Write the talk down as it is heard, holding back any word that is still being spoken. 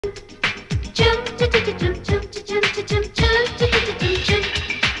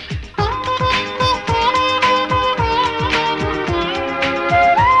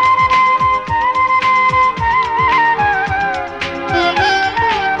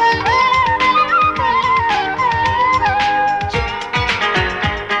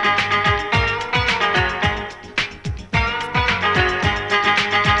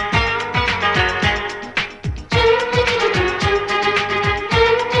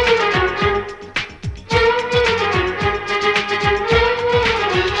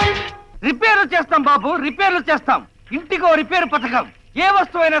బాబు, రిపేర్లు చేస్తాం. ఇంటికో రిపేర్ పథకం. ఏ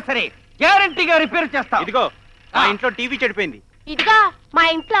వస్తువు అయినా సరే గ్యారంటీగా రిపేర్ చేస్తాం. ఇదిగో మా ఇంట్లో టీవీ చెడిపోయింది. ఇదిగో మా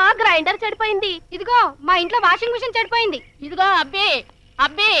ఇంట్లో గ్రైండర్ చెడిపోయింది. ఇదిగో మా ఇంట్లో వాషింగ్ మిషన్ చెడిపోయింది. ఇదిగో అబ్బి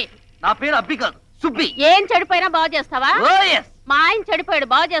అబ్బి. నా పేరు అబ్బి కాదు, సుబ్బి. ఏం చెడిపోయినా బాగు చేస్తావా? మా ఆయన చెడిపోయాడు,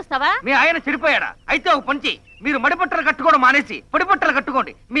 బాగు చేస్తావా? మీ ఆయన చెడిపోయాడా? అయితే ఒక పంచి, మీరు మడిపట్టలు కట్టుకోవడం మానేసి పొడిపట్టలు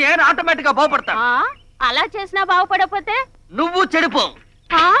కట్టుకోండి. మీ ఆయన ఆటోమేటిక్ గా బాగుపడతాడు. అలా చేసినా బాగుపడకపోతే నువ్వు చెడిపో.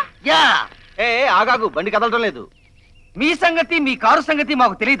 ఆగాగు, బండి కదలటం లేదు. మీ సంగతి, మీ కారు సంగతి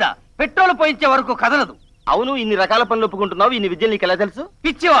మాకు తెలీదా? పెట్రోల్ పోయించే వరకు కదలదు. అవును, ఇన్ని రకాల పనులు ఒప్పుకుంటున్నావు. ఇన్ని విద్యలు నీకు ఎలా తెలుసు?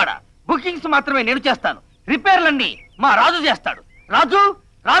 పిచ్చివాడా, బుకింగ్స్ మాత్రమే నేను చేస్తాను. రిపేర్లన్నీ మా రాజు చేస్తాడు. రాజు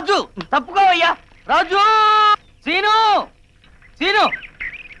రాజు తప్పుకోవయ్యా. రాజు, సీను సీను.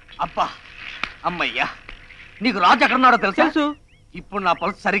 అబ్బా అమ్మయ్యా. నీకు రాజు ఎక్కడున్నాడో తెలుసు? ఇప్పుడు నా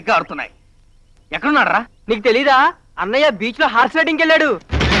పల్స్ సరిగ్గా ఆడుతున్నాయి. ఎక్కడున్నాడు రా? నీకు తెలీదా? అన్నయ్య బీచ్ లో హార్స్ రైడింగ్కి వెళ్ళాడు.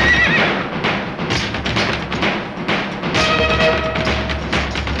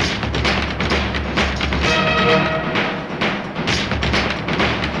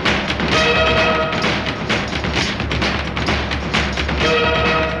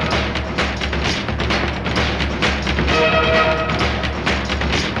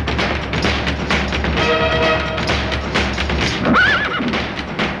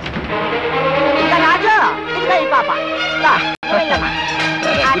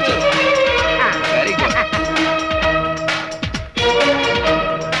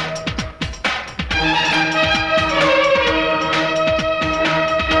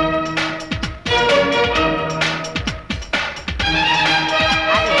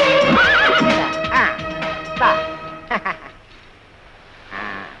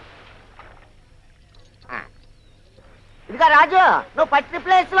 ఇదిగా రాజు, నువ్వు పట్టిన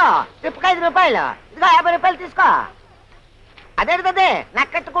ప్లేస్ లో ట్రిప్కి 5 రూపాయలు. ఇదిగా 50 రూపాయలు తీసుకో. అదేంటది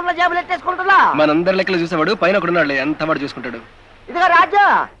నక్కట్టుకుండా జేబులు ఎట్టేసుకుంటున్నా? మనందరి లెక్కలు చూసేవాడు పైన ఒకడున్నాడు, ఎంత వాడు చూసుకుంటాడు. ఇదిగా రాజు,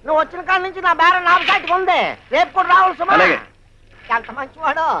 నువ్వు వచ్చిన కాడ నుంచి నా బేరం 4 సాటికి ఉంది. రేపు కూడా రావాలి సుమా. ఎంత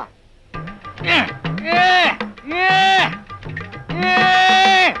మంచివాడు.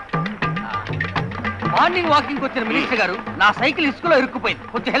 మార్నింగ్ వాకింగ్ వచ్చిన మినిస్టర్ గారు, నా సైకిల్ ఇసుకలో ఇరుక్కుపోయింది.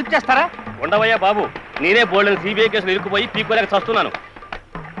 కొంచెం హెల్ప్ చేస్తారా? ఉండవయ్యా బాబు, నేనే బోల్డెన్ సిబిఐ కేసులు ఇరుక్కుపోయి పీకోలేక చస్తున్నాను.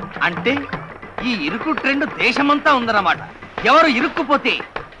 అంటే ఈ ఇరుకు ట్రెండ్ దేశమంతా ఉందన్నమాట. ఎవరు ఇరుక్కుపోతే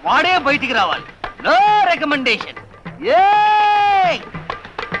వాడే బయటికి రావాలి. No recommendation.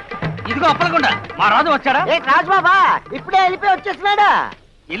 ఇదిగో అప్పలకుండా, మా రాజు వచ్చాడా? రాజు బాబా ఇప్పుడే వెళ్ళిపోయి వచ్చేసినాడా?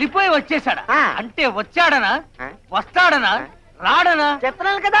 వెళ్ళిపోయి వచ్చేసాడా? అంటే వచ్చాడనా, వస్తాడనా, రాడనా?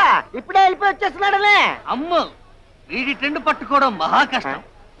 చెప్తున్నాను కదా, ఇప్పుడే వెళ్ళిపోయి వచ్చేసినాడనే. అమ్మో, వీడి ట్రెండ్ పట్టుకోవడం మహా కష్టం.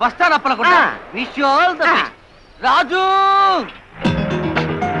 వస్తాడు అప్పలకుండా. Wish you all the best. రాజు,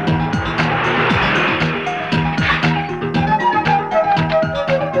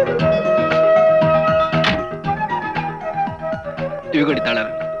 ఇవిగోటి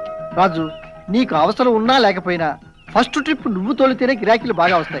తాళాలు. రాజు, నీకు అవసరం ఉన్నా లేకపోయినా ఫస్ట్ ట్రిప్ నువ్వు తోలితేనే గిరాకీలు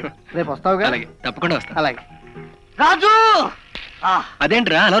బాగా వస్తాయి. రేపు వస్తావుగా? అలాగే, తప్పకుండా వస్తా. అలాగే. రాజు.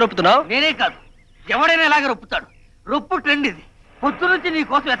 అదేంట్రా అలా రొప్పుతున్నావు? నేనే కాదు, ఎవడైనా ఇలాగ రొప్పుతాడు. రొప్పు ట్రెండ్ ఇది. పొద్దు నుంచి నీ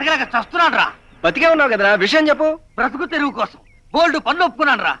కోసం ఎతకలేక చస్తున్నాడు రా. బతికే ఉన్నావు కదరా, విషయం చెప్పు. బ్రతుకు తెరువు కోసం బోల్డ్ పనులు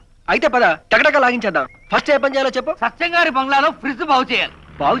ఒప్పుకున్నాను రా. అయితే పద, టకటక లాగించేద్దాం. ఫస్ట్ ఏ పని చేయాలో చెప్పు. సత్యంగారి బంగ్లాలో ఫ్రిడ్జ్ బాగు చేయాలి.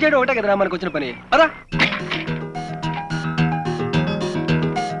 బాగు చేయడం ఒకటే కదరా మనకు వచ్చిన పని. పదా.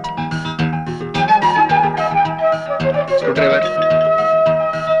 Screw driver.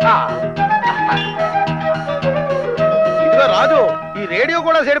 ఇదిగో రాజు, ఈ రేడియో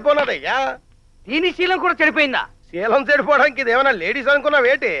కూడా చెడిపోయినదయ్యా. దీని శీలం కూడా చెడిపోయిందా? శీలం చెడిపోవడానికి ఇదేమన్నా లేడీస్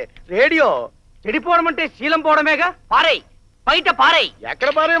అనుకున్నావేటి? రేడియో చెడిపోవడం అంటే శీలం పోవడమేగా. పారేయ్, బయట పారేయ్. ఎక్కడ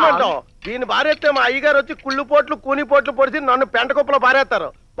పారేయమంటావు? దీన్ని పారేస్తే మా అయ్యగారు వచ్చి కుళ్ళు పోట్లు కూని పోట్లు పొడిచి నన్ను పెంట కుప్పలో పారేస్తారు.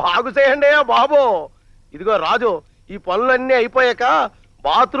 బాగు చేయండి బాబు. ఇదిగో రాజు, ఈ పనులన్నీ అయిపోయాక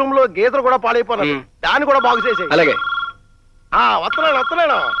బాత్రూమ్ లో గీతలు కూడా పాడైపోయినాయి. దాన్ని కూడా బాగు చేసే. అలాగే.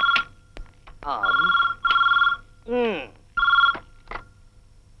 వస్తున్నాను.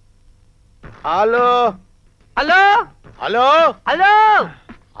 Hello hello hello hello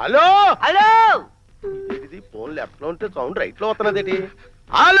hello hello. ఇది ఫోన్ లెఫ్ట్ లో ఉంటే సౌండ్ రైట్ లో వస్తున్నది.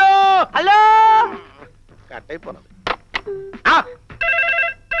 Hello hello. Cut అయిపోయినది.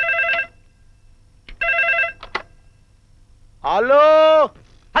 Hello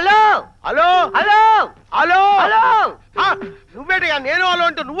hello hello hello hello hello. నువ్వేటిగా నేను హలో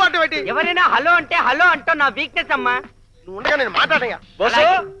అంటే నువ్వు అంటే పెట్టి ఎవరైనా హలో అంటే హలో అంటో నా వీక్నెస్ అమ్మా. నువ్వు ఉండగా నేను మాట్లాడగా.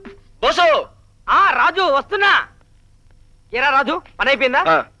 రాజు వస్తున్నా. ఏరా రాజు, పని అయిపోయిందా?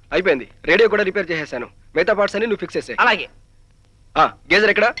 అయిపోయింది. రేడియో కూడా రిపేర్ చేసేసాను. మిగతా పార్ట్స్ అన్ని నువ్వు ఫిక్స్ చేసే. అలాగే.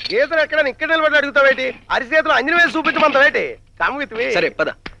 గేజర్ ఎక్కడ? గేజర్ ఎక్కడ? ఇక్కడ నిలబడి అడుగుతావేటి? అరిచేతులు అంజన వేసి చూపించమంతావేటి? సరే పద.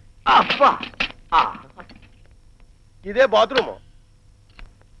 అబ్బా, ఇదే బాత్రూమ్.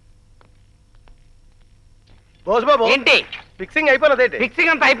 బోస్ బాబు ఏంటి ఫిక్సింగ్ అయిపోయినదేంటి?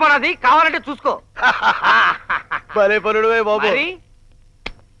 ఫిక్సింగ్ అంతా అయిపోయినది, కావాలంటే చూసుకో. భలే పనుడు బాబు.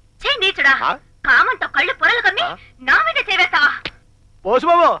 నీచుడా, కామంతో కళ్ళు పొరలు కమ్మి నా మీద చేవేస్తావా? బోస్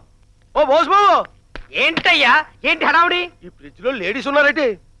బాబు, ఓ బోస్ బాబు. ఏంటయ్యా, ఏంటి హడావుడి? ఈ ఫ్రిడ్జ్ లో లేడీస్ ఉన్నారేంటి?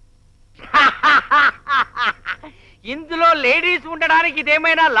 ఇందులో లేడీస్ ఉండడానికి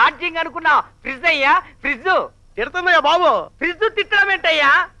ఇదేమైనా లాడ్జింగ్ అనుకున్నా? ఫ్రిడ్జ్ అయ్యా, ఫ్రిడ్జ్. తిడుతుందయ్యా బాబు. ఫ్రిడ్జ్ తిట్టడం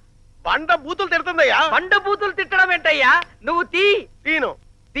ఏంటయ్యా? బండ బూతులు తిడుతుందయ్యా. బండ బూతులు తిట్టడం ఏంటయ్యా? నువ్వు తీను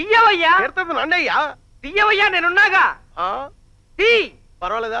తీయవయ్యా. తిడుతుంది నన్నయ్యా. తీయవయ్యా, నేనున్నాగా. తీ.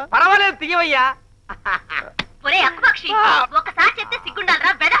 పర్వాలేదా? పర్వాలేదు, తీయవయ్యా. ఒకసారి చెప్తే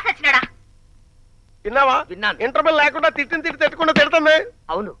సిగ్గుండాలరా, బెదా సచ్చినాడా? విన్నావా? విన్నాను. ఇంటర్వెల్ లేకుండా తిట్టకుండా తిడుతుంది.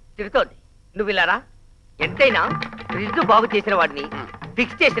 అవును, తిడుతోంది. నువ్వు ఇలారా. ఎంతైనా ఫ్రిడ్జ్ బాగు చేసిన వాడిని,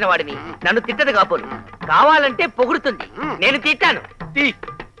 ఫిక్స్ చేసిన వాడిని నన్ను తిట్టదు కాపోను. కావాలంటే పొగుడుతుంది, నేను తిట్టాను.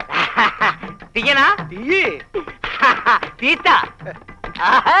 తీయనా? తీతా.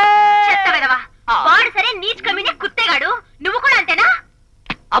 వాడు సరే నీచ్ కమ్మినే కుత్తేగాడు, నువ్వు కూడా అంతేనా?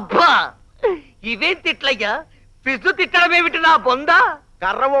 అబ్బా, ఇవేం తిట్లయ్యా? ఫ్రిడ్జ్ తిట్టడం ఏమిటి నా బొందా?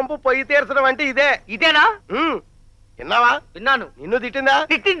 కర్ర వంపు పొయ్యి తీర్చడం అంటే ఇదే. ఇదేనా? విన్నావా? విన్నాను. నిన్ను తిట్టిందా?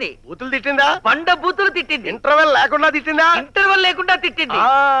 తిట్టింది. బూతులు తిట్టిందా? బండ బూతులు తిట్టింది. ఇంటర్వెల్ లేకుండా తిట్టిందా? ఇంటర్వెల్ లేకుండా తిట్టింది.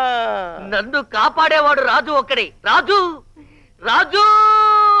 నన్ను కాపాడేవాడు రాజు ఒక్కడే. రాజు, రాజు.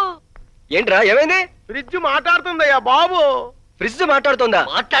 ఏంట్రా, ఏమైంది? ఫ్రిడ్జ్ మాట్లాడుతుందయ్యా బాబు. ఫ్రిడ్జ్ మాట్లాడుతుందా?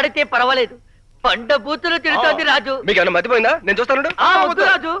 మాట్లాడితే పర్వాలేదు, బండ బూతులు తిడుతోంది రాజు. మీకు ఏమన్నా మతిపోయిందా? నేను చూస్తాను. వద్దు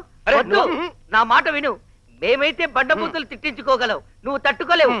రాజు, వద్దు. నా మాట విను. మేమైతే బండ బూతులు తిట్టించుకోగలవు, నువ్వు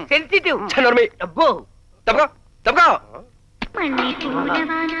తట్టుకోలేవు. సెన్సిటివ్. అబ్బో, తప్పగా తప్పగా.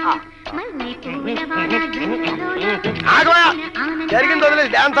 జరిగింది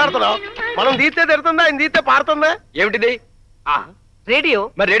వదిలేసి డాన్స్ ఆడుతున్నావు. మనం తీస్తే తిడుతుందా, ఆయన తీస్తే పారుతుందా? ఏమిటిది? రేడియో.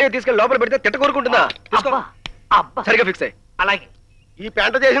 మరి రేడియో తీసుకెళ్ళి లోపల పెడితే తిట్ట కోరుకుంటుందా? సరిగా ఫిక్స్ అయ్యి. అలాగే. ఈ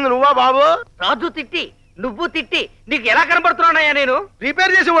పెంట చేసింది నువ్వా బాబు? రాజు తిట్టి, నువ్వు తిట్టి, నీకు ఎలా కనబడుతున్నానయ్యా నేను?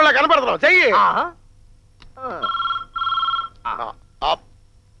 రిపేర్ చేసి వాళ్ళ కనపడుతున్నావు. చెయ్యి.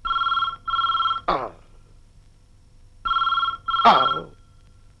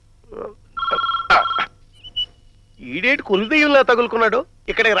 ఈడేటి కొలుదెయ్యంలా తగులుకున్నాడు,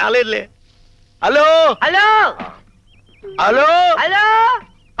 ఇక్కడికి రాలేదులే. Hello hello hello hello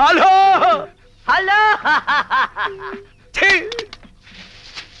hello hello.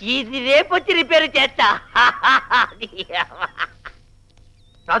 ఇది రేపొచ్చి రిపేర్ చేస్తా.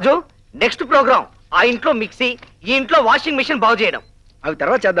 రాజు, నెక్స్ట్ ప్రోగ్రామ్ ఆ ఇంట్లో మిక్సీ, ఈ ఇంట్లో వాషింగ్ మిషన్ బాగు చేయడం. అవి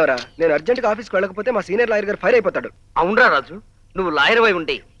తర్వాత చేద్దాంరా. నేను అర్జెంట్ గా ఆఫీస్కి వెళ్ళకపోతే మా సీనియర్ లాయర్ గారు ఫైర్ అయిపోతాడు. అవునరా రాజు, నువ్వు లాయర్ అయి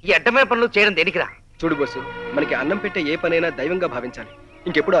ఉండి ఈ అడ్డమైన పనులు చేయడం దేనికిరా? చూడు బస్సు, మనకి అన్నం పెట్టే ఏ పనైనా దైవంగా భావించాలి.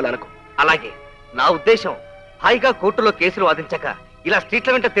 ఇంకెప్పుడు అలా అనుకో. అలాగే. నా ఉద్దేశం, హాయిగా కోర్టులో కేసులు వాదించక ఇలా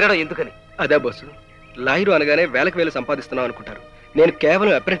స్ట్రీట్ల వెంట తిరగడం ఎందుకని. అదే బస్సు, లాయరు అనగానే వేలకు వేలు సంపాదిస్తున్నావు అనుకుంటారు. నేను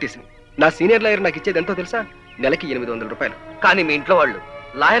కేవలం అప్రెంటిస్ని. నా సీనియర్ లాయర్ నాకు ఇచ్చేది ఎంతో తెలుసా? నెలకి 800 రూపాయలు. కానీ మీ ఇంట్లో వాళ్ళు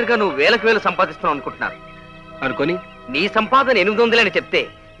లాయర్ గా నువ్వు వేలకు వేలు సంపాదిస్తున్నావు అనుకుంటున్నారు. అనుకొని నీ సంపాదన 800 అని చెప్తే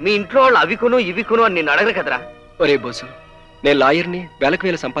మీ ఇంట్లో వాళ్ళు అవి కొను ఇవి కొను అని నిన్ను అడగరు కదరా. ఒరే బోసు, నేను లాయర్ని, వేలకు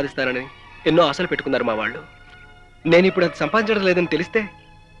వేలు సంపాదిస్తానని ఎన్నో ఆశలు పెట్టుకున్నారు మా వాళ్ళు. నేను ఇప్పుడు అది సంపాదించడం లేదని తెలిస్తే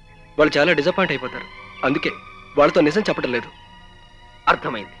వాళ్ళు చాలా డిసప్పాయింట్ అయిపోతారు. అందుకే వాళ్ళతో నిజం చెప్పడం లేదు.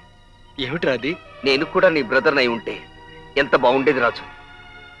 అర్థమైంది. ఏమిట్రా అది? నేను కూడా నీ బ్రదర్ అయి ఉంటే ఎంత బాగుండేది రాజు.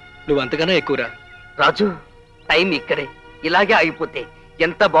 నువ్వు అంతగానే ఎక్కువరా. రాజు, టైం ఇక్కడే ఇలాగే ఆగిపోతే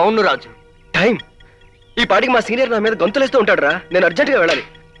ఎంత బాగుండు రాజు. టైం? ఈ పాటికి మా సీనియర్ నా మీద గొంతులేస్తూ ఉంటాడు రా. నేను అర్జెంటుగా వెళ్ళాలి.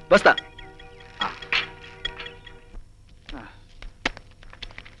 వస్తా.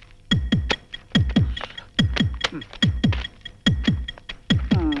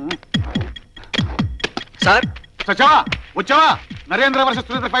 సార్ వచ్చావా? వచ్చావా? నరేంద్ర వర్ష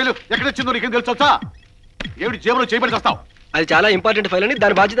సురేంద్ర ఫైలు ఎక్కడొచ్చిందో నీకేం తెలుసా? ఏమిటి జేబులో చేయబడి వస్తావు? అది చాలా ఇంపార్టెంట్ ఫైల్ అని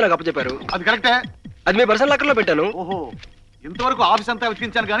దాని బాధ్యత నాకు అప్పచెప్పారు. అది కరెక్టే. అది మీ పర్సనల్ లాకర్ లో పెట్టాను. ఓహో, ఇంతవరకు ఆఫీస్ అంతా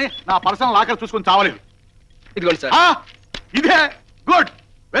వెతికించాను కానీ నా పర్సనల్ లాకర్ చూసుకొని చావలేదు. ఇదిగోండి సార్. ఇదే గుడ్,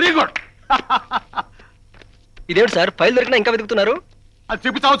 వెరీ గుడ్. ఇదేమిటి సార్, ఫైల్ దొరికినా ఇంకా వెతుకుతున్నారు? అది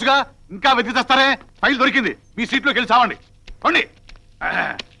చెప్పి చావచ్చుగా. ఇంకా వెతికి చేస్తారే. ఫైల్ దొరికింది, మీ సీట్లోకి వెళ్ళి చావండి. రండి.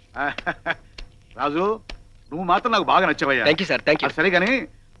 రాజు, నువ్వు మాత్రం నాకు బాగా నచ్చవయ్యా. Thank you sir. Thank you. సరే కానీ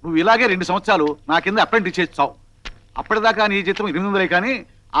నువ్వు ఇలాగే 2 సంవత్సరాలు నా కింద అప్రెంటిస్ చేసి చావు. అప్పటిదాకా నీ జీతం 800 కానీ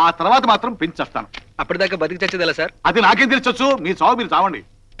ఆ తర్వాత మాత్రం పెంచేస్తాను. అప్పటిదాకా బతికి చచ్చేదా సార్? అది నాకేం తెలిసొచ్చు. మీ చావు మీరు చావండి.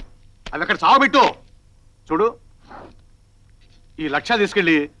 అది అక్కడ చావబెట్టు. చూడు, ఈ 1,00,000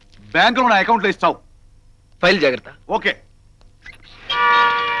 తీసుకెళ్లి బ్యాంకులో నా అకౌంట్లో ఇస్తావు. ఫైల్ జాగ్రత్త. ఓకే.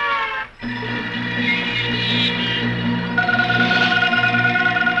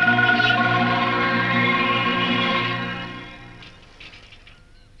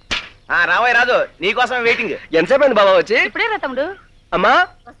 రాజు నీకోసం వెయిటింగ్. ఎంతసేపు అయింది బాబా వచ్చి? ఇప్పుడే రా తమ్ముడు. అమ్మా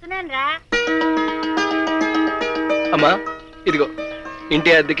వస్తున్నాను రా. అమ్మా ఇదిగో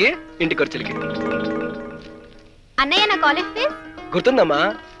ఇంటి అద్దెకి ఇంటి ఖర్చులకి. అన్నయ్య నా కాలేజ్ ఫీజ్ గుర్తుందమ్మా?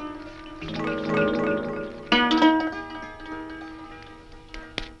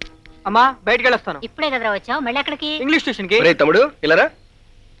 అమ్మా బయటికి వెళ్ళొస్తాను. ఇప్పుడే కదరా వచ్చావు, మళ్ళీ ఎక్కడికి? ఇంగ్లీష్ ట్యూషన్ కి. రే తమ్ముడు ఇలారా.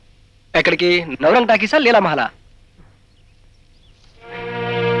 ఎక్కడికి? నవరంగ్ టాకీసా లీలా మహలా?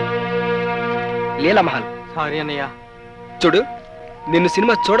 లీలా మహల్. సారీ అన్నయ్య. చూడు నిన్ను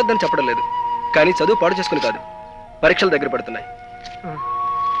సినిమా చూడొద్దని చెప్పడం లేదు, కానీ చదువు పాడు చేసుకుని కాదు. పరీక్షలు దగ్గర పడుతున్నాయి.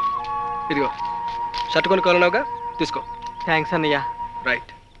 ఇదిగో షర్ట్ కొనుక్కోవాలన్నావుగా, తీసుకో. థ్యాంక్స్ అన్నయ్య.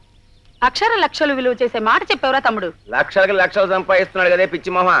 రైట్. అక్షర లక్షలు విలువ చేసే మాట చెప్పావురా తమ్ముడు. లక్షలకి లక్షలు సంపాదిస్తున్నాడు కదే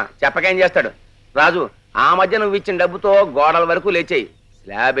పిచ్చి మొహ, చెప్పకేం చేస్తాడు. రాజు ఆ మధ్య నువ్వు ఇచ్చిన డబ్బుతో గోడల వరకు లేచాయి.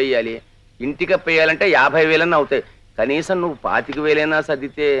 స్లాబ్ వేయాలి, ఇంటికి వేయాలంటే 50,000 అవుతాయి. కనీసం నువ్వు 25,000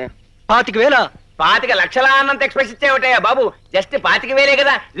 సర్దితే. 25,000? 25 లక్షల అన్నంత ఎక్స్ప్రెస్ ఇచ్చేవటయ్యా బాబు. జస్ట్ 25,000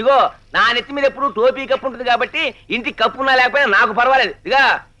 కదా. ఇదిగో నా నెత్తి మీద ఎప్పుడు టోపీ కప్పు ఉంటుంది కాబట్టి ఇంటికి కప్పున్నా లేకపోయినా నాకు పర్వాలేదు. ఇదిగా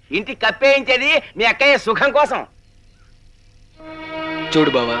ఇంటికి కప్పేయించేది మీ అక్కయ్య సుఖం కోసం.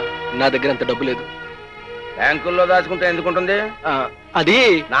 చూడు బావా, నా దగ్గర అంత డబ్బు లేదు. బ్యాంకుల్లో దాచుకుంటే ఎందుకుంటుంది? అది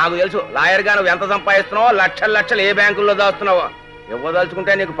నాకు తెలుసు. లాయర్ గా నువ్వు ఎంత సంపాదిస్తున్నావో లక్షలు లక్షలు ఏ బ్యాంకుల్లో దాస్తున్నావో.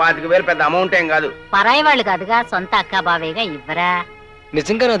 ఇవ్వదలుచుకుంటే నీకు 25,000 పెద్ద అమౌంట్ ఏం కాదు. పరాయి వాళ్ళు కాదుగా, సొంత అక్క బావేగా. ఇవ్వరా?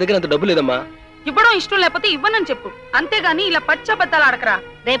 నిజంగా నా దగ్గర అంత డబ్బు లేదమ్మా. ఇవ్వడం ఇష్టం లేకపోతే ఇవ్వనని చెప్పు, అంతేగాని ఇలా పచ్చబద్దాలు ఆడకరా.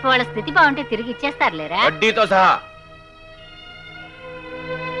 రేపు వాళ్ళ స్థితి బాగుంటే తిరిగి ఇచ్చేస్తారులేరా, వడ్డీతో సహా.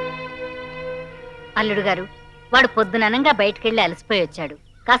 అల్లుడు గారు వాడు పొద్దుననంగా బయటకెళ్ళి అలసిపోయి వచ్చాడు.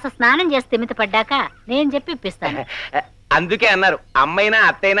 కాస్త స్నానం చేసి తిమిత పడ్డాక నేను చెప్పి ఇప్పిస్తాను. అందుకే అన్నారు అమ్మైనా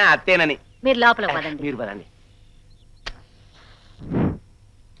అత్తైనా అత్తేనని. మీరు లోపల పదండి. మీరు పదండి.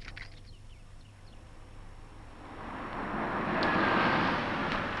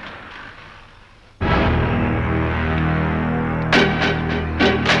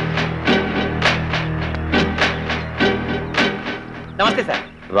 నమస్తే సార్.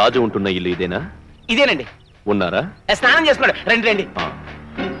 రాజు ఉంటున్న ఇల్లు ఇదేనా? ఇదేనండి. ఉన్నారా? స్నానం చేసుకున్నాడు. రండి రండి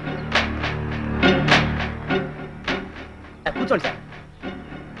కూర్చోండి సార్.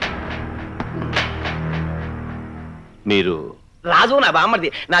 మీరు? రాజు నా బామ్మర్ది.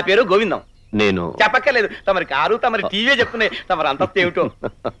 నా పేరు గోవిందం. నేను చెప్పక్కర్లేదు, తమరి కారు తమరి టీవీ చెప్తున్నాయి. తమరు అంతస్తు ఏమిటో.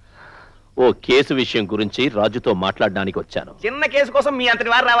 ఓ కేసు విషయం గురించి రాజుతో మాట్లాడడానికి వచ్చాను. చిన్న కేసు కోసం మీ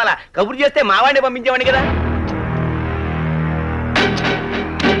అంతటి వారు రావాలా? కబురు చేస్తే మావాడిని పంపించేవాడిని కదా.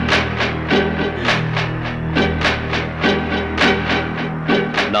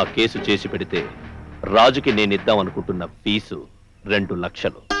 నా కేసు చేసి పెడితే రాజుకి నేనిద్దాం అనుకుంటున్న ఫీజు 2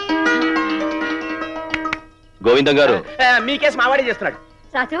 లక్షలు. గోవిందం గారు, మీ కేసు మావాడే చేస్తున్నాడు.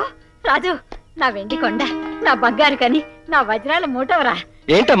 రాజు రాజు, నా వెండి కొండ, నా బంగారు కని, నా వజ్రాల మూటవరా.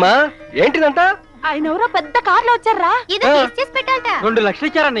 ఏంటమ్మా ఏంటిదంతా? ఆయన ఎవరో పెద్ద కార్లో వచ్చారా. 2 లక్షలు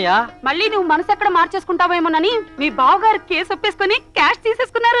ఇచ్చారన్నయ్య. మళ్ళీ నువ్వు మనసు ఎక్కడ మార్చేసుకుంటావేమోనని మీ బావగారు కేసు ఒప్పేసుకుని క్యాష్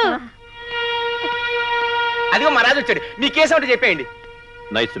తీసేసుకున్నారు. అదిగో మా రాజు వచ్చాడు. మీ కేసు ఒకటి చెప్పేయండి.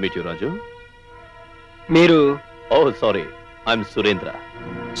 నైస్ టు మీట్ యు రాజు. మీరు? ఓ సారీ, ఐఎమ్ సురేంద్ర.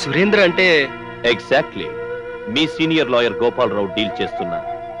 సురేంద్ర అంటే? ఎగ్జాక్ట్లీ. మీ సీనియర్ లాయర్ గోపాలరావు డీల్ చేస్తున్న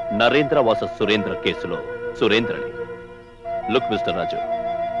నరేంద్ర వర్సెస్ సురేంద్ర కేసులో సురేంద్రని. లుక్ మిస్టర్ రాజు,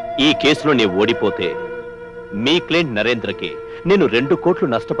 ఈ కేసులో నేను ఓడిపోతే మీ క్లయింట్ నరేంద్రకి నేను 2 కోట్లు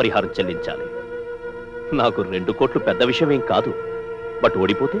నష్టపరిహారం చెల్లించాలి. నాకు 2 కోట్లు పెద్ద విషయమేం కాదు, బట్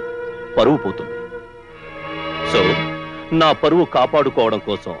ఓడిపోతే పరువు పోతుంది. సో నా పరువు కాపాడుకోవడం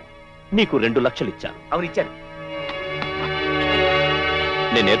కోసం నీకు 2 లక్షలు ఇచ్చాను. అవును ఇచ్చాను.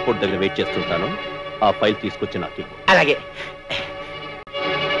 నేను ఎయిర్పోర్ట్ దగ్గర వెయిట్ చేస్తుంటాను. ఆ ఫైల్ తీసుకొచ్చి నాకు ఇవ్వు. అలాగే.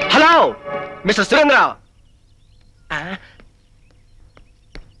 Hello mister Surendra.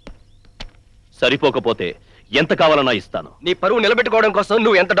 సరిపోకపోతే ఎంత కావాలన్నా ఇస్తాను. నీ పరువు నిలబెట్టుకోవడం కోసం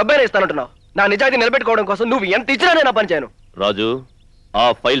నువ్వు ఎంత డబ్బైనా ఇస్తానంటున్నావు. నా నిజాయితీ నిలబెట్టుకోవడం కోసం నువ్వు ఎంత ఇచ్చినా నేను పని చేయను. రాజు, ఆ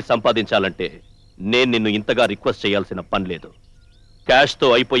ఫైల్ సంపాదించాలంటే నేను నిన్ను ఇంతగా రిక్వెస్ట్ చేయాల్సిన పని లేదు. క్యాష్ తో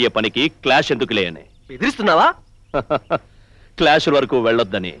అయిపోయే పనికి క్లాష్ ఎందుకులే అని. బెదిరిస్తున్నావా? క్లాష్ వరకు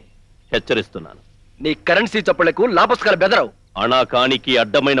వెళ్ళొద్దని హెచ్చరిస్తున్నాను. నీ కరెన్సీ చప్పుళ్లకు లాపస్కాల బెదరావు. అనాకానికి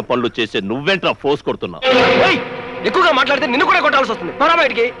అడ్డమైన పనులు చేసే నువ్వెంట్రా ఫోర్స్ కొడుతున్నావు? ఎక్కువగా మాట్లాడితే నిన్ను కూడా కొట్టాల్సి వస్తుంది. పరా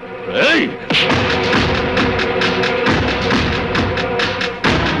బయటికి.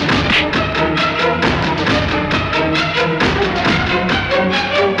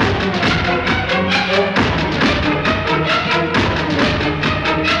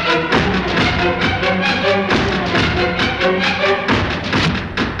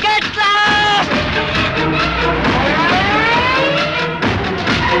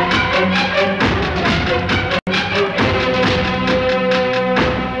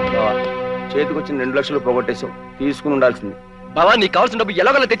 2 లక్షలు పోగొట్టేశావు. తీసుకుని ఉండాల్సింది. బావా నీకు కావాల్సిన డబ్బు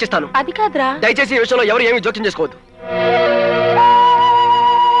ఎలాగోలా తెచ్చిస్తాను. అది కాదురా. దయచేసి ఈ విషయంలో ఎవరు ఏమీ జోక్యం చేసుకోవద్దు.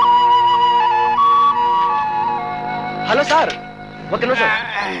 హలో సార్, ఒక నిమిషం.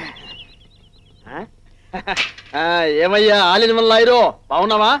 ఏమయ్యా ఆలిన వల్ల లాయరు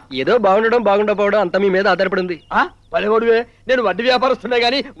బాగున్నావా? ఏదో బాగుండడం బాగుండకపోవడం అంతా మీ మీద ఆధారపడి ఉంది. పదేవాడువే, నేను వడ్డీ వ్యాపారస్తున్నా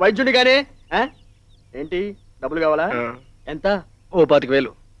గానీ వైద్యుడి గానీ. ఏంటి డబ్బులు కావాలా? ఎంత? ఓ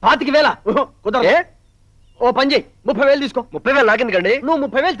 25,000. 25,000 కుదరదే. ఓ పని చేయి, 30,000 తీసుకో. 30,000 నాకెందుకండి? నువ్వు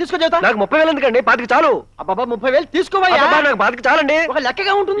 30,000 తీసుకో చెబుతా. నాకు 30,000 ఎందుకండి? 25 చాలు. అబ్బాబా 30,000 తీసుకోవయ్యా. నాకు 25 చాలండి. ఒక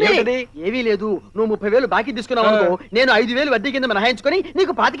లెక్కగా ఉంటుంది. ఏవీ లేదు, నువ్వు 30,000 బాకీ తీసుకున్నావు అనుకో, నేను 5,000 వడ్డీ కింద మినహాయించుకొని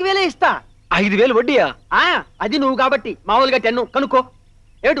నీకు 25,000 ఇస్తా. 5,000 వడ్డీయా? అది నువ్వు కాబట్టి మామూలుగా 10 కనుక్కో.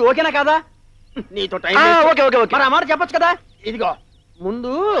 ఏమిటి ఓకేనా కాదా? నీతో టైం ఓకే ఓకే ఓకే. మరి ఆ మాట చెప్పొచ్చు కదా. ఇదిగో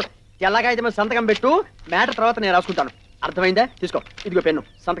ముందు తెల్లగాయితే మీద సంతకం పెట్టు, మ్యాటర్ తర్వాత నేను రాసుకుంటాను. అర్థమైందా? తీసుకో, ఇదిగో పెన్ను,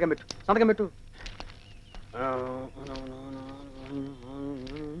 సంతకం పెట్టు, సంతకం పెట్టు.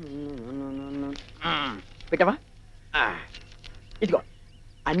 పెట్టావా? ఇదిగో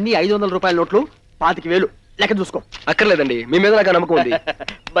అన్ని 500 రూపాయల నోట్లు, 25,000 లెక్క చూసుకో. అక్కర్లేదండి, మీ మీద నాకు నమ్మకం ఉంది.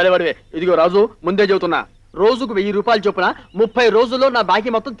 బలే. ఇదిగో రాజు, ముందే చెబుతున్నా, రోజుకు 1000 రూపాయలు చొప్పున 30 రోజుల్లో నా బాకీ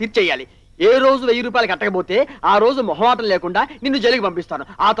మొత్తం తీర్చేయాలి. ఏ రోజు 1000 రూపాయలు కట్టకపోతే ఆ రోజు మొహమాటం లేకుండా నిన్ను జైలుకి పంపిస్తాను.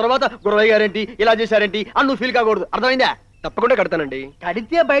 ఆ తర్వాత గురవయ్య గారేంటి ఇలా చేశారేంటి అని నువ్వు ఫీల్ కాకూడదు. అర్థమైందా? తప్పకుండా కడతానండి.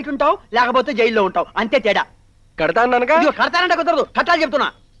 కడితే బయట ఉంటావు, లేకపోతే జైల్లో ఉంటావు, అంతే తేడా. కడతానక కడతానంటే కుదరదు, కట్టాలి చెప్తున్నా.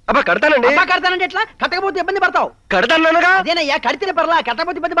 అబ్బా కడతానండి. కడతానంటే ఎట్లా? కట్టకపోతే ఇబ్బంది పడతావు. కడతానగా? అదేనయ్యా, కడితేనే పర్లా,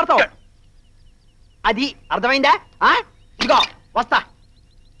 కట్టకపోతే ఇబ్బంది పడతావు. అది అర్థమైందా? ఇదిగో వస్తా.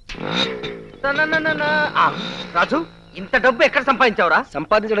 రాజు, ఇంత డబ్బు ఎక్కడ సంపాదించావురా?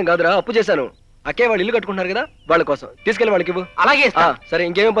 సంపాదించడం కాదురా, అప్పు చేశాను. అక్కే వాళ్ళు ఇల్లు కట్టుకుంటున్నారు కదా, వాళ్ళ కోసం తీసుకెళ్ళి వాళ్ళకి ఇవ్వు. అలాగే. సరే,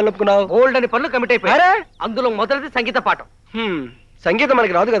 ఇంకేమేం పనులు ఒప్పుకున్నావు? గోల్డ్ అని పనులు కమిట్ అయిపోయారా? అందులో మొదటిది సంగీత పాఠం. సంగీతం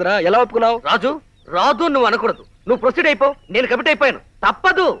మనకి రాదు కదరా, ఎలా ఒప్పుకున్నావు? రాజు, రాదు నువ్వు అనకూడదు. నువ్వు ప్రొసీడ్ అయిపో, నేను కమిట్ అయిపోయాను.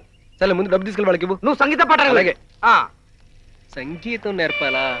 తప్పదు. సరే, ముందు డబ్బు తీసుకెళ్ళి వాళ్ళకి ఇవ్వు. నువ్వు సంగీత పాఠం. అలాగే. సంగీతం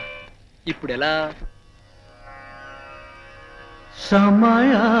నేర్పాలా? ఇప్పుడు ఎలా?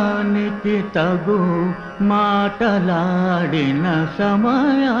 సమయానికి తగు మాటలాడిన,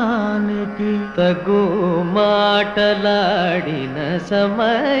 సమయానికి తగు మాటలాడిన,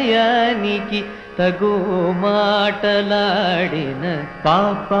 సమయానికి తగు మాటలాడిన.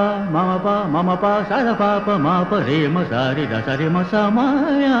 పాప మమ పా సర పాప మాప రేమ సారి దసరిమ,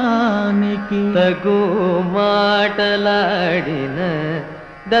 సమయానికి తగు మాటలాడిన.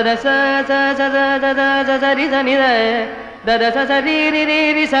 దద సరి సని దద సరి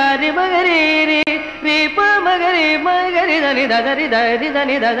రి సారి మగరి రి ప మగరి మగరి దని దరి దరి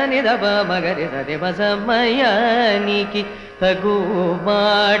దని దని దబ మగరి సరి సమయానికి తగు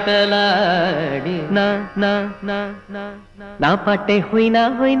మాటలాడి. నా పాటే హోయినా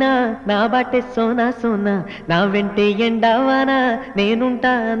హోయినా, నా బాటే సోనా సోనా, నా వెంటే ఎండావానా,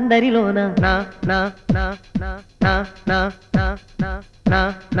 నేనుంటా అందరిలోన. నా నా నా నా నా నా నా నా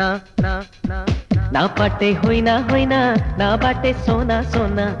నా నా నా నా పాటే హోయినా హోయినా, నా బాటే సోనా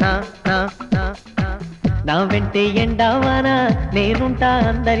సోనా, నా నా నా నా వెంటే ఎండావానా, నేనుంటా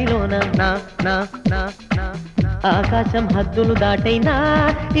అందరిలోన. నా నా నా నా ఆకాశం హద్దులు దాటైనా,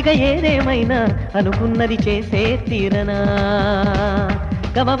 ఇక ఏదేమైనా అనుకున్నది చేసే తీరనా.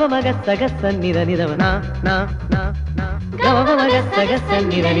 గమవ మగ సగస్స నిద నిదవ నా నా నా గమవ మగ సగస్స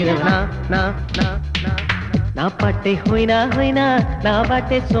నిద నిదవ నా నా నా నా పాటే హోయినా హోయినా, నా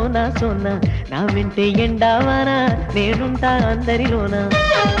బాటే సోనా సోనా, నా వెంటే ఎండావానా, నేనుంటా అందరిలోన.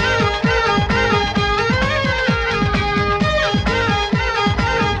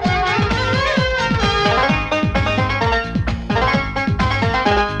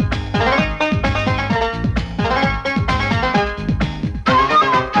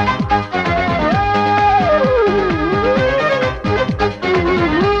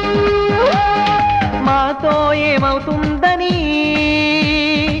 ఏమవుతుందని,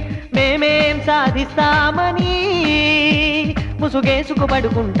 మేమేం సాధిస్తామని ముసుగేసుకు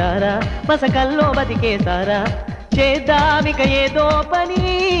పడుకుంటారా, మసకల్లో బతికేసారా, చేద్దామిక ఏదో పని.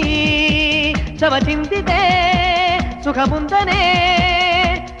 శవ చింతితే సుఖముందనే,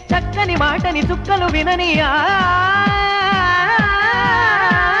 చక్కని మాటని చుక్కలు విననియా.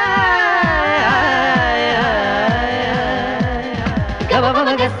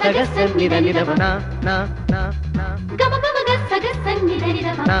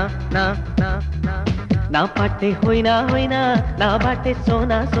 నా పాటే హోయినా హోయినా, నా బాటే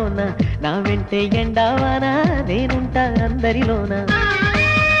సోనా సోనా, నా వెంటే ఎండావానా, నేనుంటా అందరిలోన.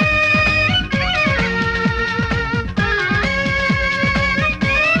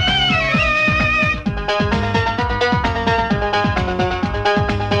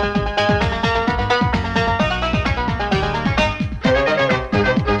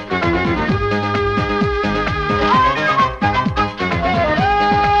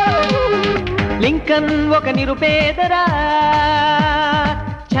 లింకన్ ఒక నిరుపేదరా,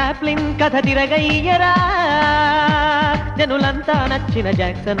 చాప్లిన్ కథ తిరగయ్యరా, జనులంతా నచ్చిన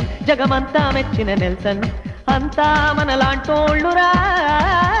జాక్సన్, జగమంతా మెచ్చిన నెల్సన్, అంతా మనలాంటోళ్ళురా,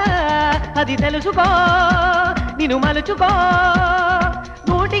 అది తెలుసుకో నిన్ను మలుచుకో,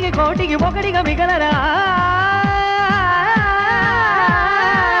 నూటికి కోటికి ఒకటిగా మిగలరా.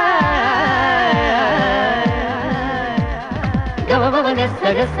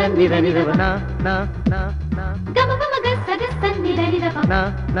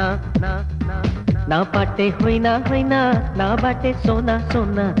 నా పాటే హోయినా హోయినా, నా బాటే సోనా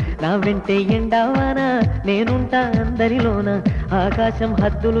సోనా, నా వెంటే ఎండావానా, నేనుంటా అందరిలోన, ఆకాశం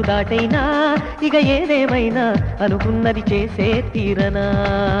హద్దులు దాటైనా, ఇక ఏదేమైనా అనుకున్నది చేసే తీరనా.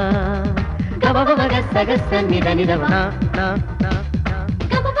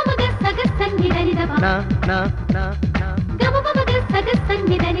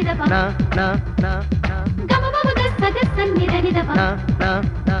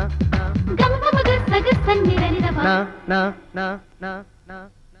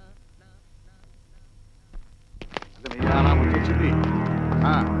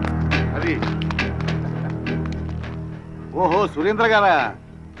 అది ఓహో సురేంద్ర గారా,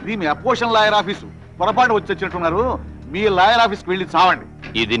 ఇది మీ అపోజిషన్ లాయర్ ఆఫీసు. పొరపాటు వచ్చి వచ్చినట్టున్నారు. మీ లాయర్ ఆఫీస్కి వెళ్ళి చావండి.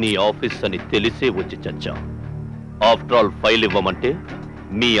 ఇది నీ ఆఫీస్ అని తెలిసే వచ్చి చచ్చా. ఆఫ్టర్ ఆల్ ఫైల్ ఇవ్వమంటే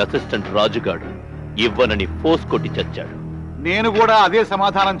మీ అసిస్టెంట్ రాజుగాడు ఇవ్వనని ఫోర్స్ కొట్టి చచ్చాడు. నేను కూడా అదే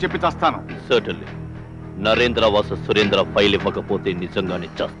సమాధానం చెప్పి చస్తాను. సర్టన్లీ. నరేంద్ర వాస సురేంద్ర ఫైల్ ఇవ్వకపోతే నిజంగానే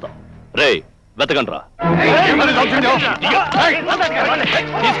చేస్తాం. రే వెతకండ్రా.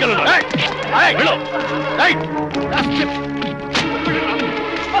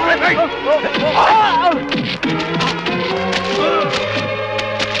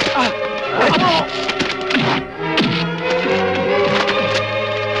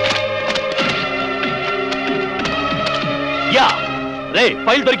 యా రే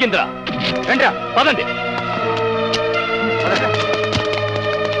ఫైల్ దొరికిందిరా. రండిరా పదండి.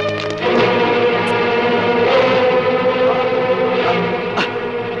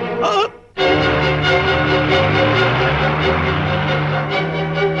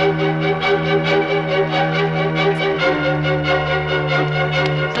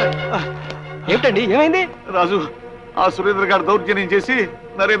 ఏమిటండి ఏమైంది? రాజు, ఆ సురేంద్ర గారు దౌర్జన్యం చేసి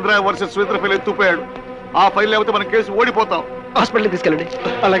నరేంద్ర వర్సెస్ సురేంద్ర ఫైల్ ఎత్తుపోయాడు. ఆ ఫైల్ లేకపోతే మన కేసు ఓడిపోతాం. హాస్పిటల్కి తీసుకెళ్ళండి.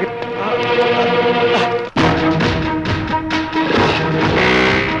 అలాగే.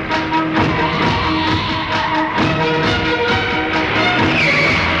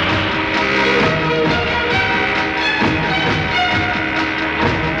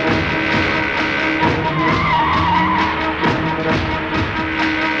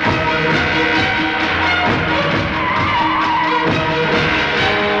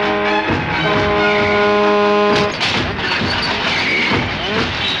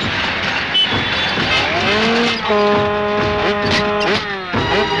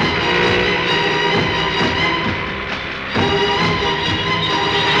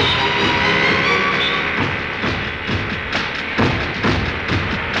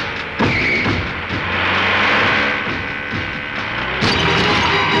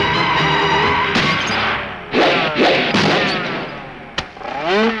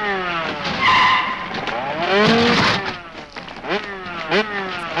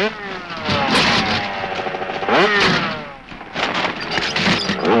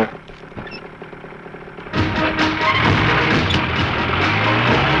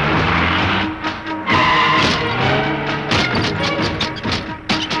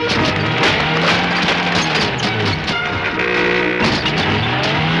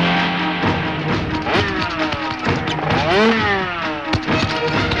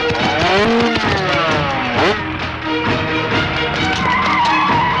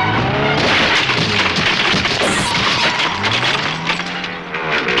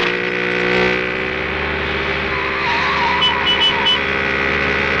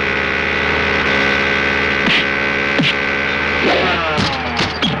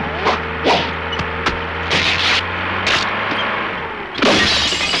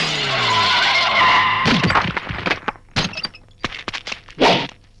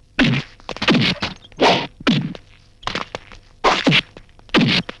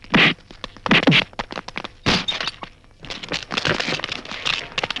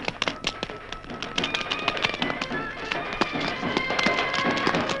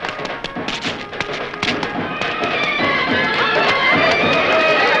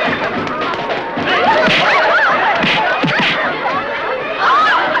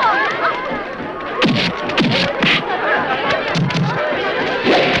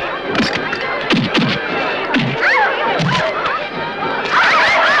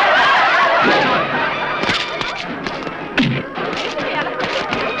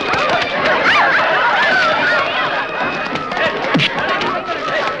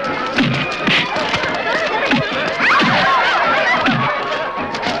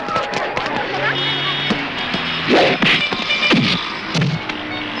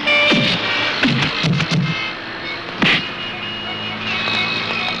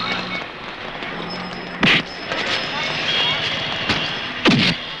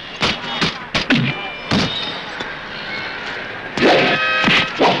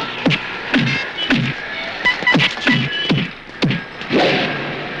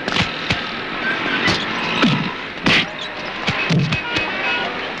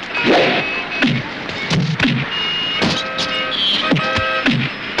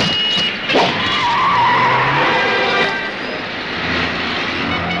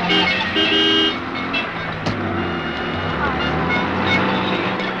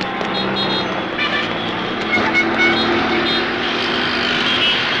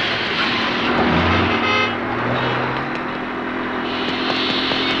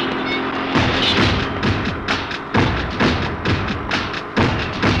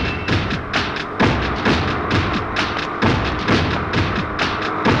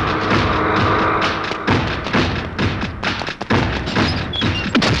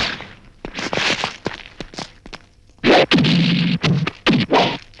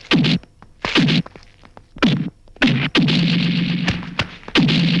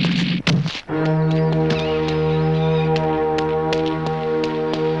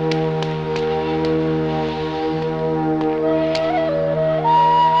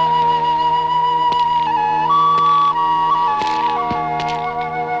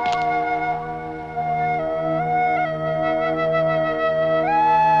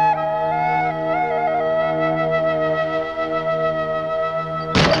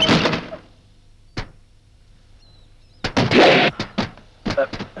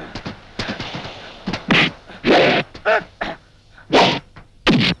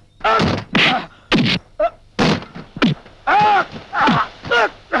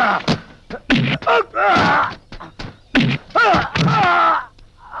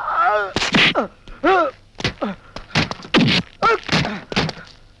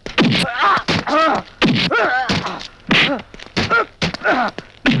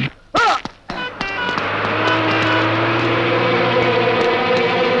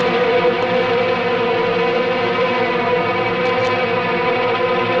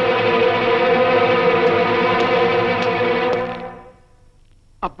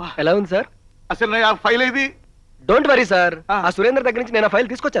 ఎలా ఉంది సార్? అసలు ఆ ఫైల్ ఏది? డోంట్ వరీ సార్, ఆ సురేంద్ర దగ్గర నుంచి నేను ఆ ఫైల్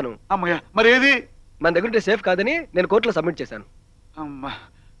తీసుకొచ్చాను. అమ్మయ్య, మరి ఏది? మన దగ్గర ఉంటే సేఫ్ కాదని నేను కోర్టులో సబ్మిట్ చేశాను. అమ్మా,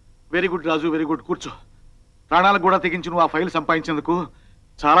 వెరీ గుడ్ రాజు, వెరీ గుడ్. కూర్చో. ప్రాణాలకు కూడా తెగించి నువ్వు ఆ ఫైల్ సంపాదించేందుకు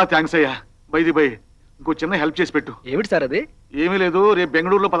చాలా థ్యాంక్స్ అయ్యా. బై ఇంకో చిన్న హెల్ప్ చేసి పెట్టు. ఏమిటి సార్ అది? ఏమీ లేదు, రేపు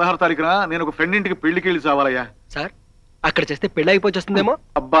బెంగళూరులో 16వ తారీఖున నేను ఒక ఫ్రెండ్ ఇంటికి పెళ్లికి వెళ్ళి చావాలయ్యా. సార్, అక్కడ చేస్తే పెళ్లి అయిపోతుందేమో.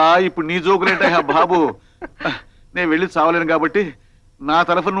 అబ్బా, ఇప్పుడు నీ జోకులేంటయ్యా బాబు. నేను వెళ్ళి చావలేను కాబట్టి నా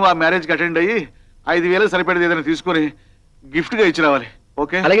తరఫున నువ్వు ఆ మ్యారేజ్కి అటెండ్ అయ్యి 5,000 సరిపడేది ఏదైనా తీసుకొని గిఫ్ట్ గా ఇచ్చి రావాలి.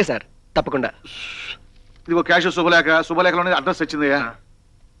 ఓకే? అలాగే సార్, తప్పకుండా. ఇదిగో క్యాష్ శుభలేఖలోనే అడ్రస్ వచ్చిందయ్యా.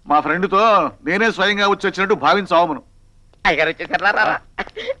 మా ఫ్రెండ్ తో నేనే స్వయంగా వచ్చి వచ్చినట్టు భావించావమను. అయ్యగారు వచ్చేసారా?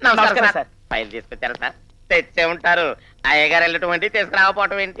 నమస్కారం సార్. ఫైల్ తీసుకొచ్చారా సార్? తెచ్చే ఉంటారు. అయ్యగారు వెళ్ళటం ఏంటి,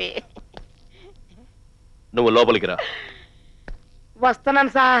 తీసుకురాకపోవటం ఏంటి? నువ్వు లోపలికి రా.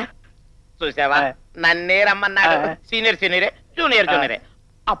 వస్తున్నాను సార్. చూసావా, నన్నే రమ్మన్నాడు. సీనియరే, జూనియరే.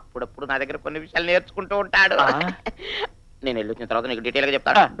 అప్పుడప్పుడు నా దగ్గర కొన్ని విషయాలు నేర్చుకుంటూ ఉంటాడు. నేను వెళ్ళొచ్చిన తర్వాత నీకు డీటెయిల్ గా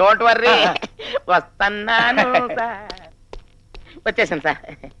చెప్తాను. Don't worry. వస్తున్నాను సార్. వచ్చేసాను సార్.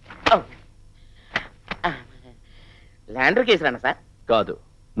 Lander కేసురానా sir? కాదు,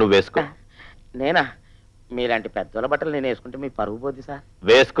 నువ్వు వేసుకో. నేనా? మీలాంటి పెద్దోళ్ళ బట్టలు నేను వేసుకుంటే మీ పరువు పోద్ది సార్.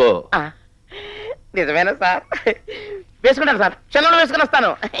 వేసుకో. నిజమేనా సార్? వేసుకుంటాను సార్, క్షణంలో వేసుకుని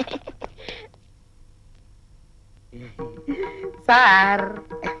వస్తాను సార్.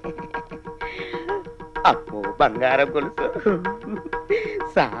 అప్పు బంగారం గొలుసు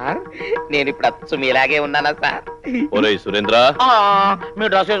సార్. నేను ఇప్పుడు అచ్చు మీలాగే ఉన్నానా సార్? ఒరేయ్ సురేంద్ర, మీరు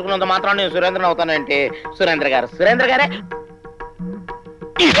డ్రెస్ వేసుకున్నంత మాత్రం నేను సురేంద్రని అవుతానంటే. సురేంద్ర గారే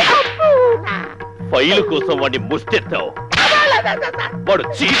ఫైలు కోసం వాడిని ముష్టెత్తావు. వాడు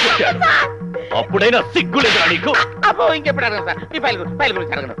చీకొట్టాడు. అప్పుడైనా సిగ్గులేదురా నీకు? అబ్బో, ఇంకెప్పుడు అడగను సార్. మీ ఫైల్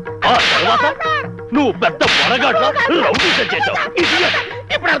గురించి అడగను. ఆ తర్వాత నువ్వు పెద్ద పొరగాట్ల రౌడీసం చేశావు.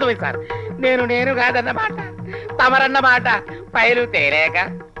 ఇప్పుడు అర్థమైంది సార్. నేను కాదన్నమాట, తమరన్నమాట. ఫైలు తేలేక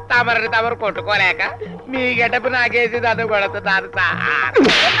తమరు కొట్టుకోలేక మీ గెటపు నాకేసి నన్ను కొడుతున్నారు సార్.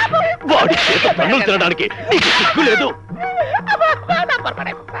 వాడి చేత పన్నులు తినడానికి నీకు సిగ్గు లేదు?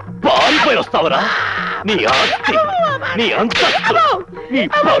 పారిపోయి వస్తావరా? నీ ఆస్తి, నీ అంతస్తు, నీ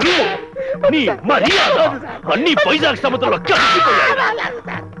పరువు, నీ మర్యాద అన్ని వైజాగ్ సముద్రంలో కలిసిపోయాయి.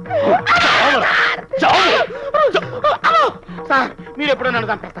 సార్, మీరు ఎప్పుడు నన్ను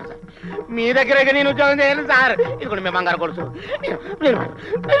చంపేస్తారు సార్. మీ దగ్గర నేను ఉద్యోగం చేయను సార్. ఇది కూడా మీ బంగారు కొడుచు.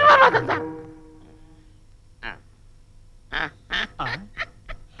 సార్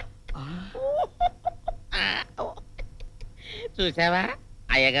చూసావా,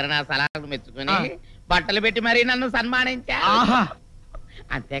 అయ్యగారు నా సలహాలు మెచ్చుకుని బట్టలు పెట్టి మరీ నన్ను సన్మానించారు.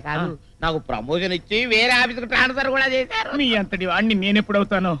 అంతేకాదు, నాకు ప్రమోషన్ ఇచ్చి వేరే ఆఫీస్కి ట్రాన్స్ఫర్ కూడా చేశారు. మీ అంతటి వాడిని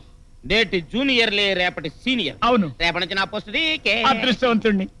నేనెప్పుడవుతాను? నేటి జూనియర్లే రేపటి సీనియర్. అవును, రేపటి నుంచి నా పోస్ట్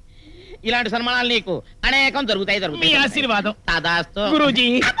అదృష్టవంతుణ్ణి. ఇలాంటి సన్మానాలు నీకు అనేకం జరుగుతాయి. మీ ఆశీర్వాదం. తదాస్తు గురూజీ.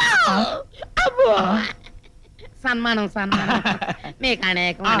 సన్మానం నీకు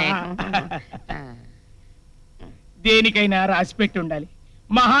అనేకం. దేనికైనా రాసి పెట్టి ఉండాలి.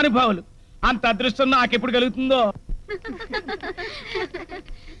 మహానుభావులు, అంత అదృష్టం నాకెప్పుడు కలుగుతుందో.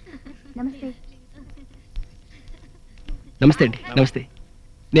 నమస్తే అండి. నమస్తే.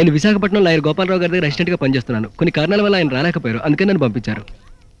 నేను విశాఖపట్నం లాయర్ గోపాలరావు గారి దగ్గర అసిస్టెంట్ గా పనిచేస్తున్నాను. కొన్ని కారణాల వల్ల ఆయన రాలేకపోయారు, అందుకే నన్ను పంపించారు.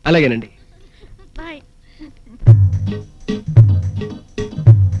 అలాగేనండి.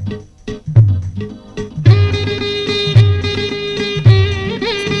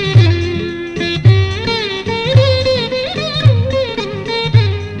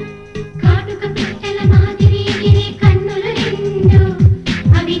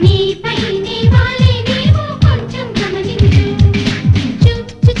 Chum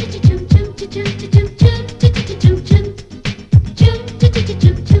chum chum chum chum chum chum chum chum chum chum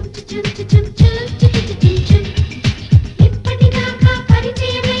chum chum chum chum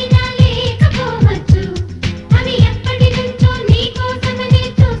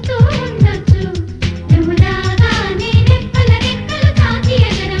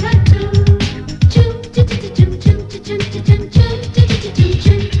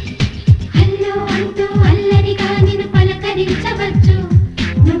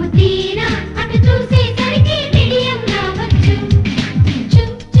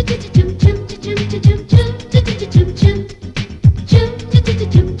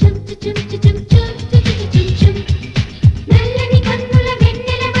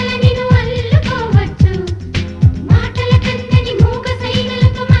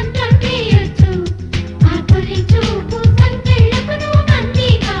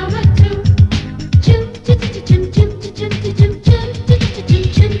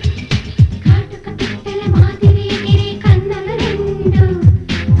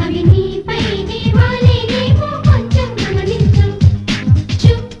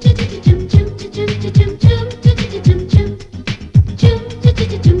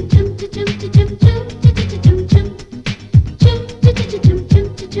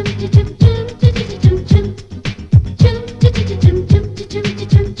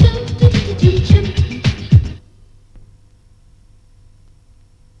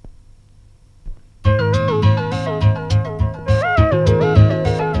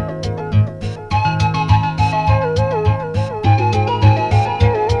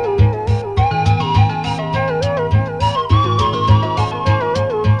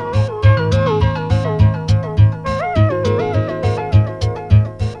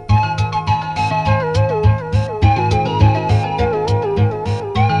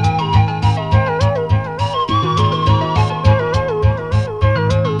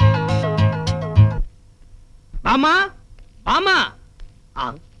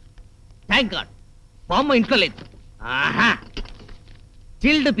బామ్మ ఇంట్లో లేదు. ఆహా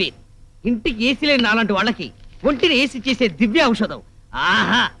చిల్డ్ పీర్. ఇంటికి ఏసీ లేని నాలాంటి వాళ్ళకి ఒంటిని ఏసీ చేసే దివ్య ఔషధం.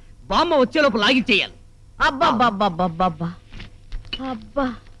 ఆహా బామ్మ వచ్చేలోపు లాగిచ్చేయాలి. అబ్బా అబ్బా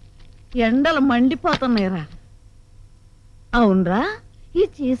ఎండలు మండిపోతున్నాయిరా. అవునరా ఈ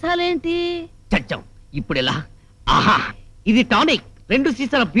సీసాలేంటి? చచ్చాం ఇప్పుడు ఎలా? ఆహా ఇది టానిక్. 2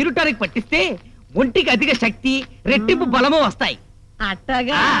 సీసాల బీరు టానిక్ పట్టిస్తే ఒంటికి అధిక శక్తి రెట్టింపు బలము వస్తాయి.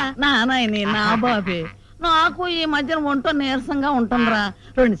 అట్టగా నానాయని నా బాబే, నాకు ఈ మధ్యన ఒంటో నీరసంగా ఉంటుందిరా.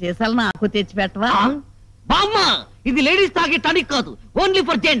 2 సీసాలు నాకు తెచ్చి పెట్టవా? బామ్మ ఇది లేడీస్ తాగే టానిక్ కాదు, ఓన్లీ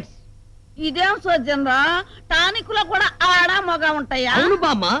ఫర్ జెంట్స్. ఇదేం సోజన్ రా, టానిక్ లో కూడా ఆడ మగ ఉంటాయా? అవును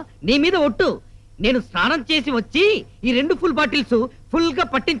బామ్మ, నీ మీద ఒట్టు. నేను స్నానం చేసి వచ్చి ఈ 2 ఫుల్ బాటిల్స్ ఫుల్ గా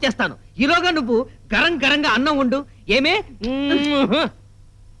పట్టించేస్తాను. ఈలోగా నువ్వు గరం గరంగా అన్నం వండు. ఏమే?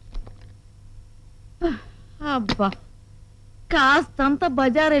 అబ్బా కాస్తంత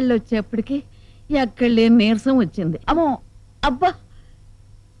బజార్ వెళ్ళొచ్చేప్పటికి ఎక్కడ లేని నీరసం వచ్చింది. అమ్మో అబ్బా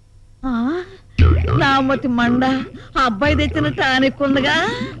నామతి మండ, ఆ అబ్బాయి తెచ్చిన టానిక్ ఉందిగా.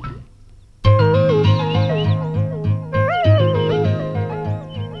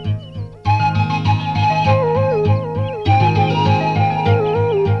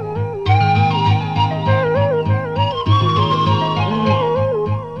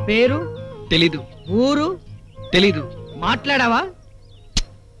 పేరు తెలీదు. ఊరు తెలీదు. మాట్లాడావా?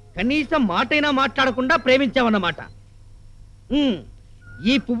 కనీసం మాటైనా మాట్లాడకుండా ప్రేమించావన్నమాట.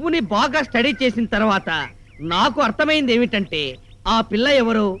 ఈ పువ్వుని బాగా స్టడీ చేసిన తర్వాత నాకు అర్థమైంది ఏమిటంటే ఆ పిల్ల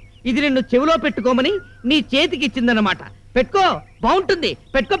ఎవరో ఇది నిన్ను చెవిలో పెట్టుకోమని నీ చేతికి ఇచ్చిందన్నమాట. పెట్టుకో, బాగుంటుంది.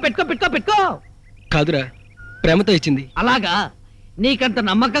 పెట్టుకో పెట్టుకో పెట్టుకో పెట్టుకో. కాదురా, ప్రేమతో ఇచ్చింది. అలాగా? నీకంత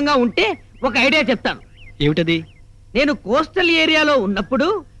నమ్మకంగా ఉంటే ఒక ఐడియా చెప్తాను. ఏమిటది? నేను కోస్టల్ ఏరియాలో ఉన్నప్పుడు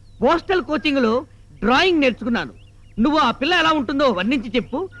పోస్టల్ కోచింగ్ లో డ్రాయింగ్ నేర్చుకున్నాను. నువ్వు ఆ పిల్ల ఎలా ఉంటుందో వర్ణించి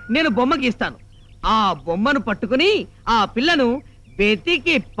చెప్పు, నేను బొమ్మ గీస్తాను. ఆ బొమ్మను పట్టుకుని ఆ పిల్లను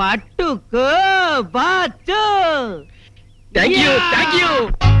వెతికి పట్టుకో. Bechu. Thank you, thank you.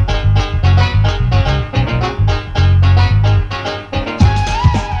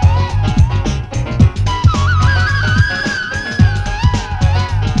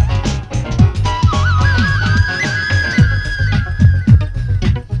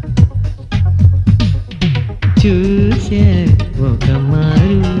 చూసే ఒక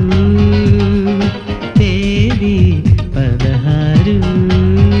మారు తేదీ 16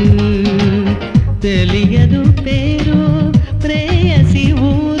 తెలియదు పేరు ప్రేయసి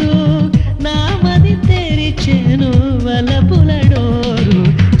ఊరు నామది తెరిచెను వలపుల డోరు.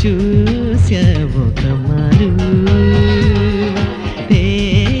 చూసే ఒక మారు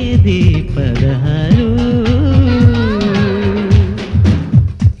తేదీ 16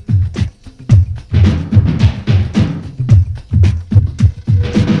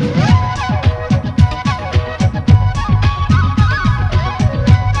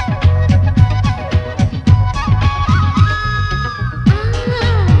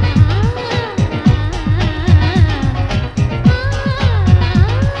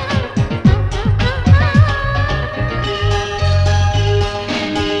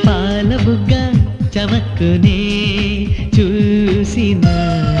 చమక్కునే చూసిన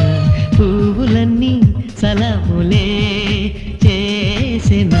పువ్వులన్నీ సలాములే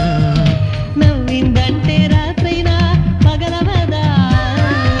చేసిన నవ్విందంటే రాత్రైనా పగలవదా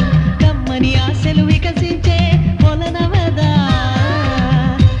కమ్మని ఆశలు వికసించే పొలనవదా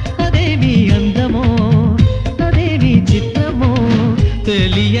అదేమి అందమో అదేమి చిత్రమో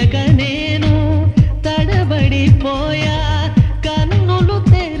తెలియక నేను తడబడిపోయా కన్నులు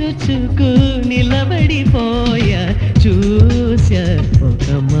తెరుచుకు నిలబడిపోయా చూసా ఒక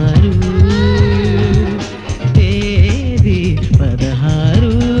మారు తేదీ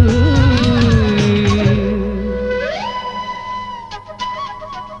 16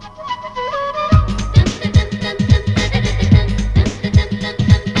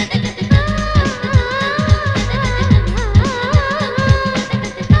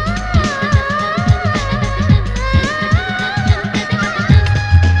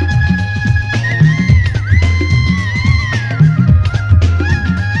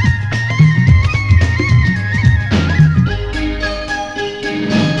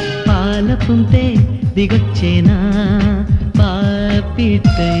 పాలపుంతే దిగొచ్చేనా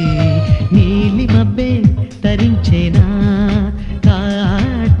పాపిట్టై నీలి మబ్బే తరించేనా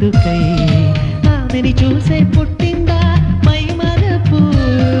కాటుకై ఆమెని చూసే పుట్టిందా మై మరపు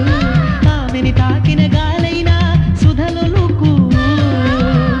ఆమెని తాకిన గాలైనా సుధలుకు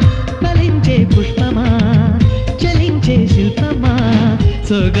ఫలించే పుష్పమా చలించే శిల్పమా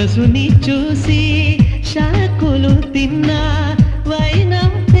సొగసుని చూసి శాకులు తిన్నా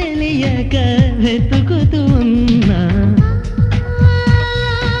వైనం తెలియక వెతుకు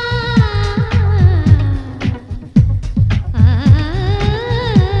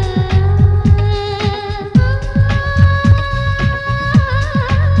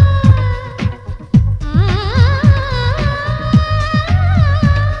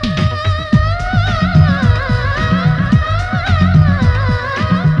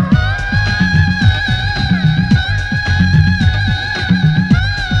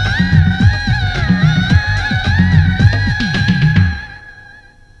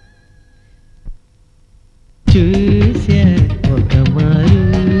చూసా ఒక మారు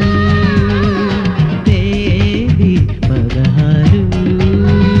తేదీ 16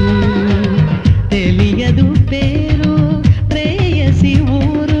 తెలియదు పేరు ప్రేయసి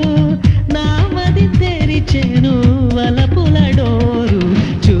ఊరు నామది తెరిచెను వలపుల డోరు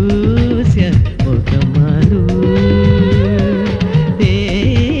చూసా ఒక మారు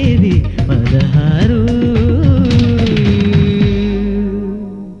తేదీ 16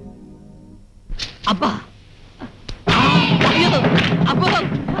 అబ్బా అయ్యో అబ్బో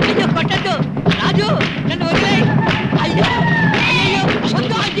అయ్యో కొట్టద్దు రాజు నన్ను వదిలేయ్ అయ్యో అయ్యో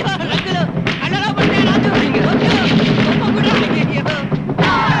వద్దు అయ్యో రంగులు అల్లరా పట్టే రాజు వద్దు గొప్ప కూడా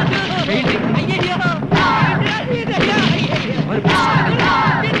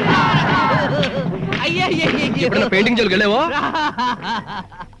ఎప్పుడైనా పెయింటింగ్ జోలికి వెళ్ళావో?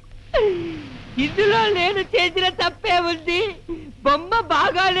 ఇందులో నేను చేసిన తప్పే ఉంది. బొమ్మ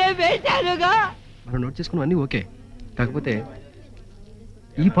బాగానే వేశానుగా. మనం నోట్ చేసుకున్న అన్ని ఓకే, కాకపోతే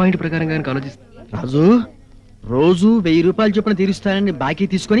ఈ పాయింట్ ప్రకారంగా ఆలోచిస్తా. రాజు రోజు 1000 రూపాయలు చొప్పున తీరుస్తానని బాకీ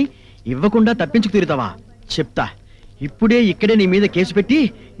తీసుకొని ఇవ్వకుండా తప్పించుకు తీరుతావా? చెప్తా. ఇప్పుడే ఇక్కడే నీ మీద కేసు పెట్టి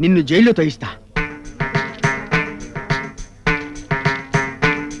నిన్ను జైల్లో తోయిస్తా.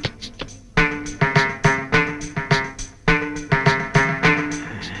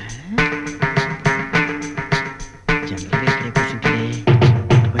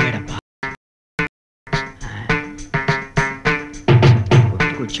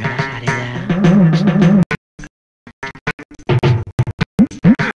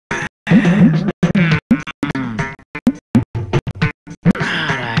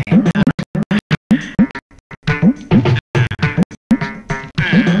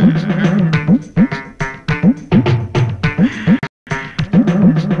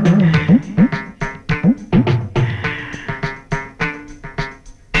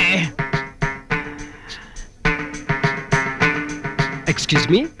 Excuse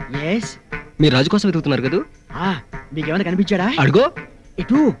me. మీరు రాజు కోసం వెతుకుతున్నారు కదా? మీకేమైనా కనిపించాడా? అడుగో.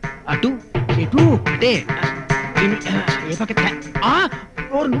 ఇటు అటు ఇటు అంటే ఏ పక్క?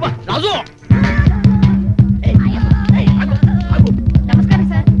 రాజు నమస్కారం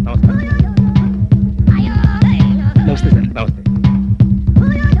సార్. నమస్తే సార్. నమస్తే.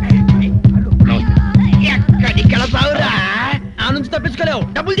 ఎక్కడికి వెళ్తావురా? నా నుంచి తప్పించుకోలేవు.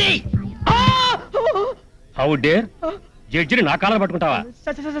 డబ్బులు చేయి. హౌ డేర్ జడ్జిని నా కాలం పట్టుకుంటావా?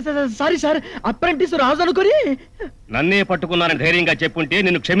 సారీ సార్, అప్రెంటిస్ రాజు అనుకొని. నన్నే పట్టుకున్నానని ధైర్యంగా చెప్పుంటే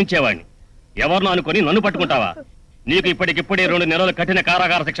నిన్ను క్షమించేవాడిని. ఎవరినో అనుకుని నన్ను పట్టుకుంటావా? నీకు ఇప్పటికిప్పుడే 2 నెలలు కఠిన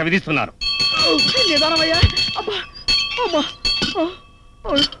కారాగార శిక్ష విధిస్తున్నారు.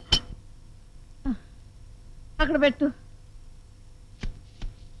 అక్కడ పెట్టు.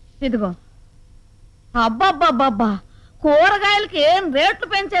 ఇదిగో. అబ్బాబ్బాబ్బా, కూరగాయలకి ఏం రేట్లు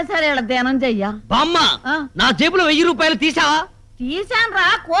పెంచేశారు ఇలా ధనంజయ్య. బామ్మ, నా జేబులో 1000 రూపాయలు తీసావా? తీశాను రా,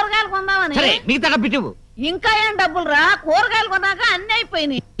 కూరగాయలు కొందామని. సరే, మిగతా డబ్బు. ఇంకా ఏం డబ్బులు రా, కూరగాయలు కొన్నాక అన్ని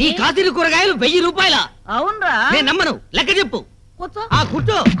అయిపోయినాయి. ఈ కాసిరి కూరగాయలు 1000 రూపాయల? అవునరా. నేను నమ్మను. లెక్క చెప్పు. కూర్చో.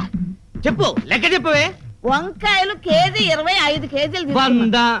 కూర్చో. చెప్పు, లెక్క చెప్పవే. వంకాయలు కేజీ 25 కేజీలు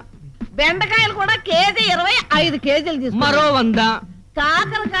తీసుకున్నా. బెండకాయలు కూడా కేజీ 25 కేజీలు తీసుకున్నా. మరో 100.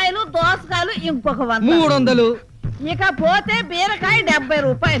 కాకరకాయలు దోసకాయలు ఇంకొక 100. 300. ఇక పోతే బీరకాయ 70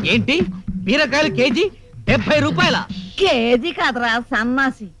 రూపాయలు. ఏంటి, బీరకాయలు కేజీ 70 రూపాయల? కేజీ కాదురా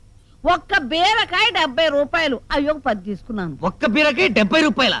సన్నాసి, ఒక్క బీరకాయ 70 రూపాయలు. అయ్యో 10 తీసుకున్నాను. ఒక్క బీరకాయ 70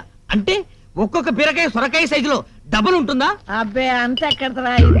 రూపాయల అంటే ఒక్కొక్క బీరకాయ సొరకాయ సైజులో డబుల్ ఉంటుందా? అబ్బే అంత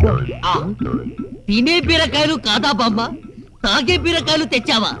ఎక్కడరా. తినే బీరకాయలు కాదా బామ్మ? తాగే బీరకాయలు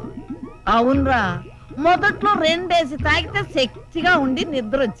తెచ్చావా? అవునరా, మొదట్లో 2 వేసి తాగితే శక్తిగా ఉండి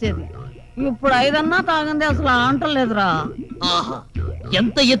నిద్ర వచ్చేది. ఇప్పుడు 5 అన్నా తాగింది అసలు అంటలేదురా. ఆహా,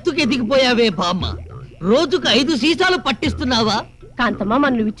 ఎంత ఎత్తుకు ఎదిగిపోయావే బామ్మ. రోజుకు 5 సీసాలు పట్టిస్తున్నావా? కాంతమ్మ,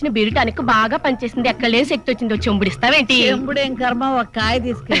 మనం ఇచ్చిన బీరుటానికి బాగా పనిచేసింది. ఎక్కడ శక్తి వచ్చిందో చెంబుడిస్తావేంటి? చెంబుడేం కర్మ, ఒక కాయ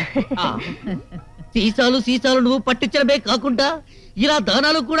తీసుకెళ్ళి. సీసాలు నువ్వు పట్టించడమే కాకుండా ఇలా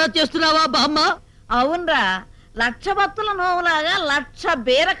దానాలు కూడా చేస్తున్నావా బామ్మ? అవునరా, 1,00,000 భక్తుల నోవులాగా 1,00,000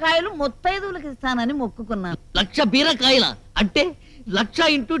 బీరకాయలు ముత్తైదువులకి ఇస్తానని మొక్కుకున్నాను. 1,00,000 బీరకాయల అంటే 1,00,000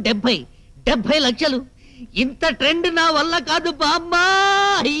 ఇంటూ 70 70 లక్షలు. ఇంత ట్రెండ్ నా వల్ల కాదు బామ్మ.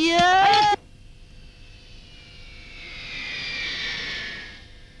 అయ్యా,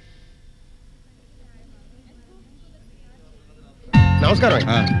 నమస్కారం.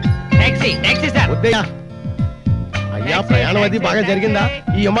 Taxi sir. అయ్యా, ప్రయాణం అది బాగా జరిగిందా?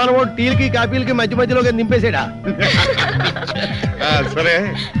 ఈ విమానం టీలకి కాపీలకి మధ్యలో నింపేసాడా? సరే,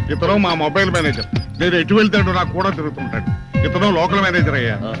 ఇతను మా మొబైల్ మేనేజర్. నేను ఎటు వెళ్తాడు నాకు కూడా తిరుగుతుంటాడు. ఇతను లోకల్ మేనేజర్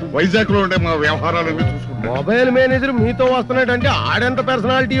అయ్యా. వైజాగ్ లో ఉండే మా వ్యవహారాలన్నీ చూసుకుంటా. మొబైల్ మేనేజర్ మీతో వస్తున్నాడంటే ఆడెంత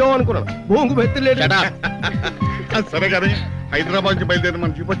పర్సనాలిటీయో అనుకున్నాను. భూంగు బెత్తిలేడు. సరే కానీ హైదరాబాద్ నుంచి బయలుదేరి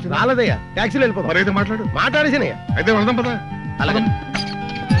మనం చూపొచ్చు. రాలేదయ్యా, ట్యాక్సీలో వెళ్ళిపోతాం. మరైతే మాట్లాడేసినయ్యా. అయితే వెళ్దాం పదా. అలాగే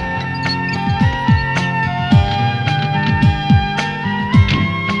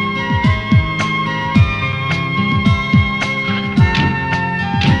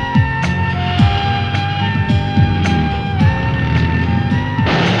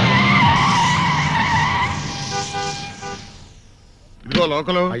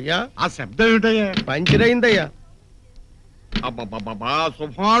లోకలు అయ్యా. ఆ శబ్దం ఏమిటయ్యా? పంచర్ అయిందయ్యా. అబ్బా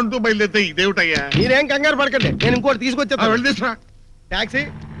సుభాంటూ బయలుదేరితే ఇదేమిటయ్యా? మీరేం కంగారు పడకండి, నేను ఇంకోటి తీసుకొచ్చా. వెళ్ళి తీసుకురా. టాక్సీ.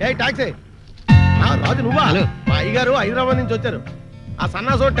 టాక్సీ. రాజు నువ్వా? మా అయ్యగారు హైదరాబాద్ నుంచి వచ్చారు. ఆ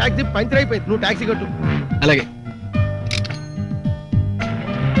సన్నాసో టాక్సీ పంచర్ అయిపోయింది, నువ్వు టాక్సీ కట్టు. అలాగే.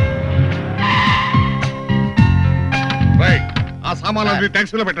 ఆ సామాన్లు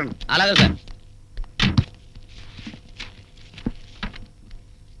టాక్సీలో పెట్టండి. అలాగే సార్.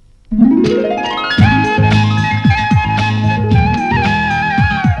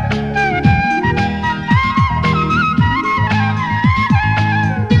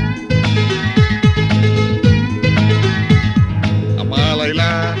 అమ్మా లైలా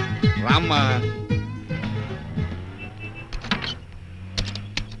రామ్మా.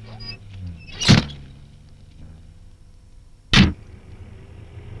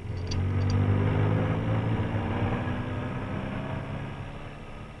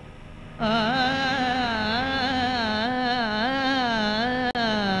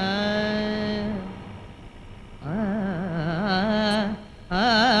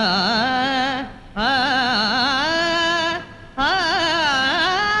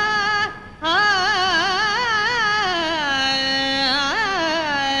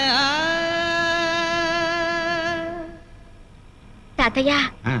 తాతయ్య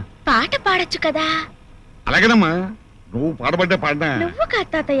పాట పాడొచ్చు కదా. అలాగేనమ్మా, నువ్వు పాడబడ్డే పాడినా. నువ్వు కాదు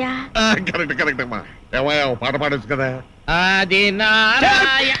తాతయ్య. కరెక్ట్ అమ్మా. ఏమయ్యా పాట పాడొచ్చు కదా. అది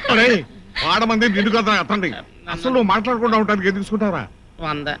పాడమంది నిన్ను కదా అతండి. అసలు నువ్వు మాట్లాడకుండా ఉంటానికి ఎందుకు తీసుకుంటారా?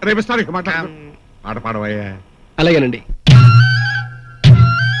 రేపిస్తారు ఇక మాట్లాడు. పాట పాడవయ్యా. అలాగేనండి.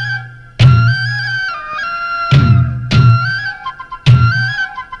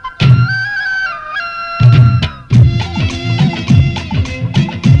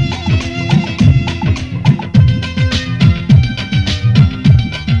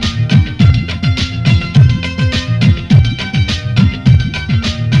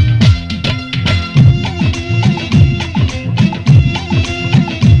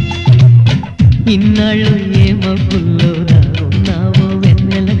 ఇన్నాళ్ళు ఏ మబ్బుల్లో ఉన్నావో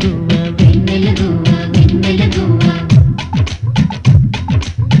వెన్నెల గువ్వ వెన్నెల గువ్వ వెన్నెల గువ్వ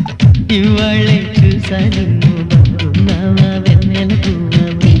ఇవాళ్ళే చూసా నిన్ను బాగున్నావా వెన్నెల గువ్వ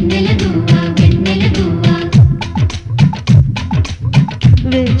వెన్నెల గువ్వ వెన్నెల గువ్వ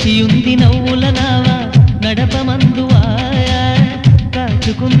వేచి ఉంది నవ్వుల నావా నడపమందువా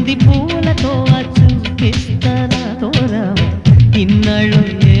కాచుకుంది పూలతో చూపిస్తానా తోరావా ఇన్నాళ్ళు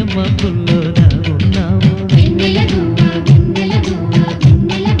ఏ మబ్బుల్లో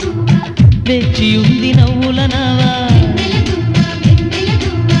వేచి ఉంది నవ్వుల నావా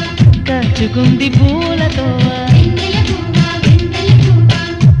కాచుకుంది పూలతో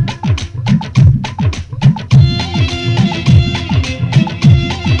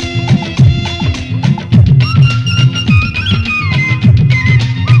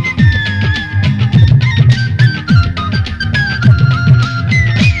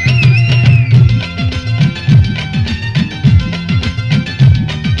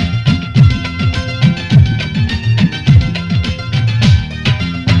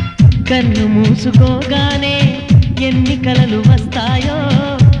కన్ను మూసుకోగానే ఎన్ని కలలు వస్తాయో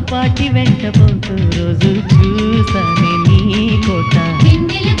వాటి వెంట పోతూ రోజు చూసానే నీ కోట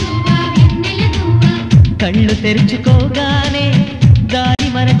కళ్ళు తెరుచుకోగానే దారి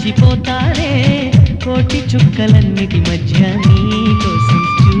మరచిపోతానే కోటి చుక్కలన్నిటి మధ్య నీ కోసం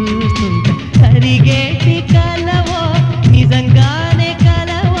చూస్తుంటా కరిగేటి కలవో నిజంగానే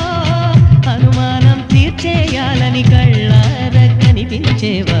కలవో అనుమానం తీర్చేయాలని కళ్ళార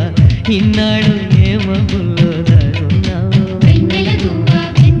కనిపించేవా ఇన్నాడు ఏ మబ్బుల్లో దాగున్నావో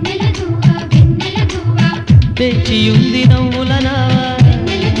తెచ్చి ఉంది నవ్వుల నావా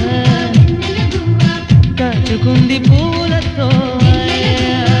కాచుకుంది పూలతో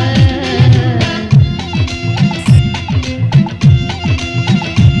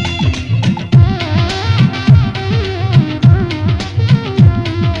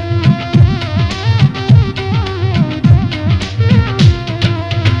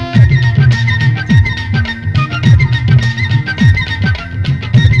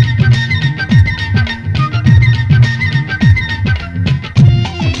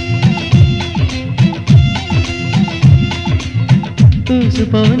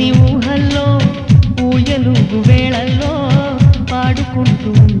ఊసుపోని ఊహల్లో ఊయలుగు వేళల్లో పాడుకుంటూ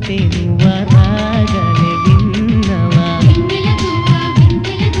ఉంటే నువ్వా రాగలే విన్నవా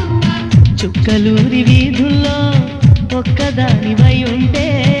చుక్కలూరి వీధుల్లో ఒక్కదానివై ఉంటే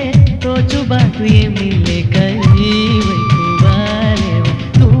తోచుబాటు ఏమీ లేక ఈ వైపు వాలేవా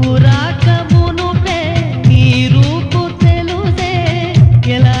నువ్వు రాక మునుపే నీ రూపు తెలుసే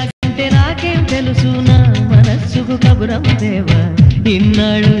ఎలాగంటే నాకేం తెలుసు నా మనస్సుకు కబురమ్మదేవా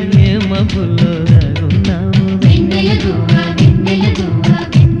ఇన్నాళ్ళు ఏ మబ్బుల్లో ఉన్నావు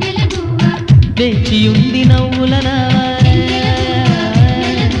వేచి ఉంది నవ్వుల నావా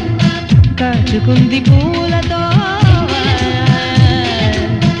కాచుకుంది పూలతో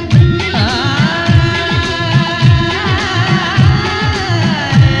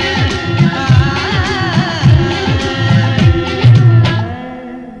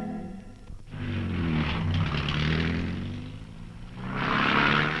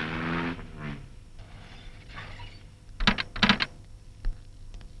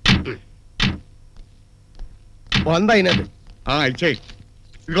వంద అయినది ఇచ్చేయి.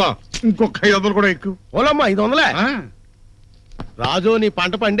 ఇదిగో ఇంకొక 500 కూడా ఎక్కువ. ఓలమ్మా 500. రాజు నీ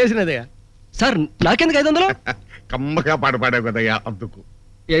పంట పండేసినదే. సార్ నాకెందుకు 500? కమ్మగా పాట పాడావు కదయ్యా అందుకు.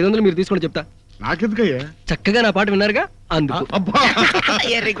 500 మీరు తీసుకోండి చెప్తా. నాకెందుకయ్యా? చక్కగా నా పాట విన్నారుగా అందుకు.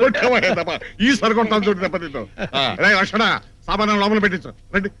 ఈ సరికొడతాను చూడు దెబ్బతింటావు. లక్షణ సామాన్యం లోపల పెట్టించు.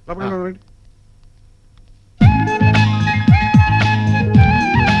 రండి లోపల రండి.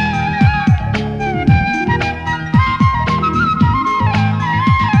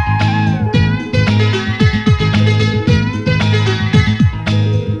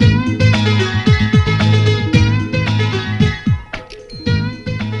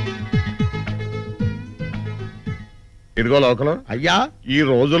 ఇదిగో లోకలు అయ్యా, ఈ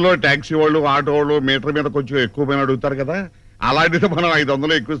రోజుల్లో టాక్సీ వాళ్ళు ఆటో వాళ్ళు మీటర్ మీద కొంచెం ఎక్కువ పైన అడుగుతారు కదా, అలాంటిది మనం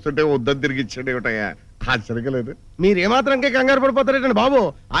 500 ఎక్కువస్తుంటే వద్దని తిరిగి ఇచ్చాడు ఏమిటయ్యా? ఆశ్చర్యంగా లేదు. మీరేమాత్రంకే కంగారు పడిపోతారేటండి బాబు.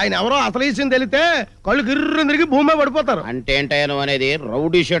 ఆయన ఎవరో అసలు ఇచ్చింది తెలితే కళ్ళు గిర్రు తిరిగి భూమి పడిపోతారు. అంటే ఏంటయ్యా అనేది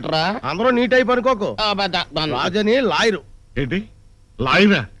రౌడీ షీటరా? అందరూ నీట్ అయిపోయి అనుకోకు. రాజని లాయరు. ఏంటి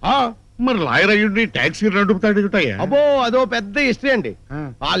లాయరా? మరి లాయర్ అయ్యుండి టాక్సీ నడుపుతాడు ఏమిటయ్యా? అబ్బో అదో పెద్ద హిస్టరీ అండి.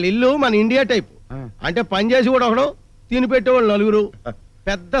 వాళ్ళ ఇల్లు మన ఇండియా టైప్. అంటే పని చేసి కూడా ఒకడు, తిని పెట్టేవాళ్ళు 4,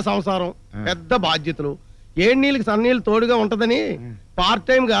 పెద్ద సంసారం, పెద్ద బాధ్యతలు, నీళ్ళకి సన్నీళ్ళు తోడుగా ఉంటదని పార్ట్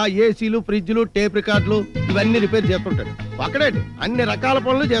టైం గా ఏసీలు, ఫ్రిడ్జ్లు, టేప్ రికార్డులు ఇవన్నీ రిపేర్ చేస్తుంటాడు. ఒక్కడే అన్ని రకాల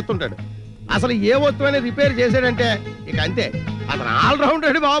పనులు చేస్తుంటాడు. అసలు ఏ వస్తువైనా రిపేర్ చేశాడంటే ఇక అంతే, అతను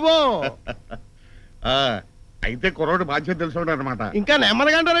ఆల్రౌండర్ బాబు. అయితే కుర్రోడు బాధ్యత తెలుసు అనమాట. ఇంకా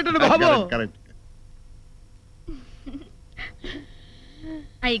నెమ్మదిగంటారంటే బాబు.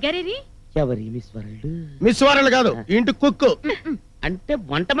 అయ్యగారేరి ఎవరి మిస్ వరల్డ్? మిస్ వరల్డ్ కాదు, ఇంటి కుక్కు. అంటే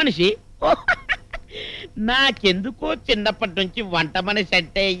వంట మనిషి. నాకెందుకో చిన్నప్పటి నుంచి వంట మనిషి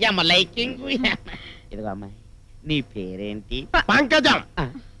అంటే లైకింగ్. ఇదిగో అమ్మాయి, నీ పేరేంటి? పంకజం.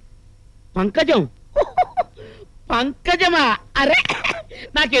 పంకజం? పంకజమా? అరే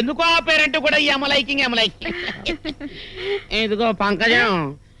నాకెందుకో ఆ పేరంటే కూడా లైకింగ్. ఇదిగో పంకజం,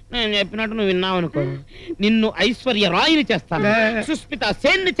 నేను చెప్పినట్టు నువ్వు విన్నావు అనుకో, నిన్ను ఐశ్వర్య రాయిని చేస్తాను, సుస్మిత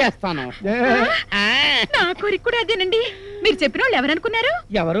సేన్ ని చేస్తాను. నా కోరిక కూడా అదేనండి. మీరు చెప్పిన వాళ్ళు ఎవరనుకున్నారు?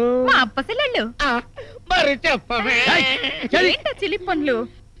 ఎవరు? మా అప్పసెళ్ళు. మరి చెప్పవే. చిలి పనులు.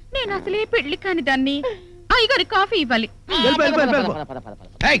 నేను అసలే పెళ్లి కాని దాన్ని. అయ్యగారి కాఫీ ఇవ్వాలి.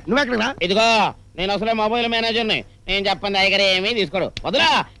 ఇదిగో నేను అసలే మొబైల్ మేనేజర్ని. నేను చెప్పండి అయ్యగారు ఏమీ తీసుకోడు.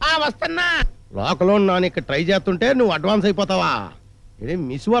 వదరా వస్తున్నా. లోకలో నాన్న ఇక్కడ ట్రై చేస్తుంటే నువ్వు అడ్వాన్స్ అయిపోతావా?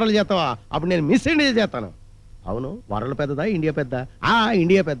 మిస్ వరల్డ్ చేస్తావా? అప్పుడు నేను మిస్ ఇండియా చేస్తాను. అవును, వరల్డ్ పెద్దదా ఇండియా పెద్ద?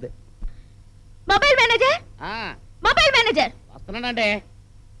 ఇండియా పెద్ద. మొబైల్ మేనేజర్, మొబైల్ మేనేజర్ వస్తున్నానంటే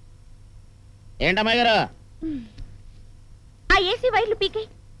ఏంటమ్మాయి గారు? ఆ ఏసీ వైర్లు పీకే.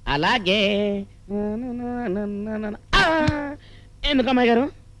 అలాగే. ఎందుకమ్మాయి గారు?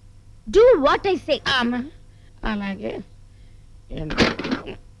 Do what I say. అలాగే.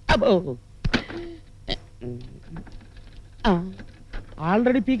 అబ్బో,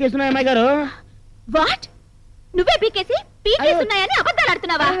 ఆల్రెడీ పీకేస్తున్నాయి అమ్మాయి గారు. వాట్? నువ్వే పీకేస్తున్నాయని అబద్ధాలు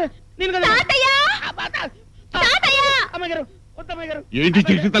ఆడుతున్నావా? ఏంటి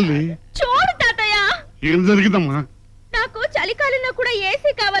చేసి తల్లి? చూడు తాతయ్య, ఏం జరిగిందమ్మా? నాకు చలికాలంలో కూడా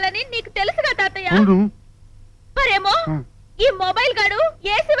ఏసీ కావాలని నీకు తెలుసుగా తాతయ్య. మరేమో ఈ మొబైల్ గాడు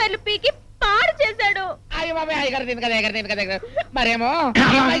ఏసీ వైర్లు పీకి పాడు చేశాడు. మరేమో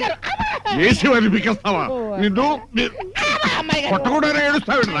ఏసీ వైర్లు పీకేస్తావా? నిన్ను కొట్టకుండా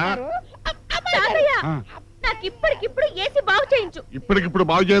ఏడుస్తావిడ్రా? తాతయ్య, నాకు ఇప్పటికిప్పుడు ఏసీ బాగు చేయించు. ఇప్పటికిప్పుడు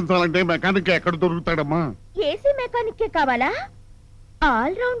బాగు చేయించాలంటే మెకానిక్ ఎక్కడ దొరుకుతాడమ్మా? ఏసీ మెకానిక్ కావాలా?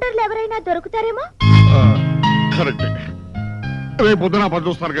 ఆల్ రౌండర్లు ఎవరైనా దొరుకుతారేమో. కరెక్ట్. రేపు పొద్దున పని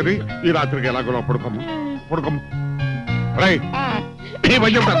చూస్తారు కదా ఈ రాత్రికి ఎలాగో పడుకోమ్మ రై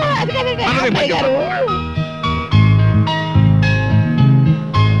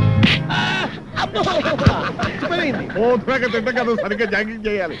తింట కదా సరిగ్గా జాగింగ్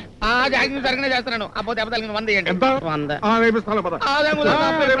చేయాలి. జాగింగ్ సరిగ్గా చేస్తున్నాను. అబ్బో దెబ్బ తగిలింది 100 ఇవ్వండి. ఎంత? రేపిస్తాను పద.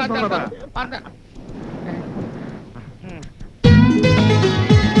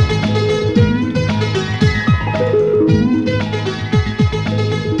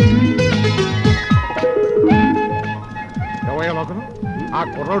 ఆ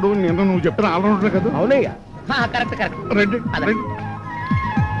కుర్రాడు నిన్న నువ్వు చెప్పిన ఆల్రౌండర్ కదా? అవునయ్యా. Correct correct. రండి.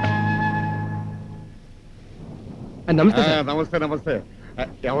 నమస్తే నమస్తే నమస్తే.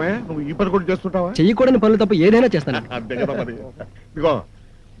 ఏమయ్యా నువ్వు ఈ పని కూడా చేస్తుంటావా? చెయ్యకూడని పనులు తప్ప ఏదైనా చేస్తాను. అంతే కదా మరి. ఇదిగో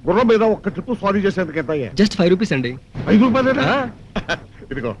గుర్రం మీద ఒక్క ట్రిప్ సారీ చేసేందుకు ఎంత? జస్ట్ 5 రూపీస్ అండి. 5 రూపాయలేనా?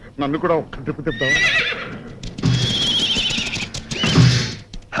 ఇదిగో నన్ను కూడా ఒక్క ట్రిప్ తిప్పుతావా?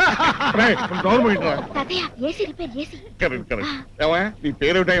 నీ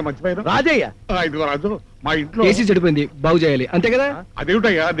పేరేమిటయ్యా మర్చిపోయాను? రాజయ్య. ఇదిగో రాజు మా ఇంట్లో ఏసీ చెడిపోయింది, బాగు చేయాలి అంతే కదా?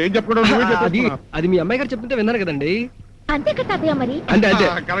 అదేమిటయ్యా నేను చెప్పడం అది మీ అమ్మాయి గారు చెప్తుంటే విన్నారు కదండి. అంతే కదా తాతయ్య మరి. అంతే అంతే.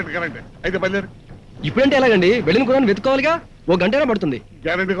 Correct correct. అయితే బయలుదేరు. ఇప్పుడంటే ఎలాగండి? వెళ్ళిన కూడా వెతుకోవాలిగా. 1 గంటైనా పడుతుంది.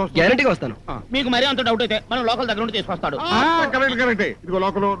 గ్యారంటీగా వస్తాను. మీకు మరీ అంత డౌట్ అయితే మనం లోకల్ దగ్గర నుండి తీసుకొస్తాడు. Correct correct. ఇదిగో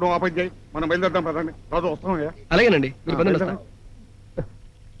లోకల్ నువ్వు ఆపని చేయి. మనం బయలుదేరుతాం పదండి. రాజు వస్తామయ్యా. అలాగేనండి మీరు పదండి వస్తాను.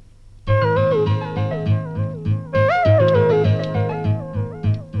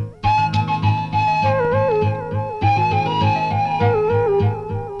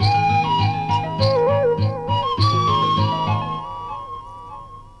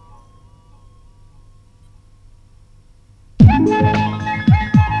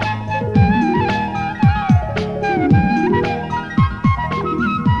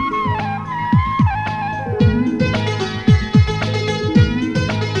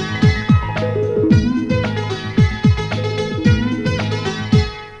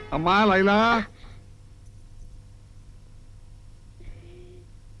 అమ్మా లైలా.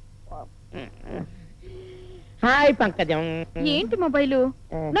 హాయ్ పంకజం. ఏంటి మొబైలు?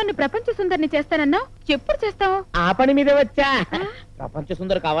 నన్ను ప్రపంచ సుందరిని చేస్తానన్నావు, ఎప్పుడు చేస్తావు? ఆ పని మీదే వచ్చా. ప్రపంచ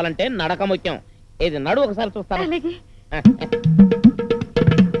సుందరి కావాలంటే నడక ముఖ్యం. ఏది నడు ఒకసారి చూస్తాను. అలాగే.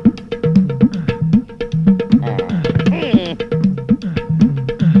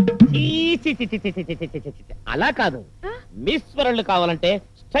 అలా కాదు, మిస్ వరల్డ్ కావాలంటే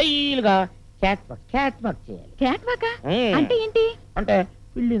స్టైల్ గా క్యాట్ వాక్ చేయాలి. క్యాట్ వాక్ అంటే ఏంటి? అంటే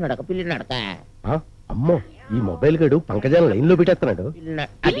పిల్లి నడక. అమ్మో ఈ మొబైల్ గడు పంకజాల లైన్ లో పెట్టేస్తున్నాడు.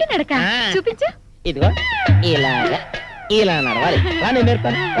 పిల్లి నడక చూపించు. ఇదిగో ఇలా నడవాలి. నేను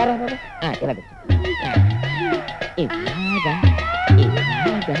నేర్పాను.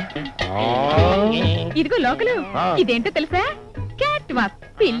 ఇదిగో లోకలు, ఇదేంటో తెలుసా? క్యాట్ వాక్,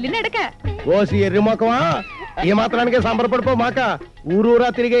 పిల్లి నడక. ఓసి ఎర్రి మొక్కమా, ఏ మాత్రానికే సంబరపడిపో మాక. ఊరూరా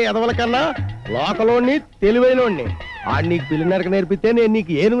తిరిగే ఎదవల కన్నా లోకలోని తెలివైనోడిని. ఆడు నీకు పిల్లి నడక నేర్పితే నేను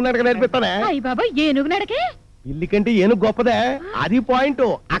నీకు ఏనుగు నడక నేర్పిస్తానే. అయ్య బాబా, ఏనుగు నడకే? పిల్లి కంటే ఏనుగు గొప్పదే. అది పాయింట్.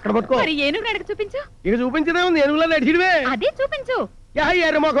 అక్కడ పట్టుకో. మరి ఏనుగు నడక చూపించు. ఇక చూపించదే ఉంది, ఏనుగులా నడిచిడివే. అదే చూపించు.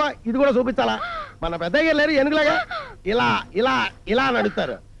 ఎర్రి మొక్క, ఇది కూడా చూపించాలా? మన పెద్దగా వెళ్ళారు ఏనుగులాగా ఇలా ఇలా ఇలా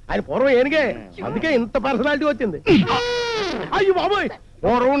నడుస్తారు. ఆయన పూర్వం ఏనుగే, అందుకే ఇంత పర్సనాలిటీ వచ్చింది. అయ్యో బాబోయ్,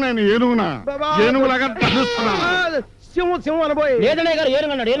 పూర్వం నేను ఏనుగులాగా సింహం అనబోయ్. లేదనే గారు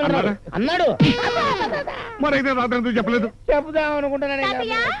ఏనుగన్నాడు అన్నాడు. మరి అయితే రాత్రి ఎందుకు చెప్పలేదు? చెప్పుదాం అనుకుంటున్నాను.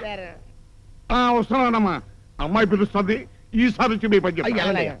 వస్తున్నానమ్మా, అమ్మాయి పిలుస్తుంది. ఈసారి వచ్చి మీ పని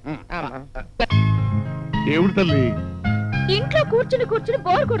ఏమిటి తల్లి? ఇంట్లో కూర్చుని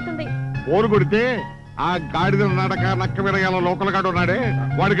బోర్ కొడుతుంది. బోరు కొడితే ఆ గాడిద నడక నక్క విరగాల లోకల్ గాడు ఉన్నాడే,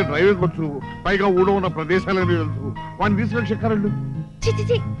 వాడికి డ్రైవింగ్ వచ్చు, పైగా ఊళ్ళో ఉన్న ప్రదేశాలని తెలుసు. వాడిని తీసుకెళ్ళి చెక్కారండి.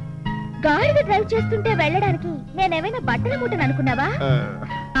 చిచి, గాడిద డ్రైవ్ చేస్తుంటే వెళ్ళడానికి నేనేమైనా బట్టల మూటను అనుకున్నావా?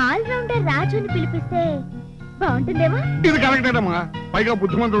 ఆల్ రౌండర్ రాజుని పిలిపిస్తే బాగుంటుందేమో. ఇది కరెక్టేనమ్మా, పైగా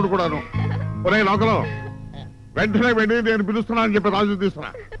బుద్ధిమంతుడు కూడాను. ఒరే లోకలో, వెంటనే వెళ్ళి నేను పిలుస్తున్నా అని చెప్పి రాజు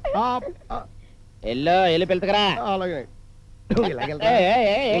తీసుకురా. వెళ్ళి పిలుతురా. అలాగే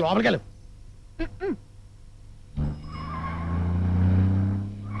లోపలికి వెళ్ళు.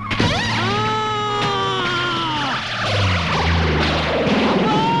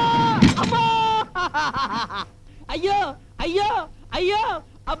 అయ్యో అయ్యో అయ్యో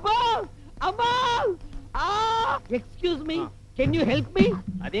అబ్బో అబ్బో. Excuse me, can you help me?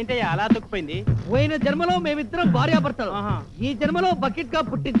 అదేంటయ్యా అలా తొక్కిపోయింది? పోయిన జన్మలో మేమిద్దరం భార్యాభర్తలు, ఈ జన్మలో బకెట్ గా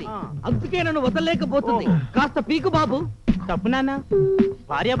పుట్టింది, అందుకే నన్ను వదలలేకపోతుంది. కాస్త పీకు బాబు. తప్పు నాన్న,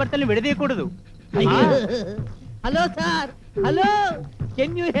 భార్యాభర్తల్ని విడదీయకూడదు. Hello sir, hello,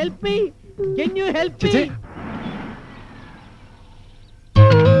 can you help me? Can you help me?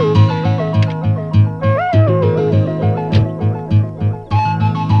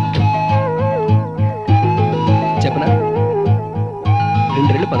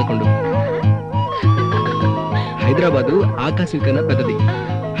 2 Hyderabad ఆకాశం కన్నా పెద్దది.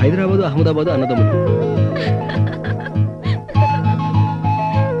 హైదరాబాదు అహ్మదాబాదు అన్నదమ్ములు.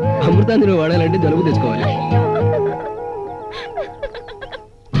 అమృతాంజలి వాడాలంటే జలుబు తెచ్చుకోవాలి.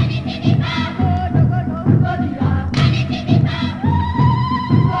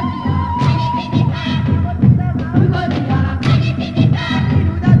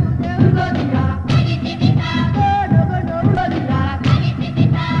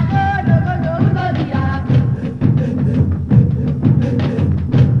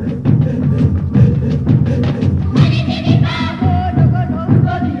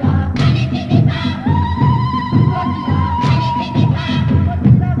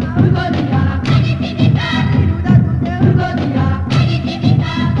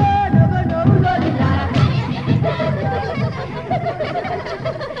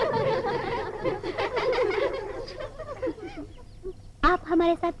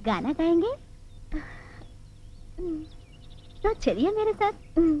 हमारे साथ गाना गाएंगे तो चलिए मेरे साथ।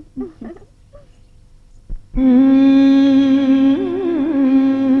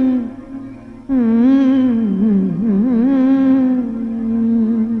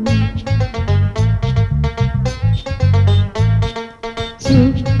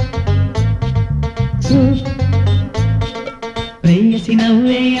 ప్రేయసి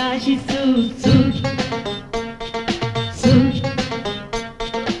నవ్వే ఆశిస్తూ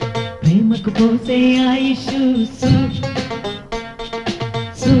ప్రేమకు పోసే ఆయుషు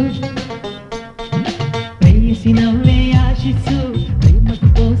ప్రేయసి నవ్వే ఆశిస్తూ ప్రేమకు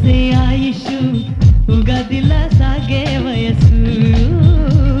పోసే ఆయుషు ఉగాదిలా సాగే వయసు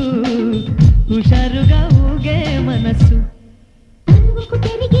హుషారుగా ఊగే మనసు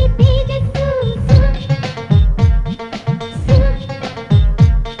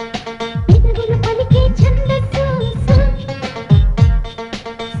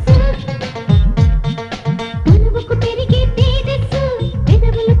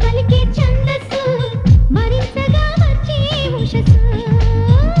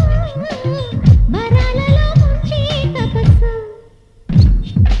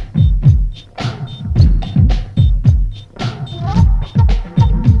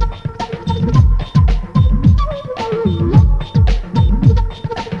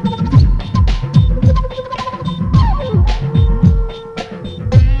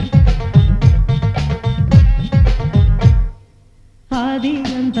ఆది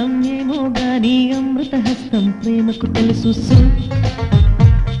అంతం ఏమో గాని అమృత హస్తం ప్రేమకు తెలుసు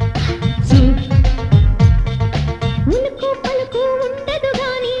ఉలుకు పలుకు ఉండదు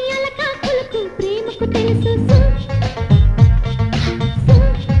గాని అలకా పులుకు ప్రేమకు తెలుసు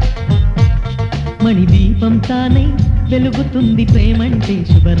మణి దీపం తానై వెలుగుతుంది ప్రేమంటే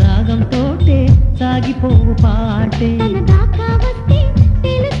శుభరాగంతోటే సాగిపోవు పాటే తన దాకా వస్తే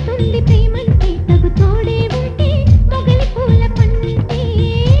తెలుస్తుంది ప్రేమంటే తగు తోడే ఉంటే మొగలి పూల పంటే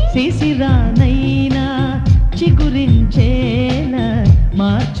శిశిరానైనా చిగురించేలా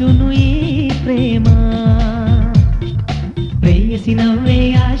మార్చును ఈ ప్రేమ ప్రేయసి నవ్వే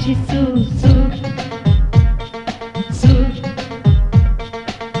ఆశిస్తూ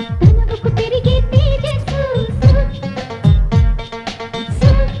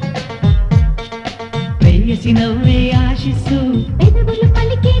ప్రేయసి నవ్వే ఆశిస్తూ పెదవులు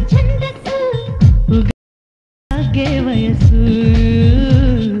పలికే ఛందస్సు ఉగాగే వయసు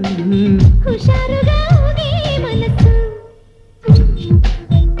హుషారుగా ఊగే మనసు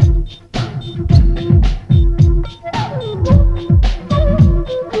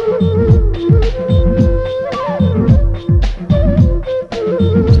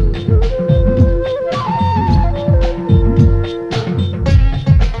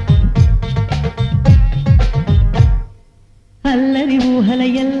అల్లరి ఊహల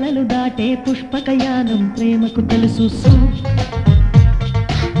ఎల్లలు దాటే పుష్పకయానం ప్రేమకు తెలుసు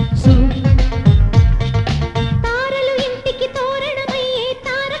తారలు ఇంటికి తోరణమయ్యే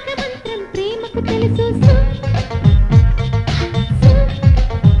తారక మంత్రం ప్రేమకు తెలుసు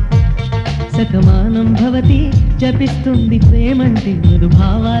సకమానం భవతి జపిస్తుంది ప్రేమంటే మృదు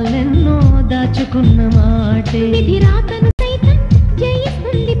భావాలెన్నో దాచుకున్న మాటే విధి రాతను సైతం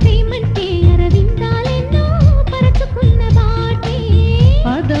జయిస్తుంది ప్రేమంటే అరవిందాలెన్నో పరచుకున్న బాటే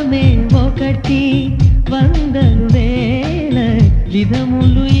పదమే ఒకటి వందలు వేల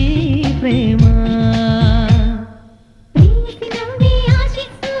విధములు ఈ ప్రేమ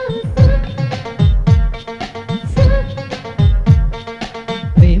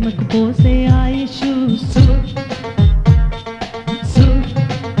ప్రేమకు పోసే ఆయుషు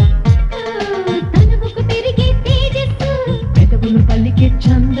తనువుకు తిరిగే తేజస్సు పెదవులు పలికే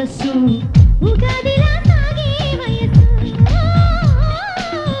ఛందస్సు ఉగాదిలా సాగే వయసు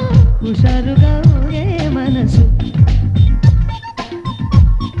హుషారుగా ఊగే మనసు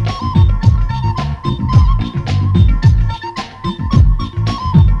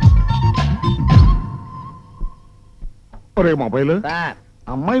ఒరే మొబైల్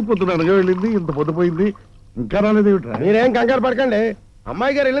అమ్మాయి పొద్దున అనగా వెళ్ళింది, ఇంత పొద్దుపోయింది, ఇంకా రాలేదేమిట్రా? మీరేం కంగారు పడకండి.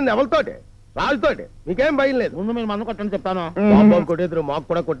 అమ్మాయి గారు వెళ్ళింది ఎవరితోటి? రాజుతోటి. మీకేం భయం లేదు. ముందు మీరు మందు కొట్టని చెప్తాను. బాబు కొట్టేద్దరు, మాకు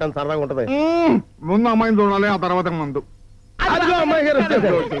కూడా కొట్టాను, సరదాగా ఉంటది. ముందు అమ్మాయిని చూడాలి, ఆ తర్వాత మందు. అదిగో అమ్మాయి గారు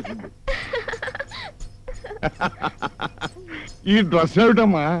వచ్చేసారు. ఈ డ్రెస్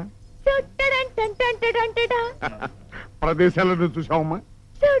ఏమిటమ్మా? ప్రదేశాలను చూసావమ్మా?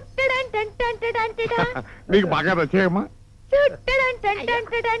 నీకు బాగా నచ్చాయమ్మా?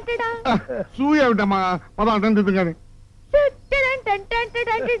 సూ ఏమిటమ్మా? పదార్థం తిద్దు కానీ.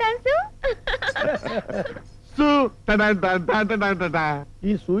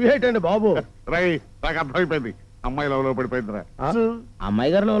 ఈ సూయేటండి బాబు. రై, నాకు అర్థమైపోయింది, అమ్మాయి లవ్లో పడిపోయిందిరా.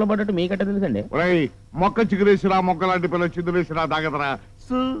 అమ్మాయి గారు లోపల పడ్డట్టు మీకట్ట తెలుసండి. రై, మొక్క చిగురేసిరా, మొక్క లాంటి పిల్ల చిందులేసిరా, తాగదరా.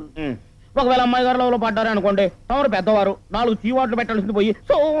 ఒకవేళ అమ్మాయి గారు లోపల పడ్డారు అనుకోండి, తమరు పెద్దవారు 4 చీవాట్లు పెట్టాల్సింది పోయి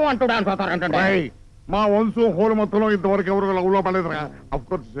సో అంటూ డాన్స్ అవుతారంటే. మా వంశం హోల్ మొత్తంలో ఇంతవరకు ఎవరు లవ్ లో పడలేదురా. అఫ్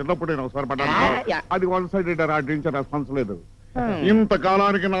కోర్స్ చిన్నప్పుడు నేను ఒకసారి పడ్డాను, అది వన్ సైడెడ్, అటు రెస్పాన్స్ లేదు.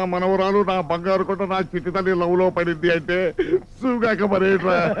 ఇంతకాలానికి నా మనవరాలు, నా బంగారు కొట్ట, నా చిట్టి తల్లి లవ్ లో పడింది అంటే సుగాక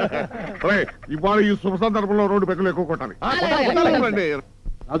మరేట్రా. ఇవాళ ఈ శుభ సందర్భంలో రోడ్డు పెక్కలు ఎక్కువ కొట్టాలి.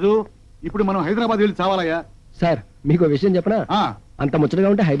 రాజు, ఇప్పుడు మనం హైదరాబాద్ వెళ్ళి చావాలయ్యా. సార్, మీకు విషయం చెప్పనా? అంత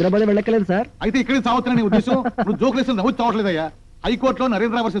ముచ్చటగా ఉంటే హైదరాబాద్ వెళ్ళక్కలేదు సార్. అయితే ఇక్కడే చావచ్చునని ఉద్దేశం. నువ్వు జోకులేసిన నవ్వు చావట్లేదయ్యా. హైకోర్టులో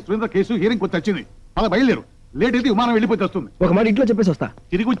Narendra versus Surendra case hearing వచ్చి వచ్చింది. అలా బయలుదేరు, లేట్ అయితే విమానం వెళ్ళిపోతే వస్తుంది. ఒక మాట ఇంట్లో చెప్పేసి వస్తా.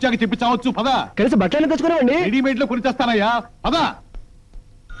 తిరిగి వచ్చాక చెప్పి చావచ్చు. పదా, కలిసి బట్టలు తెచ్చుకున్నామండి. రెడీమేడ్ లో కొని చేస్తానయ్యా. పదా.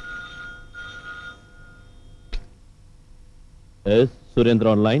 సురేంద్ర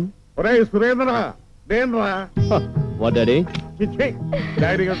ఆన్లైన్. ఒరే సురేంద్ర, నేను రా. What daddy?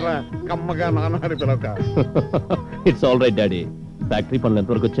 డాడీ గట్రా కమ్మగా నాన్న అని పిలవక. It's all right daddy. Factory పనులు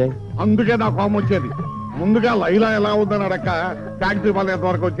ఎంతవరకు వచ్చాయి? అందుకే నాకు కోపం వచ్చేది. ముందుగా లైలా ఎలా ఉందని అడక్క, ఫ్యాక్టరీ పనులు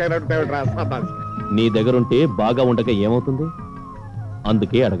ఎంతవరకు వచ్చాయి. నీ దగ్గర ఉంటే బాగా ఉండక ఏమవుతుంది?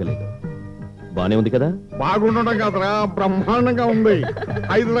 అందుకే అడగలేదు. బానే ఉంది కదా? బాగుండడం కాదురా, బ్రహ్మాండంగా ఉంది.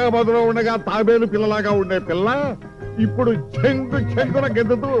 హైదరాబాద్ లో ఉండగా తాబేలు పిల్లలాగా ఉండే పిల్ల ఇప్పుడు చెంగున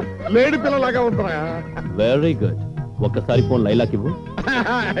గెద్దుతూ లేడి పిల్లలాగా ఉందిరా. Very good. ఒక్కసారి ఫోన్ లైలాకి ఇవ్వు.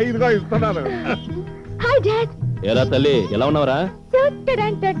 ఇదిగో ఇస్తున్నాను. Hi dad. ఎలా తల్లి, ఎలా ఉన్నావరా?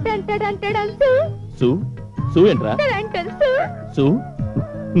 సు సు ఏంట్రా? సు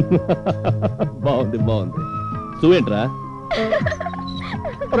బాగుంది బాగుంది. సు ఏంట్రా?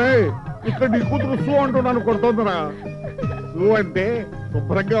 ఇక్కడ నీ కూతురు సు అంటున్నాను, కొడుతుందిరా. సు అంటే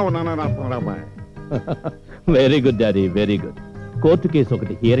శుభ్రంగా ఉన్నానని అర్థం. Very good daddy, very good. Court case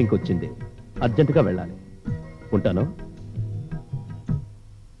ఒకటి హియరింగ్ వచ్చింది, అర్జెంటుగా వెళ్ళాలి. ఉంటాను.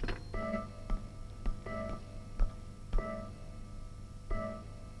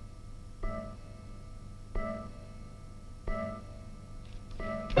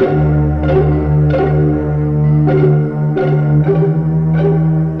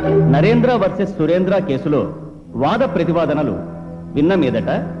 నరేంద్ర వర్సెస్ సురేంద్ర కేసులో వాద ప్రతివాదనలు విన్న మీదట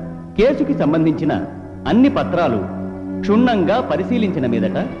కేసుకి సంబంధించిన అన్ని పత్రాలు క్షుణ్ణంగా పరిశీలించిన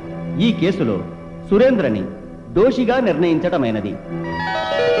మీదట ఈ కేసులో సురేంద్రని దోషిగా నిర్ణయించటమైనది.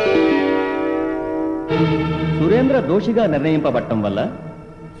 సురేంద్ర దోషిగా నిర్ణయింపబట్టం వల్ల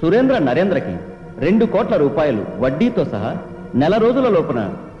సురేంద్ర నరేంద్రకి 2 కోట్ల రూపాయలు వడ్డీతో సహా నెల రోజుల లోపున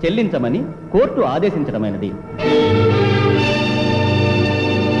చెల్లించమని కోర్టు ఆదేశించడమైనది.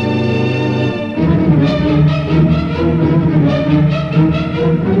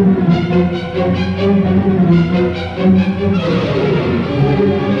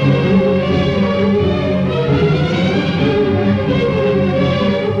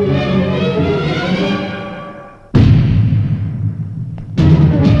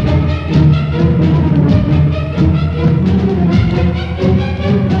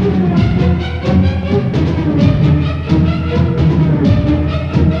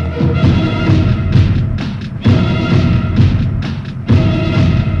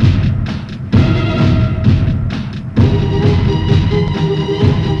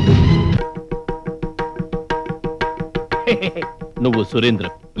 నువ్వు సురేంద్ర?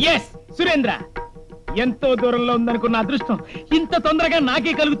 ఎస్, సురేంద్ర. ఎంతో దూరంలో ఉందనుకున్న అదృష్టం ఇంత తొందరగా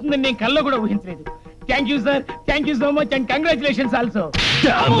నాకే కలుగుతుందని నేను కల్లో కూడా ఊహించలేదు. Thank you sir, thank you so much and congratulations also.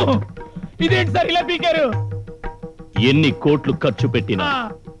 ఇదేంటి సార్ ఇలా పీకారు? ఎన్ని కోట్లు ఖర్చు పెట్టినా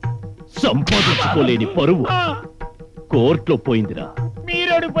సంపాదించుకోలేని పరువు కోర్టులో పోయిందిరా.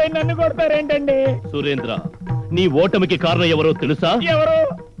 మీరు ఓడిపోయి నన్ను కొడతారేంటండి? సురేంద్ర, నీ ఓటమికి కారణం ఎవరో తెలుసా? ఎవరు?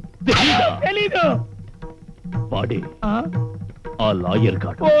 తెలీదా? తెలీదు. వాడే ఆ లాయర్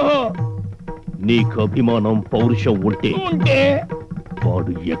గాడు నీకు అభిమానం పౌరుషం ఉంటే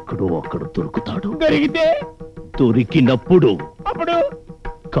వాడు ఎక్కడో అక్కడ దొరుకుతాడు. దొరికినప్పుడు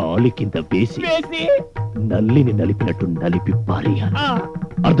కాలి కింద వేసి నల్లిని నలిపినట్టు నలిపి పారేయాలి.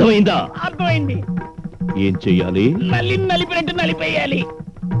 అర్థమైందా? అర్థమైంది. ఏం చెయ్యాలి? నల్లిని నలిపినట్టు నలిపేయాలి.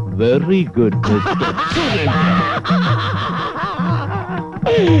 Very good.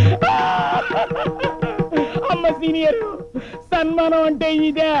 అమ్మ సీనియర్, సన్మానం అంటే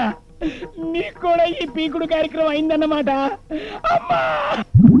ఇదే. నీకు కూడా ఈ పీకుడు కార్యక్రమం అయిందన్నమాట. అమ్మా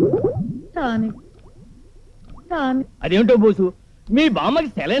అదేమిటో బోసు, మీ బామ్మకి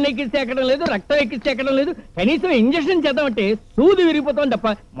సెలైన్ ఎక్కిస్తే ఎక్కడం లేదు, రక్తం ఎక్కిస్తే ఎక్కడం లేదు, కనీసం ఇంజక్షన్ చేద్దామంటే సూది విరిగిపోతాం తప్ప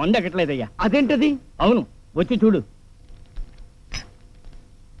మందు ఎక్కట్లేదయ్యా. అదేంటది? అవును, వచ్చి చూడు.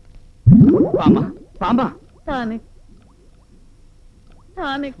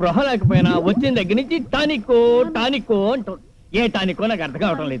 స్పృహ లేకపోయినా వచ్చిన దగ్గర నుంచి టానికో టానికో అంటూ ఏ టానికో నాకు అర్థం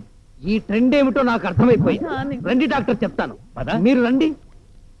కావటం లేదు. ఈ ట్రెండ్ ఏమిటో నాకు అర్థమైపోయింది. రండి డాక్టర్, చెప్తాను. మీరు రండి.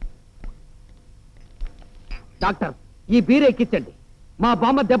 డాక్టర్, ఈ బీర ఎక్కించండి. మా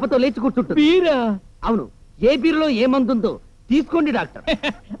బామ్మ దెబ్బతో లేచి కూర్చుంటుంది. బీరా? అవును. ఏ బీరులో ఏ మందుందో తీసుకోండి డాక్టర్.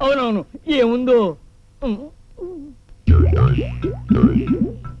 అవునవును, ఏముందో.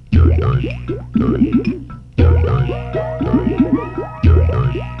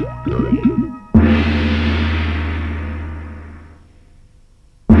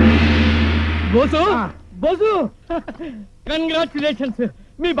 బోసు, బోసు, కంగ్రాచులేషన్స్.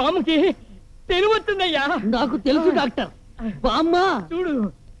 మీ బామ్మకి తెలివచ్చిందయ్యా. నాకు తెలుసు డాక్టర్. బామ్మ చూడు.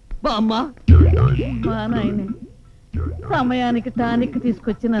 బామ్మ, మా నాయనే సమయానికి టానిక్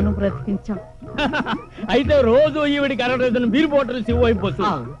తీసుకొచ్చి నన్ను బ్రతికించాం. అయితే రోజు ఈవిడికి 60 బీర్ బాటిల్స్ ఇవ్వబోసు.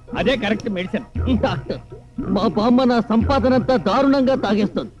 అదే కరెక్ట్ మెడిసిన్. డాక్టర్, మా బామ్మ నా సంపాదనంతా దారుణంగా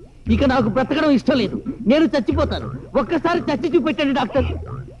తాగేస్తుంది. ఇక నాకు బ్రతకడం ఇష్టం లేదు. నేను చచ్చిపోతాను. ఒక్కసారి చచ్చి చూపెట్టండి డాక్టర్.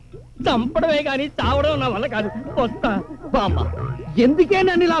 చంపడమే గాని చావడం నా వల్ల కాదు. వస్తా. బామ్మ, ఎందుకే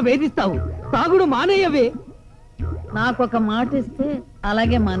నన్ను ఇలా వేధిస్తావు? తాగుడు మానేయవే. నాకొక మాట ఇస్తే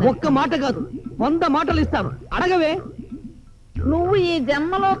అలాగే మానే. ఒక్క మాట కాదు, 100 మాటలు ఇస్తాను. అడగవే. నువ్వు ఈ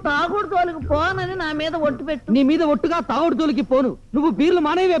జన్మలో తాగుడు తోలికి పోనని నా మీద ఒట్టు పెట్టు. నీ మీద ఒట్టుగా తాగుడు తోలికి పోను. నువ్వు బీర్లు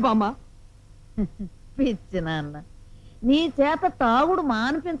మానేవే బామ్మ. పిచ్చి నాన్న, నీ చేత తాగుడు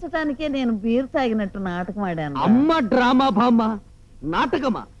మానిపించటానికే నేను బీరు తాగినట్టు నాటకం ఆడాను. అమ్మ డ్రామా బామ్మ.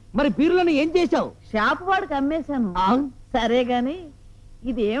 నాటకమా? మరి బీర్లను ఏం చేశావు? షాపు వాడికి అమ్మేశాను. సరే గాని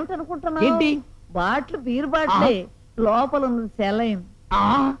ఇది ఏమిటనుకుంటున్నావు? ఏంటి? బాట్లు బీరు బాట్లే, లోపల ఉన్నది సెలైన్.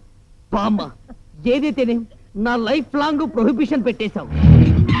 బామ్మ, ఏదైతేనే నా లైఫ్ లాంగ్ ప్రొహిబిషన్ పెట్టేశావు.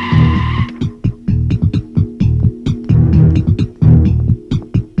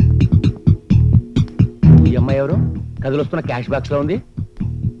 ఈ అమ్మాయి ఎవరు? కదులొస్తున్న క్యాష్ బాక్స్ లో ఉంది.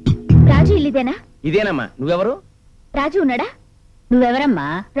 రాజు ఇల్లిదేనా? ఇదేనమ్మా. నువ్వెవరు? రాజు ఉన్నాడా? నువ్వెవరమ్మా?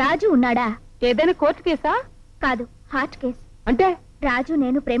 రాజు ఉన్నాడా? ఏదైనా కోర్టు కేసా? కాదు, హార్ట్ కేస్. అంటే రాజు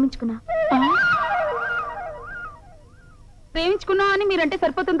నేను ప్రేమించుకున్నా. ప్రేమించుకున్నా అని మీరంటే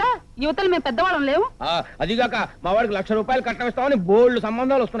సరిపోతుందా? యువతలు మేము పెద్దవాళ్ళం లేవు. అదిగాక మా వాడికి ₹1,00,000 కట్నం ఇస్తామని బోల్డ్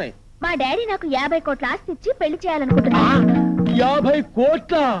సంబంధాలు వస్తున్నాయి. మా డాడీ నాకు 50 కోట్ల ఆస్తి ఇచ్చి పెళ్లి చేయాలనుకుంటున్నా. 50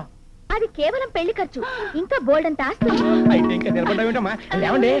 కోట్ల? అది కేవలం పెళ్లి ఖర్చు. ఇంకా బోల్డ్ అంత ఆస్తి. అయితే ఇంకా నిలబడ్డావేంటమ్మా?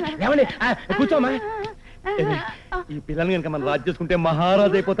 లేవండి, లేవండి, కూర్చోమ్మా. ఈ పిల్లల్ని కనుక మనం రాజు చేసుకుంటే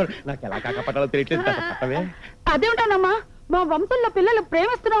మహారాజు అయిపోతాడు. నాకు ఎలా కాకపట్టాలో తెలియట్లేదు. అదేంటానమ్మా, మా వంశంలో పిల్లలు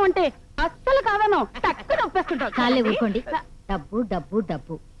ప్రేమిస్తున్నాం అంటే అస్సలు కాదనో టక్కున ఒప్పేస్తుంటారు. కాలే ఊరుకోండి. డబ్బు డబ్బు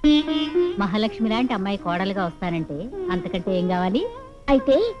డబ్బు. మహాలక్ష్మి లాంటి అమ్మాయి కోడలుగా వస్తానంటే అంతకంటే ఏం కావాలి?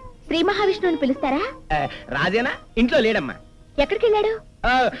 అయితే శ్రీ మహావిష్ణువుని పిలుస్తారా? రాజేనా? ఇంట్లో లేడమ్మా. ఎక్కడికి వెళ్ళాడు?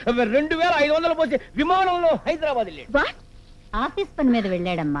 2500 పోసి విమానంలో హైదరాబాద్ వెళ్ళాడు. ఆఫీస్ పని మీద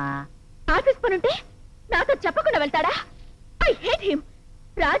వెళ్ళాడమ్మా. ఆఫీస్ పనుంటే నాతో చెప్పకుండా వెళ్తాడా? I hate him.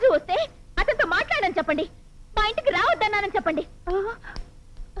 రాజు వస్తే అతనితో మాట్లాడని చెప్పండి. మా ఇంటికి రావద్దన్నానని చెప్పండి.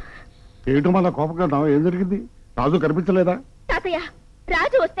 ఏమిటో మన కోపం, ఏం జరిగింది? రాజు కనిపించలేదా? తాతయ్య,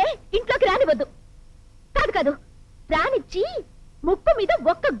 రాజు వస్తే ఇంట్లోకి రానివద్దు. కాదు కాదు, రానిచ్చి ముక్కు మీద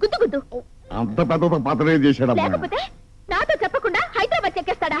ఒక్క గుద్దు గుద్దు. అంత పెద్ద పాత్ర చేశాడు. లేకపోతే నాతో చెప్పకుండా హైదరాబాద్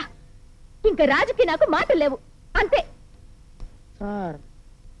చెక్కేస్తాడా? ఇంకా రాజుకి నాకు మాటలు లేవు. అంతే.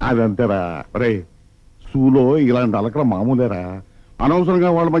 అదంతేరా. రే, సూలో ఇలాంటి అలకలు మామూలేరా. అనవసరంగా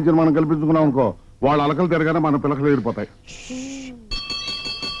వాళ్ళ మధ్యన మనం కల్పించుకున్నాం అనుకో, వాళ్ళ అలకలు తిరగానే మన పిల్లకలు ఎగిరిపోతాయి.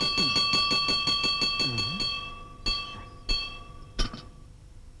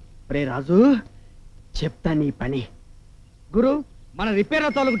 రే రాజు, చెప్తా నీ పని. గురు, మన రిపేర్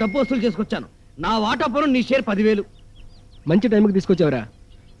తాలూకు డబ్బు వసూలు చేసుకొచ్చాను. నా వాటా పను నీ షేర్ 10,000. మంచి టైంకి తీసుకొచ్చావరా.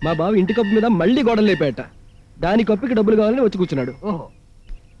 మా బావ ఇంటి కప్పు మీద మళ్ళీ గోడలు లేపాట. దాని కప్పుకి డబ్బులు కావాలని వచ్చి కూర్చున్నాడు. ఓహో.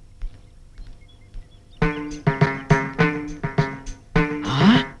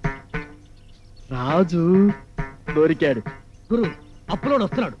 రాజు దొరికాడు. గురు అప్పులోడు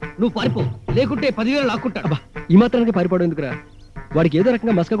వస్తున్నాడు, నువ్వు పారిపో, లేకుంటే 10,000 లాక్కుంటాడు. ఈ మాత్రానికి పారిపోవడం ఎందుకురా? వాడికి ఏదో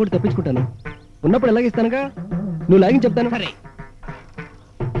రకంగా మస్కా కూడా తప్పించుకుంటాను. ఉన్నప్పుడు ఎలాగిస్తానుగా, నువ్వు లాగిని చెప్తాను. సరే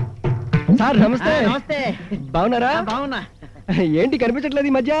సార్ నమస్తే. నమస్తే. బాగున్నారా? బాగున్నా. ఏంటి కనిపించట్లేదు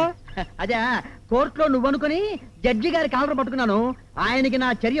ఈ మధ్య? అదే కోర్టులో నువ్వనుకుని జడ్జి గారి కాలర్ పట్టుకున్నాను. ఆయనకి నా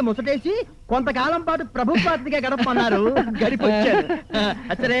చర్య ముసటేసి కొంతకాలం పాటు ప్రభుత్వాతిగా గడపమన్నారు. గడిపొచ్చారు.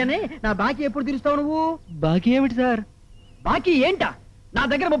 సరేనే, నా బాకీ ఎప్పుడు తీరుస్తావు నువ్వు? బాకీ ఏమిటి సార్? బాకీ ఏంటా? నా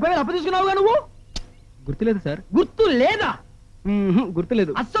దగ్గర 30,000 అప్పు తీసుకున్నావుగా నువ్వు. గుర్తులేదు సార్. గుర్తు లేదా?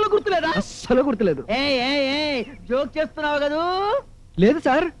 గుర్తులేదు. అస్సలు గుర్తులేదా? అస్సలు గుర్తులేదు. జోక్ చేస్తున్నావు కదూ? లేదు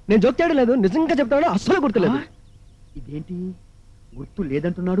సార్, నేను జోక్ చేయడం లేదు, నిజంగా చెప్తాను, అస్సలు గుర్తులేదు. ఇదేంటి గుర్తు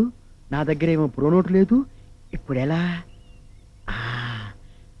లేదంటున్నాడు? నా దగ్గర ఏమో ప్రోనోట్ లేదు. ఇప్పుడు ఎలా?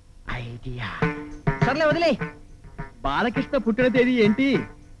 ఐడియా. సర్లే వదిలే. బాలకృష్ణ పుట్టిన తేదీ ఏంటి?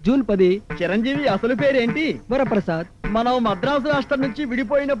 జూన్ 10. చిరంజీవి అసలు పేరేంటి? వరప్రసాద్. మనం మద్రాసు రాష్ట్రం నుంచి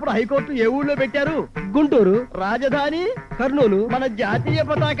విడిపోయినప్పుడు హైకోర్టు ఏ ఊళ్ళో పెట్టారు? గుంటూరు. రాజధాని? కర్నూలు. మన జాతీయ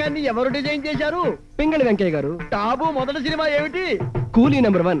పతాకాన్ని ఎవరు డిజైన్ చేశారు? పింగళి వెంకయ్య గారు. టాబు మొదటి సినిమా ఏమిటి? కూలీ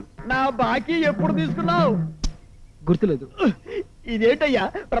నెంబర్ 1. నా బాకీ ఎప్పుడు తీసుకున్నావు? గుర్తులేదు. ఇదేంటయ్యా,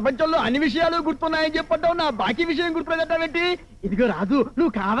 ప్రపంచంలో అన్ని విషయాలు గుర్తున్నాయని చెప్పంటావు, నా బాకీ విషయం గుర్తులేదంటావేంటి? ఇదిగో రాజు,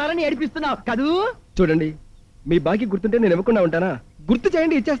 నువ్వు కావాలని ఏడిపిస్తున్నావు కదూ? చూడండి, మీ బాకీ గుర్తుంటే నేను ఇవ్వకుండా ఉంటానా? గుర్తు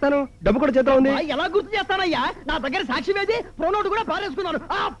చేయండి, ఇచ్చేస్తాను. డబ్బు కూడా చేతిలో ఉంది. ఎలా గుర్తు చేస్తానయ్యా? నా దగ్గర సాక్షి వేది, ప్రోనోట్ కూడా పారేసుకున్నాను.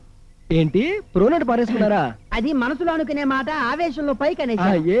 ఏంటి, ప్రోనోట్ పారేసుకున్నారా? అది మనసులో అనుకునే మాట, ఆవేశంలో పైకి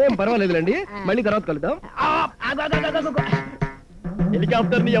ఏం పర్వాలేదులేండి, మళ్ళీ తర్వాత కలుద్దాం.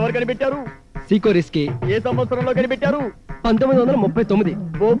 హెలికాప్టర్ ని ఎవరు కనిపెట్టారు? సీకోరిస్కి. ఏ సంవత్సరంలో కనిపెట్టారు? 1939.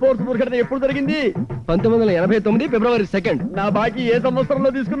 బోఫోర్స్ దుర్ఘటన ఎప్పుడు జరిగింది? 1989 ఫిబ్రవరి 2. నా బాకీ ఏ సంవత్సరంలో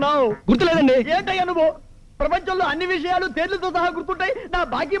తీసుకున్నావు? గుర్తులేదండి. ఏంటయ్యా నువ్వు? ప్రపంచంలో అన్ని విషయాలు తేళ్లతో సహా గుర్తుంటాయి, నా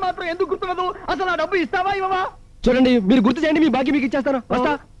బాకీ మాత్రం ఎందుకు గుర్తున్నదు? అసలు ఆ డబ్బు ఇస్తావా ఇవ్వవా? చూడండి, మీరు గుర్తు చేయండి, మీ బాకీ మీకు ఇచ్చేస్తాను.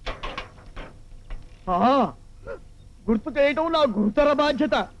 వస్తా. గుర్తు చేయటం నా గురుతర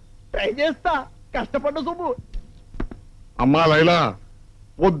బాధ్యత. ట్రై చేస్తా, కష్టపడ్డ సొమ్ము. అమ్మా లైలా,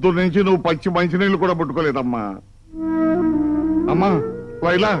 పొద్దు నుంచి నువ్వు పచ్చి మంచినీళ్ళు కూడా పట్టుకోలేదమ్మా. అమ్మా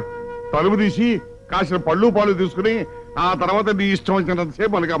లైలా, తలుపు తీసి కాసిన పళ్ళు పాలు తీసుకుని ఆ తర్వాత నీ ఇష్టం వచ్చినంత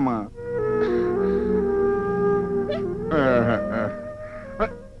సేపు అలగమ్మా.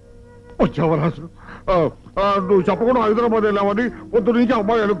 వచ్చావా రాజు? నువ్వు చెప్పకుండా హైదరాబాద్ వెళ్ళావని పొద్దు నుంచి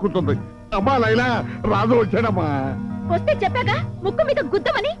అమ్మాయి ఎలుక్కుంటుంది. అమ్మా లైలా, రాజు వచ్చాడమ్మా. వస్తే చెప్పాగా ముక్కు మీద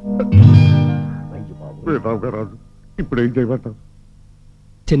గుద్దమని. రాజు, ఇప్పుడు ఏం చేయమంటావు?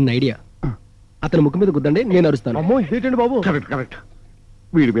 చిన్న ఐడియా. అతను ముక్కు మీద గుద్దండి, నేను అరుస్తాను. అమ్మో ఇదేంటండి బాబు? Correct correct.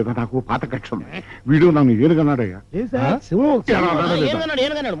 వీడి మీద నాకు పాత కక్ష ఉంది. వీడు నన్ను ఏనుగన్నాడయ్యా.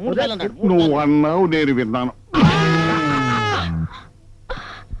 నువ్వు అన్నావు, నేను విన్నాను.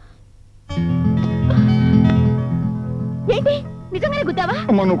 ఏంటి, నిజంగానే గుద్దావా?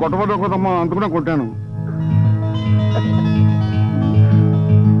 అమ్మా నువ్వు కొట్టబడ్డావు కదమ్మా, అందుకునే కొట్టాను.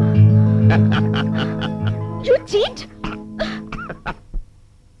 You cheat!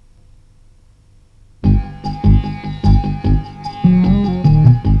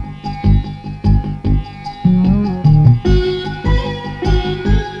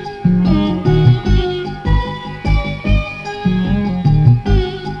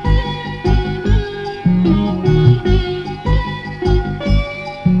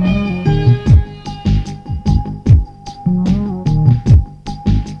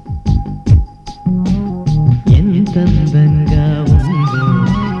 ఎంతందంగా ఉందో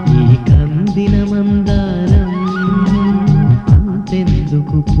ఈ కందిన మందారం,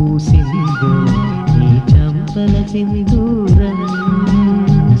 అంతెందుకు పూసిందో ఈ చంపల సింధూరం.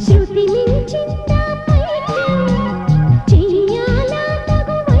 శృతి మించిందా పైకి, చెయ్యాలా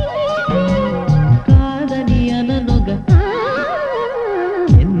తగువైకి, కాదని అననొగ.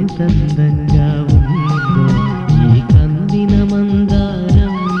 ఎంతందంగా ఉందో ఈ కందిన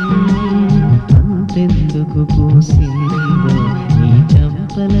మందారం, అంతెందుకు పూసిందో ఈ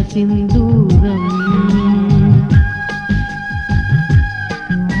చంపల సింధూరం.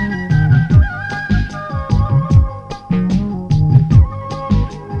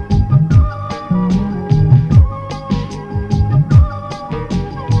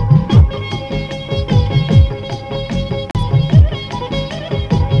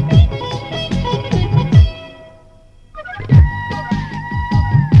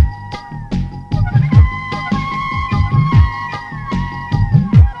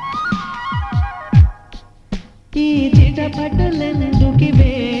 ఈ చిటపటలెందుకి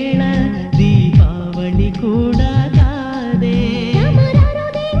వేళ, దీపావళి కూడా కాదే.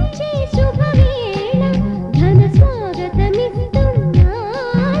 రమరరుదించే శుభవేళ, ఘన స్వాగతమిస్తున్నాలే.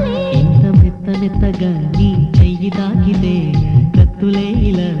 ఇంత మెత్తన మెత్తగా నీ చెయ్యి తాకితే కత్తులే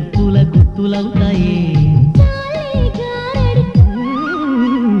ఇలా పూల గుత్తులవుతాయే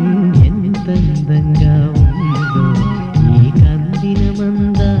ఎంత అందంగా ఉందో ఈ కందిన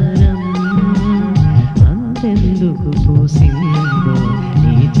మందారం అంతెందుకు పూసిందో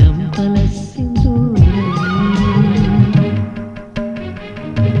నీ చంపల సింధూరం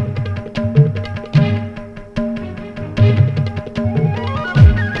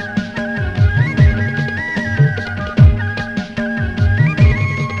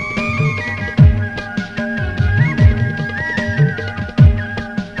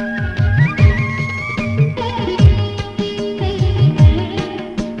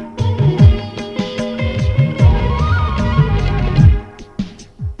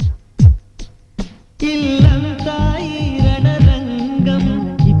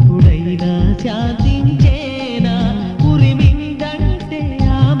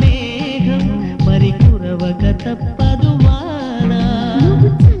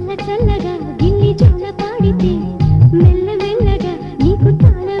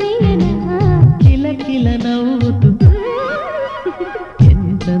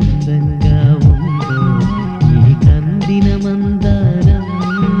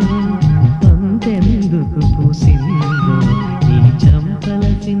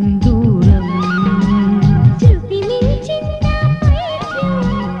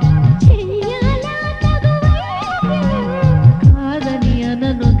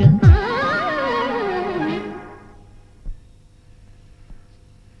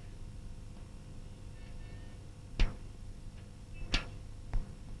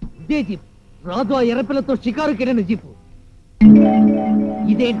రాజు ఆ ఎర్రపిల్లతో షికారు కెడిన జీపు.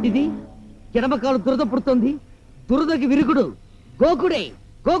 ఇదేంటిది? ఎడమకాలు దురద పుడుతుంది. దురదకి విరుగుడు గోకుడే.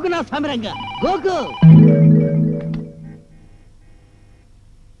 గోకు నా సామిరంగా గోకు.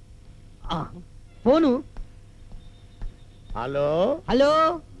 Phone. Hello hello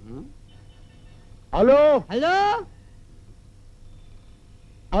hello hello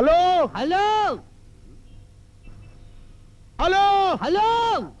hello hello hello hello.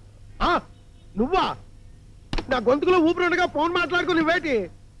 నువ్వా? నా గొంతుకులో ఊపిరి ఉండగా ఫోన్ మాట్లాడుకో. నువ్వేటి?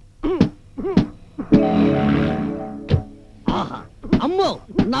 అమ్మో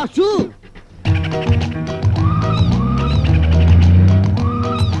నా షూ.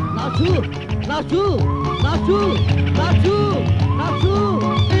 నా షూ నా షూ నా షూ నా షూ నా షూ.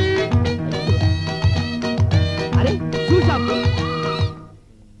 అరే షూ షాప్.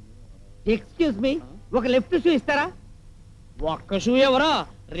 ఎక్స్క్యూజ్ మీ, ఒక లెఫ్ట్ షూ ఇస్తారా? ఒక్క షూ ఎవరో,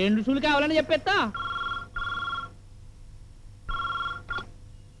 2 షూలు కావాలని చెప్పేస్తా.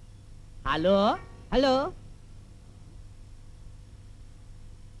 Hello hello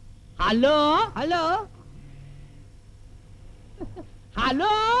hello hello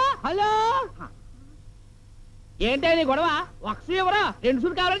hello hello. ఏంటని గొడవ? ఒక్క షూ ఎవరో, 2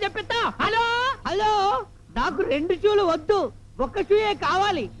 షూలు కావాలని చెప్పేస్తా. Hello hello. నాకు 2 షూలు వద్దు, ఒక్క షూయే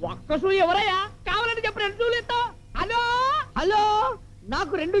కావాలి. ఒక్క షూ ఎవరయ్యా? కావాలని చెప్పి 2 షూలు ఇస్తావు. Hello hello.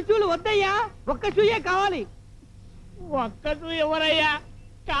 నాకు 2 షూలు వద్దయ్యా, ఒక్క షూయే కావాలి. ఒక్క షూ ఎవరయ్యా?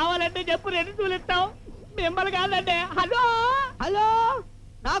 కావాలంటే చెప్పు, 2 షూలు ఇస్తావు. మిమ్మల్ని కాదంటే. Hello hello.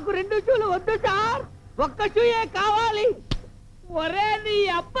 నాకు 2 షూలు వద్దు సార్, ఒక్క షూయే కావాలి. ఒరే నీ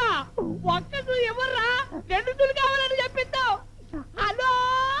అబ్బ, ఒక్క షూ ఎవర్రా? 2 షూలు కావాలని చెప్పిస్తావు. Hello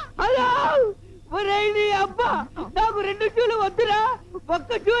hello. ఒరే నీ అబ్బా, నాకు 2 షూలు వద్దురా,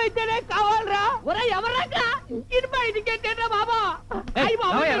 ఒక్క షూ అయితేనే కావాలరా. ఒరే ఎవర్రాక ఇది బయటికి ఏంటంటే బాబా? అయ్యి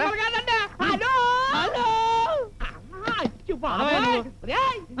బాబా కాదంటే. Hello hello.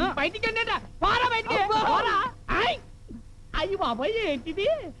 బయటికి ఏంటంటే? పోరా బయటికి పోరా. అయ్యి బాబాయ్ ఏంటిది?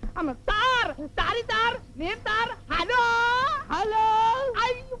 సార్ సారీ సార్, నేను సార్. Hello hello.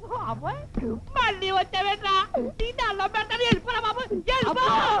 అయ్యి బాబాయ్ మళ్ళీ వచ్చావేట్రా? నీ దానిలో పెడతాను. వెళ్ళిపోరా బాబు, వెళ్ళిపో.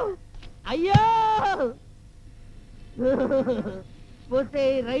 అయ్యో పోతే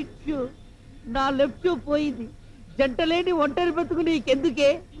రైట్ షూ, నా లెఫ్ట్ షూ పోయింది. జంటలేని ఒంటరి బతుకు నీకెందుకే?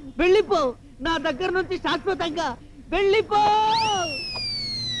 వెళ్ళిపో నా దగ్గర నుంచి శాశ్వతంగా, వెళ్ళిపో.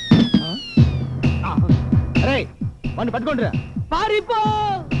 వాడిని పట్టుకోండి రా. పారిపో.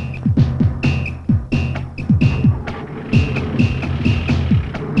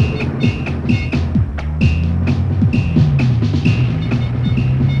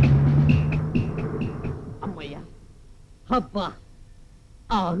 అమ్మయ్యా, అబ్బా.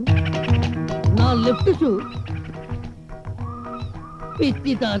 నా లెఫ్ట్ షూ.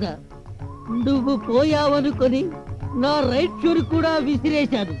 పిచ్చిదానా, నువ్వు పోయావనుకొని నా రైట్ షూని కూడా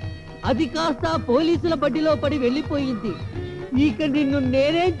విసిరేశాను. అది కాస్త పోలీసుల బడ్డీలో పడి వెళ్ళిపోయింది. ఇక నిన్ను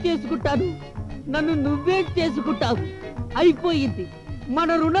నేనేం చేసుకుంటాను? నన్ను నువ్వేం చేసుకుంటావు? అయిపోయింది. మన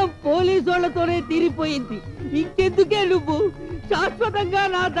రుణం పోలీసు వాళ్ళతోనే తీరిపోయింది. ఇంకెందుకే నువ్వు శాశ్వతంగా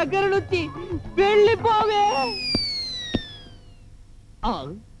నా దగ్గర నుంచి వెళ్ళిపోవే.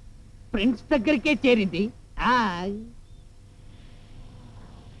 ఫ్రెండ్స్ దగ్గరికే చేరింది.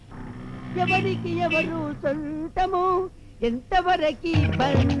 ఎవరికి ఎవరు సొంతము, ఎంతవరకి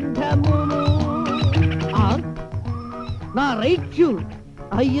బంధము. నా రైట్ షూ,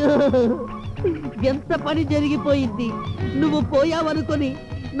 అయ్యో ఎంత పని జరిగిపోయింది. నువ్వు పోయావనుకొని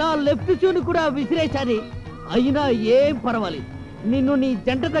నా లెఫ్ట్ షూను కూడా విసిరేశాని. అయినా ఏం పర్వాలేదు, నిన్ను నీ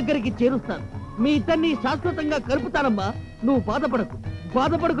జంట దగ్గరికి చేరుస్తాను. మీ ఇద్దరిని శాశ్వతంగా కలుపుతానమ్మా. నువ్వు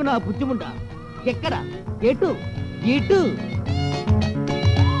బాధపడకు నా బుజ్జిముండా. ఎక్కడ? ఎటు? ఇటు.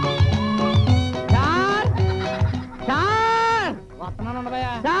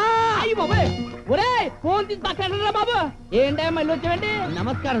 ఫోన్ తీసి పక్కన బాబు. ఏంటే మళ్ళీ వచ్చావండి?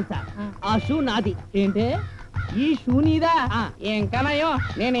 నమస్కారం సార్, ఆ షూ నాది. ఏంటే ఈ షూ నీదా? ఇంకానయ్యో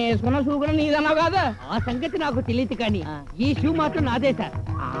నేను వేసుకున్న షూ కూడా నీదన్నావు కాదు. ఆ సంగతి నాకు తెలియదు, కానీ ఈ షూ మాత్రం నాదే సార్.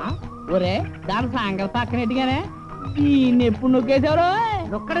 ఒరే దాని సాంగల్ పక్కనట్టుగానే దీన్ని ఎప్పుడు నొక్కేశారు?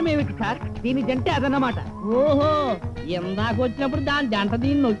 నొక్కడం ఏమిటి సార్, దీని జంటే అదన్నమాట. ఓహో, ఇందాక వచ్చినప్పుడు దాని జంట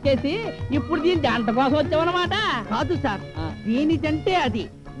దీన్ని నొక్కేసి ఇప్పుడు దీని జంట కోసం వచ్చావన్నమాట. కాదు సార్, దీని జంటే అది.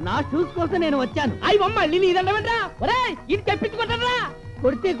 నా షూస్ కోసం నేను వచ్చాను. అయ్యి మళ్ళీ నీదండమంటా. ఒరే ఇది చెప్పించుకుంటారా?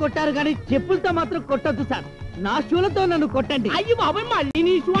 కొడితే కొట్టారు కానీ చెప్పులతో మాత్రం కొట్టద్దు సార్. నా షూలతో నన్ను కొట్టండి. అయ్యి బాబాయ్ మళ్ళీ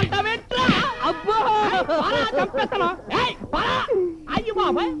నీ షూ అంటావేంట్రా? అబ్బో చంపేస్తాను. అయ్యి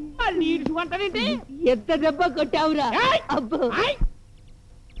బాబాయ్ మళ్ళీ షూ అంటావేంటి? ఎంత దెబ్బ కొట్టావురా? అబ్బో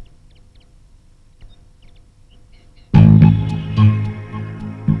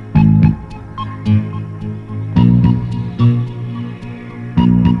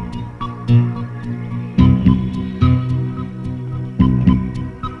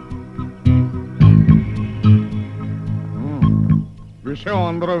విషయం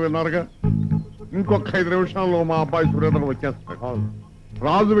అందరూ విన్నారుగా. ఇంకొక 5 నిమిషాల్లో మా అబ్బాయి సురేంద్ర వచ్చేస్తాడు.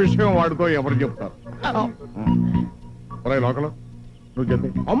 రాజు విషయం వాడితో ఎవరు చెప్తారు? లోకల్ నువ్వు చెప్పి.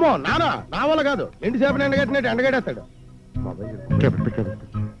 అమ్మో నానా, నా వల్ల కాదు. ఎంతసేపు ఎండగట్టినట్టు ఎండగడేస్తాడు.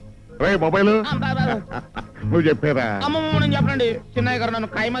 రే మొబైల్ నువ్వు చెప్పారా? అమ్మమ్మ నేను చెప్పండి, చిన్నయ్య గారు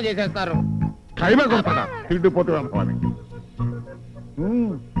నన్ను ఖైమా చేసేస్తారు. ఖైమా కొడతాడా? తిండిపోతే అనుకోవాలి.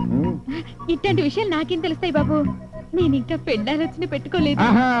 ఇట్లాంటి విషయాలు నాకేం తెలుస్తాయి బాబు? నేను ఇంకా పెళ్లి ఆలోచన పెట్టుకోలేదు.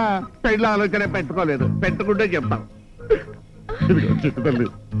 పెళ్లి ఆలోచన పెట్టుకోలేదు. పెట్టుకుంటే చెప్తాం. తల్లి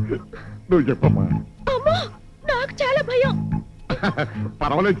నువ్వు చెప్పమ్మా. అమ్మో నాకు చాలా భయం.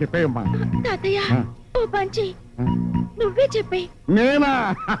 పర్వాలేదు చెప్పేయమ్మా. తాతయ్య ఓ పంచి నువ్వే చెప్పే. నేనా?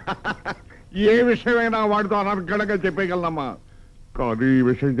 ఏ విషయమైనా వాడితో అనర్గళంగా చెప్పేయగలనమ్మా. కానీ ఈ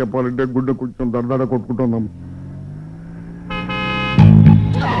విషయం చెప్పాలంటే గుడ్డ కొంచెం దర్దాడ కొట్టుకుంటున్నాం.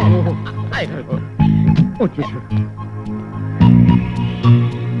 వచ్చేసాడు.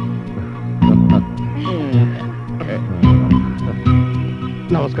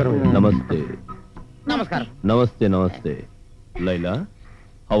 నమస్కారం. నమస్తే నమస్కారం. నమస్తే నమస్తే. Laila,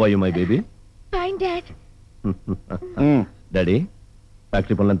 how are you my baby? Fine dad. Daddy,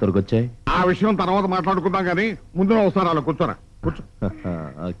 factory పనులు ఎంతవరకు వచ్చాయి? ఆ విషయం తర్వాత మాట్లాడుకుందాం కానీ ముందు ఒకసారి అలా కూర్చోరా. కూర్చో.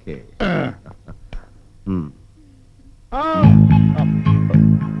 ఓకే.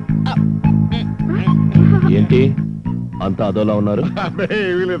 ఏంటి అంత అదోలా ఉన్నారు?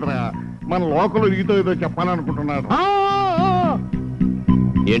 ఏమీ లేదురా, మన లోకల్ ఈతో ఏదో చెప్పాలనుకుంటున్నాడు.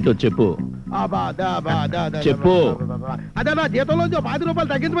 ఏంటో చెప్పు. చెప్పు. అదే నా జీతంలో 10 రూపాయలు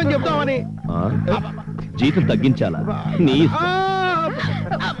తగ్గించమని చెప్తామని. జీతం తగ్గించాలా? నీ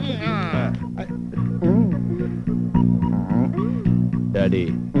డాడీ,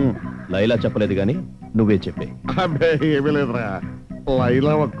 లైలా చెప్పలేదు గాని నువ్వే చెప్పే. అబ్బే ఏమీ లేదురా,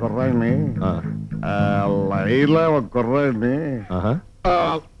 లైలా ఒక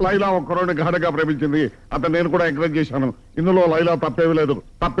కుర్రాడిని గాఢగా ప్రేమించింది. అతను నేను కూడా ఎంకరేజ్ చేశాను. ఇందులో లైలా తప్పేవి లేదు.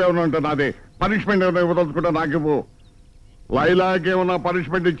 తప్పేమన్నా అంటే నాదే. పనిష్మెంట్ ఏమైనా ఇవ్వదలుచుకుంటే నాకు ఇవ్వు. లైలాకి ఏమన్నా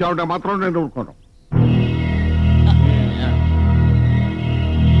పనిష్మెంట్ ఇచ్చావుంటే మాత్రం నేను ఊరుకోను.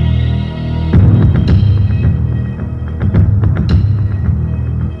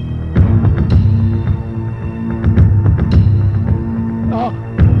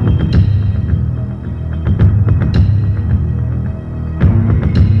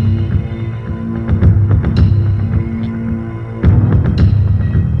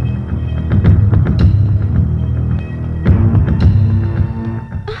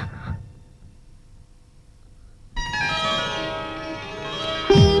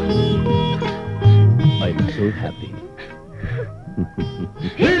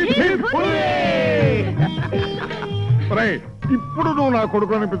 ఇప్పుడు నువ్వు నా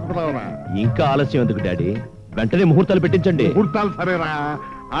కొడుకు అనిపిస్తున్నావునా? ఇంకా ఆలస్యం ఎందుకు డాడీ? వెంటనే ముహూర్తాలు పెట్టించండి. ముహూర్తాలు సరేరా,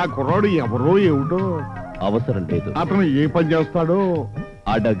 ఆ కుర్రాడు ఎవరో ఏమిటో. అవసరం లేదు. అతను ఏ పని చేస్తాడో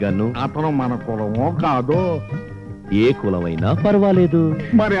అడగను. అతను మన కులమో కాదో. ఏ కులమైనా పర్వాలేదు.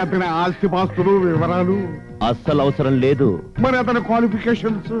 మరి అతని ఆస్తిపాస్తులు వివరాలు అస్సలు అవసరం లేదు. మరి అతని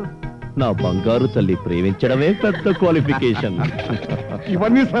క్వాలిఫికేషన్స్? నా బంగారు తల్లి ప్రేమించడమే పెద్ద క్వాలిఫికేషన్.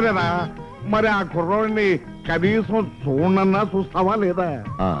 ఇవన్నీ సరేనా, మరి ఆ కుర్రాడిని కనీసం చూడన్నా చూస్తావా లేదా?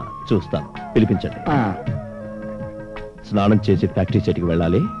 చూస్తాను, పిలిపించండి. స్నానం చేసి ఫ్యాక్టరీ సెట్కి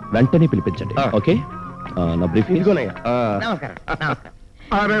వెళ్ళాలి, వెంటనే పిలిపించండి. ఓకే, నా బ్రీఫ్.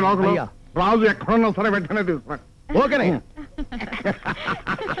 అరే లోకల్ రాజు ఎక్కడున్నా సరే వెంటనే తీసుకురా. ఓకేనే.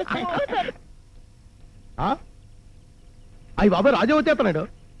 అయ్యి బాబు, రాజు వచ్చేస్తున్నాడు.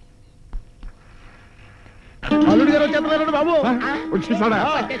 అల్లుడి గారు వచ్చేస్తున్నాడు బాబు.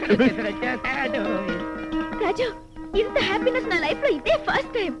 రాజు, ఇంత హ్యాపీనెస్ నా లైఫ్ లో ఇదే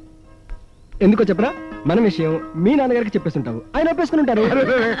ఫస్ట్ టైం. ఎందుకో చెప్పరా, మన విషయం మీ నాన్నగారికి చెప్పేస్తుంటావు, ఆయన ఒప్పేసుకుని ఉంటారు.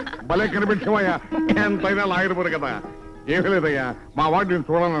 భలే కనిపించావయ్యా, ఎంతైనా లాయర్ బరు కదా. ఏమీ లేదయ్యా, మా వాడు నేను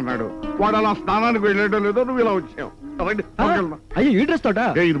చూడాలన్నాడు. వాడు అలా స్నానానికి వెళ్ళేటో లేదో నువ్వు ఇలా వచ్చావు. అయ్యో, ఈ డ్రెస్ తోట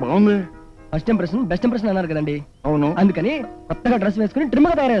ఇది బాగుంది. ఫస్ట్ ఇంప్రెషన్ బెస్ట్ ఇంప్రెషన్ అన్నారు కదండి. అవును, అందుకని కొత్తగా డ్రెస్ వేసుకుని ట్రిమ్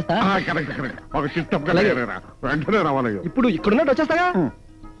గా తయారేస్తా. కరెక్ట్ కరెక్ట్, ఒక చిట్టప్ వెంటనే రావాలి. ఇప్పుడు ఇక్కడున్నట్టు వచ్చేస్తాగా.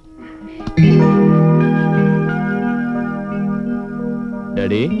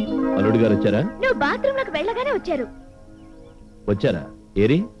 డాడీ, అల్లుడు గారు వచ్చారా? నువ్వు బాత్రూమ్ లోకి వెళ్ళగానే వచ్చారు. వచ్చారా?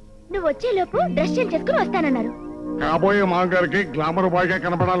 ఏరి నువ్వు వచ్చే లోపు డ్రెస్ చేంజ్ చేసుకుని వస్తానన్నారు. కాబోయే మామగారికి గ్లామర్ బాయ్ గా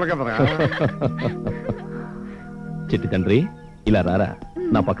కనపడాలి కదరా. చిట్టి తండ్రి, ఇలా రారా,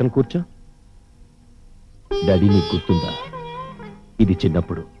 నా పక్కన కూర్చో. డాడీ, నీకు గుర్తుందా, ఇది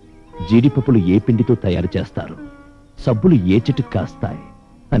చిన్నప్పుడు జీడిపప్పులు ఏ పిండితో తయారు చేస్తారు, సబ్బులు ఏ చెట్టుకు కాస్తాయి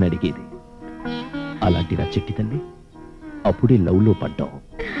అని అడిగేది. అలాంటి నా చిట్టి తల్లి అప్పుడే లవ్ లో పడ్డాం.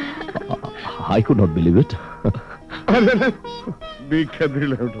 I could not believe it.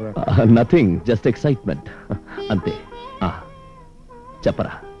 Nothing, just excitement అంతే.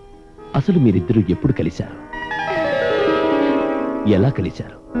 చెప్పరా, అసలు మీరిద్దరూ ఎప్పుడు కలిశారు? ఎలా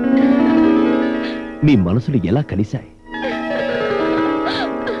కలిశారు? మీ మనసులు ఎలా కలిశాయి?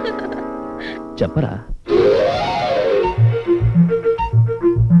 చెప్పరా.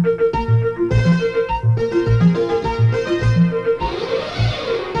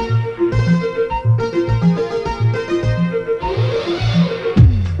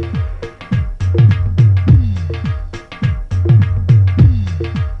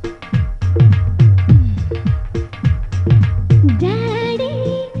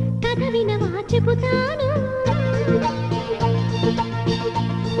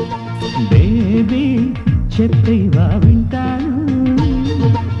 బేబీ చెప్పేవా వింటాను.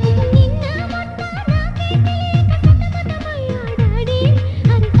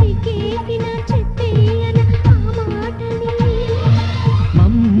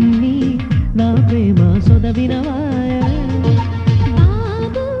 మమ్మీ నా ప్రేమ సొదవినవా.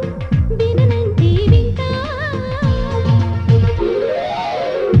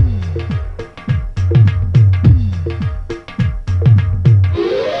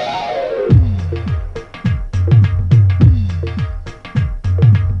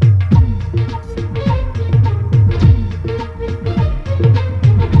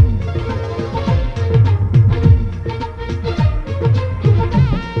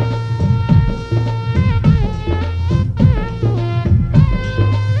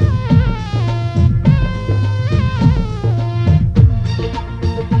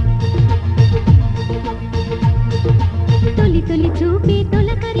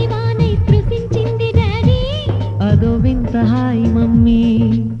 హాయ్ మమ్మీ,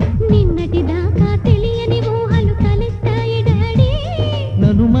 నిన్నటి దాకా తెలియని ఊహలు తలెత్తాయి డాడీ,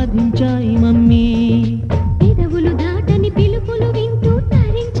 నన్ను మదించాయి మమ్మీ, పెదవులు దాటని పిలుపులు వింటూ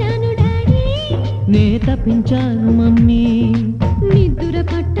తరించాను డాడీ, నే తప్పించాను మమ్మీ, నిద్ర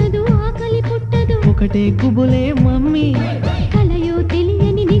పట్టదు ఆకలి పుట్టదు ఒకటే కుబులే మమ్మీ, కలయో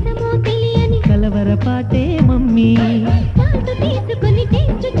తెలియని నిజమో తెలియని కలవర పాటే మమ్మీ, పాటు తీసుకొని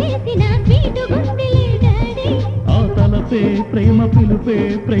టేస్ట్ చేసిన స్వీటు గుండెలే డాడీ, ఆ తలపే ప్రేమ పిలుపే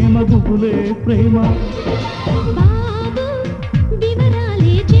ప్రేమ గుబులే ప్రేమ, బాబు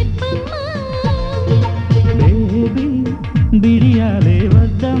వివరాలే చెప్పమ్మా, బేబీ బిడియాలే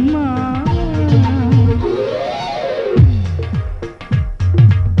వద్దమ్మా.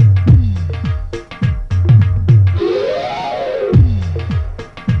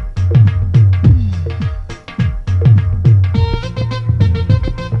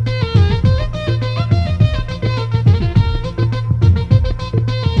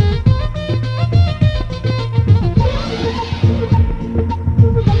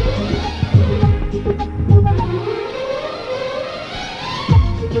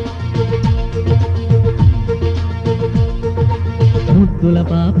 ముద్దుల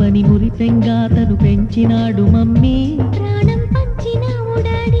పాపని మురిపెంగా తను పెంచినాడు మమ్మీ, ప్రాణం పంచినావు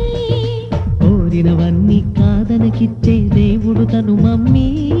డాడీ, కోరినవన్నీ కాదనకిచ్చే దేవుడు తను mummy,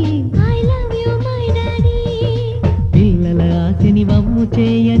 I love you my daddy, పిల్లల ఆశని వమ్ము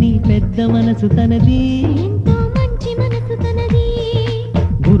చేయని పెద్ద మనసు తనది, ఎంతో మంచి మనసు తనది,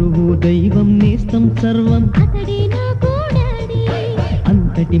 గురువు దైవం నేస్తం సర్వం అతడే నాకు డాడీ,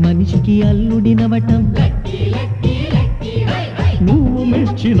 అంతటి మనిషికి అల్లుడినవటం, నువ్వు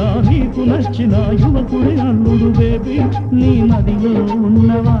మెచ్చిన నీకు నచ్చిన యువకుడే అల్లుడు బేబీ, నీ మదిలో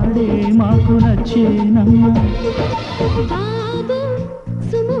ఉన్నవాడే మాకు నచ్చేనమ్మా. బాబు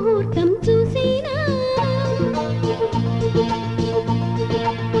సుముహూర్తం చూసినా,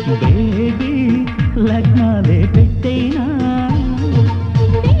 బేబీ లగ్నాలే పెట్టేనా,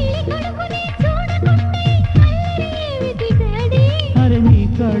 పెళ్లి కొడుకుని చూడకుంటే అల్లరేమిటి డాడీ, అరే నీ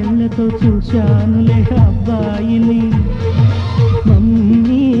కళ్ళతో చూశానులే అబ్బాయిని,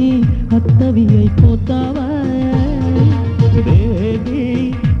 మమ్మీ అత్తవి అయిపోతావా, బేబీ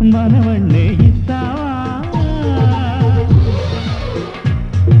మనవన్నే ఇస్తావా.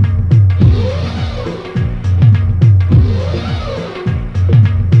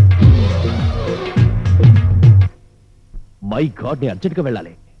 మై గాడ్, నేను అర్జెంట్ గా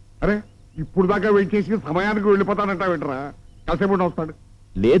వెళ్ళాలి. అరే ఇప్పుడు దాకా వెయిట్ చేసి సమయానికి వెళ్ళిపోతానంటా వింటరా, కాసేపు వస్తాడు.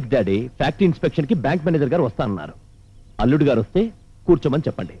 లేదు డాడీ, ఫ్యాక్టరీ ఇన్స్పెక్షన్ కి బ్యాంక్ మేనేజర్ గారు వస్తానన్నారు. అల్లుడు గారు వస్తే కూర్చోమని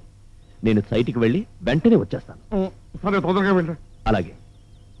చెప్పండి, నేను సైట్కి వెళ్ళి వెంటనే వచ్చేస్తాను. సరే తొందరగా వెళ్ళరా. అలాగే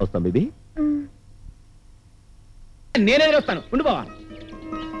వస్తాం బేబీ. నేనే వస్తాను, ఉండు బావా.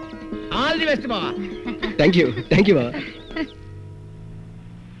 ఆల్ ది బెస్ట్ బావా. Thank you Baba.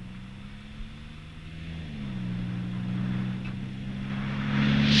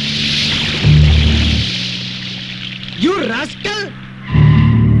 You rascal!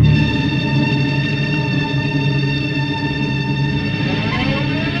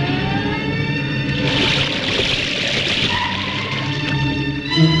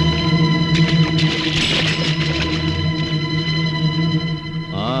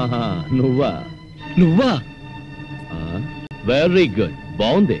 ఆహా, నువ్వా వెరీ గుడ్,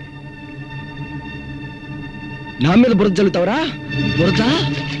 బాగుంది. నా మీద బురద జల్లుతావరా? బురద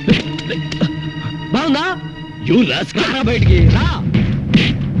బాగుందా? యూ రాస్కల్, బయటికి రా.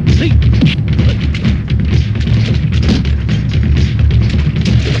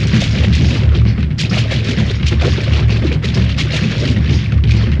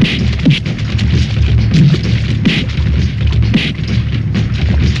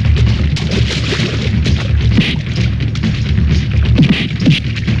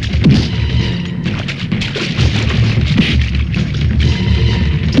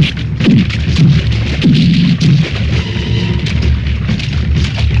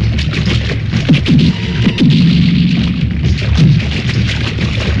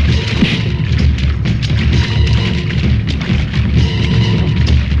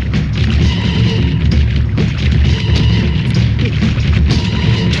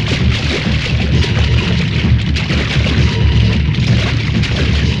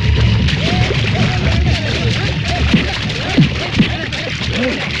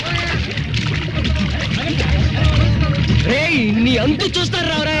 నీ అంతు చూస్తారు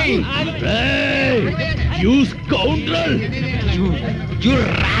రావరా. You scoundrel, you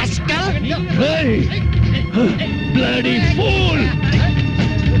rascal, bloody fool,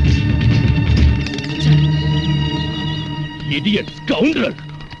 idiot scoundrel,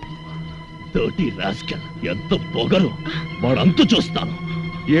 dirty rascal. ఎంత పొగరు, వాడంతు చూస్తాను.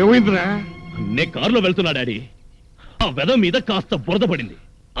 ఏమైందిరా? నే కారులో వెళ్తున్నా డాడీ, ఆ వెద మీద కాస్త బురద పడింది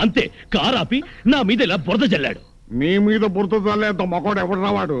అంతే. కారు ఆపి నా మీద ఇలా బురద జల్లాడు. నీ మీద బురద జల్లేంత మొక్కడు ఎవడు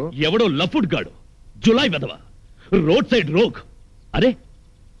రావాడు? ఎవడో లఫుడ్ గాడు, జులై వెదవ, రోడ్ సైడ్ రోగ్. అరే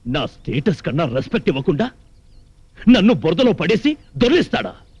నా స్టేటస్ కన్నా రెస్పెక్ట్ ఇవ్వకుండా నన్ను బురదలో పడేసి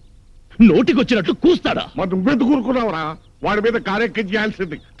దొర్లిస్తాడా? నోటికొచ్చినట్లు కూస్తాడా? మరి నువ్వెందుకు కూరుకున్నావురా? వాడి మీద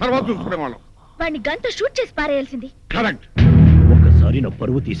కారెక్కించాల్సింది, తర్వాత చూసుకునేవాళ్ళం. వాడిని గంతో షూట్ చేసి పారేయాల్సింది. కరెక్ట్. ఒకసారి నా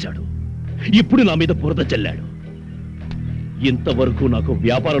పరువు తీశాడు, ఇప్పుడు నా మీద బురద చల్లాడు. ఇంతవరకు నాకు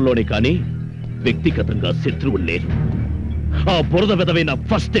వ్యాపారంలోనే కానీ వ్యక్తిగతంగా శత్రువు లేదు. ఆ బురద వెదవైన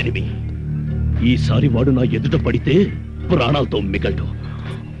ఫస్ట్ ఎనిమి. ఈసారి వాడు నా ఎదుట పడితే ప్రాణాలతో మిగలడు.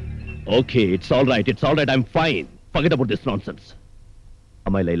 Okay, it's all right, I'm fine. Forget about this nonsense.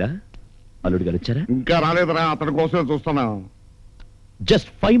 అమ్మాయి లైలా, అల్లుడు గారు వచ్చారా? ఇంకా రాలేదురా, అతని కోసం చూస్తున్నా. జస్ట్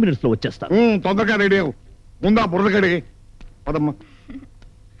 5 minutes లో వచ్చేస్తాను. తొందరగా రెడీ అవ్వు. ముందా బురద కడిగి పదమ్మా.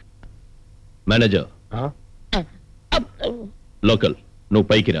 మేనేజర్ లోకల్, నువ్వు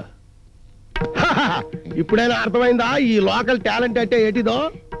పైకి రా. ఇప్పుడైనా అర్థమైందా ఈ లోకల్ టాలెంట్ అంటే ఏంటిదో?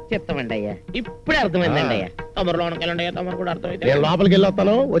 చెప్తామండి అయ్యా, ఇప్పుడే అర్థమైందండి అయ్యా. తమరు లోనకి వెళ్ళండి అయ్యా, తమరు కూడా అర్థమైంది. నేను లోపలికి వెళ్ళి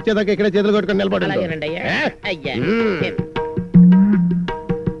వస్తాను, వచ్చేదాకా ఇక్కడే చేతులు కట్టుకొని నిలబడి. అలాగేనండి అయ్యా. అయ్యా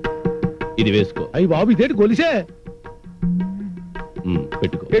ఇది వేసుకో. అయ్యి బాబు ఇదేంటి గొలిసే?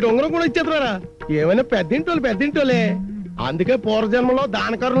 పెట్టుకో. ఏడు ఉంగరం కూడా ఇచ్చేస్తున్నారా? ఏమైనా పెద్దింటోలే, అందుకే పూర్వజన్మలో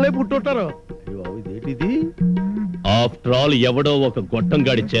దానకరులే పుట్టుంటారు. అయ్యి బాబు ఇదేంటిది? ఆఫ్టర్ ఆల్ ఎవడో ఒక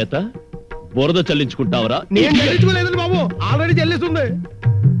గొట్టంగాడి చేత బురద చల్లించుకుంటావరా? నేను చెల్లించుకోలేదండి బాబు, ఆల్రెడీ చెల్లిస్తుంది.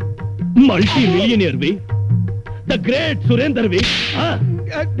 Multi millionaire we, the great Surender వి.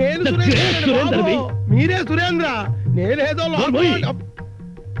 సురేందర్ వి మీరే సురేంద్ర, నేనేదో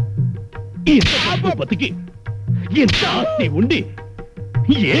బతికి ఎంత ఆస్తి ఉండి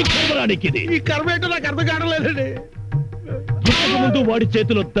ఏ కర్మరానికి ఇది? ఈ కర్మ ఏంటో నాకు అర్థం కావట్లేదండి. ముందు వాడి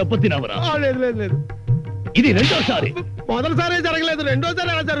చేతిలో దెబ్బతినవరా? లేదు లేదు లేదు, ఇది రెండోసారి. మొదటిసారి జరగలేదు, రెండోసారి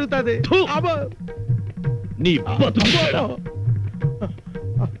ఎలా జరుగుతుంది? నీ బతుకు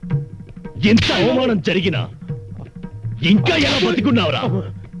ఎంత అవమానం జరిగినా ఇంకా ఎలా బతికున్నావురా?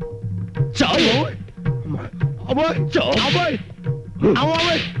 చావు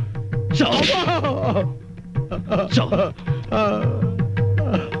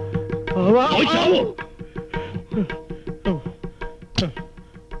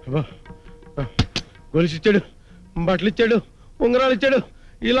గొలుసిచ్చాడు, బట్టలు ఇచ్చాడు, ఉంగరాలు ఇచ్చాడు,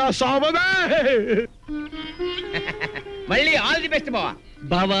 ఇలా సాబమే. మళ్ళీ ఆల్ ది బెస్ట్ బావా.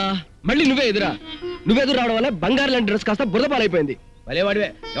 బావా మళ్ళీ నువ్వే ఎదురు రావడం వల్ల బంగారు లాంటి డ్రెస్ కాస్త బురద పాలైపోయింది. భలేవాడివే,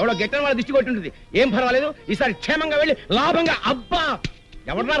 ఎవడో గెట్టని వాళ్ళ దిష్టి కొట్టి ఉంటుంది. ఏం పర్వాలేదు, ఈసారి క్షేమంగా వెళ్ళి లాభంగా. అబ్బా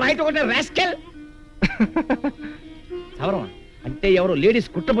ఎవడన్నా రైట్ ఒకటి రాస్కెల్. సవరం అంటే ఎవరో లేడీస్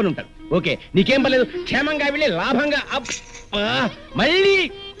కుట్రపని ఉంటారు. ఓకే నీకేం పర్లేదు, క్షేమంగా వెళ్ళి లాభంగా. అబ్బా మళ్ళీ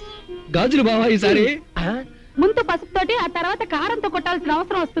గాజులు బావా ఈసారి ముందు పసుపుతోటి ఆ తర్వాత కారంతో కొట్టాల్సిన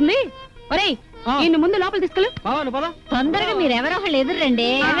అవసరం వస్తుంది. ఒరేయ్ ఈయన ముందు లోపల తీసుకెళ్ళు. తొందరగా మీరెవరో ఒకళ్ళు ఎదురండి.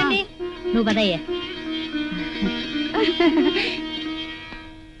 నువ్వు పదయ్యా.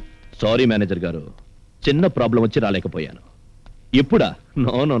 సారీ మేనేజర్ గారు, చిన్న ప్రాబ్లం వచ్చి రాలేకపోయాను. ఇప్పుడా?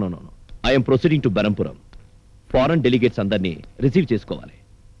 No no no no, I'm proceeding to బెరంపురం. Foreign delegates అందరినీ రిసీవ్ చేసుకోవాలి.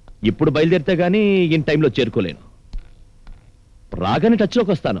 ఇప్పుడు బయలుదేరితే గానీ ఇన్ టైంలో చేరుకోలేను. రాగానే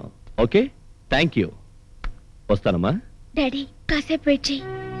టచ్లోకి వస్తాను. Okay thank you. వస్తానమ్మా. డాడీ కాసేపు వెయిట్ చేయి.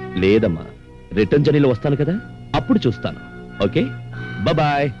 లేదమ్మా, రిటర్న్ జర్నీలో వస్తాను కదా, అప్పుడు చూస్తాను. Okay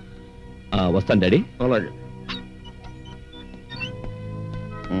bye. వస్తాను డాడీ. అలాగే.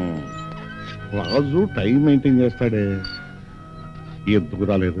 రాజు టైం మెయింటైన్ చేస్తాడే, ఎందుకు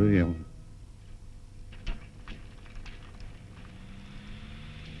రాలేదు ఏమో.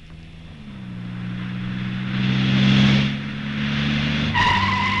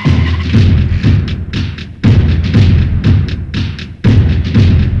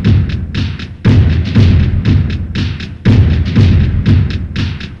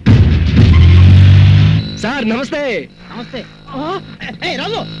 సార్ నమస్తే. నమస్తే.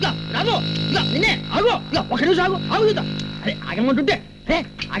 రాజు రాజు నిన్నే ఆగు, ఒక నిమిషం ఆగు ఆగు. అరే ఆగమంటుంటే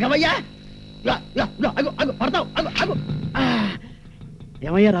ఆగవయ్యా, ఆగు పడతావు. ఆగు.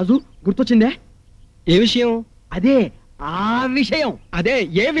 ఏమయ్యా రాజు, గుర్తొచ్చిందే? ఏ విషయం? అదే ఆ విషయం. అదే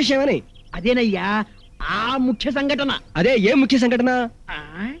ఏ విషయం అని? అదేనయ్యా ఆ ముఖ్య సంఘటన. అదే ఏ ముఖ్య సంఘటన?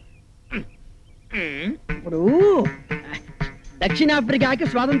 ఇప్పుడు దక్షిణాఫ్రికాకి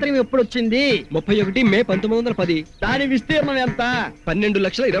స్వాతంత్ర్యం ఎప్పుడు వచ్చింది? 31 మే 1910. దాని విస్తీర్ణం ఎంత?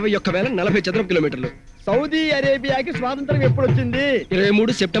 12,21,040 చదరపు కిలోమీటర్లు. సౌదీ అరేబియాకి స్వాతంత్ర్యం ఎప్పుడు వచ్చింది?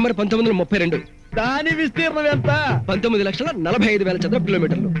 23 సెప్టెంబర్ 1932. దాని విస్తీర్ణం ఎంత? 19,45,000 చదరపు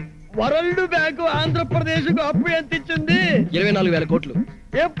కిలోమీటర్లు. వరల్డ్ బ్యాంకు ఆంధ్రప్రదేశ్ కు అప్పు ఎంత ఇచ్చింది? 24,000 కోట్లు.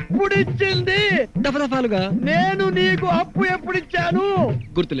 ఎప్పుడు ఇచ్చింది? దఫదఫాలుగా. నేను నీకు అప్పు ఎప్పుడు ఇచ్చాను?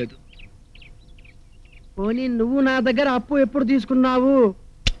 గుర్తులేదు. పోనీ నువ్వు నా దగ్గర అప్పు ఎప్పుడు తీసుకున్నావు?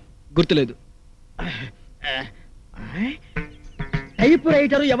 గుర్తులేదు. టైప్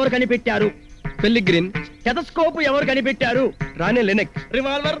రైటర్ ఎవరు కనిపెట్టారు? పెల్లిగ్రిన్. స్టెథోస్కోప్ ఎవరు కనిపెట్టారు? రానే లెనెక్.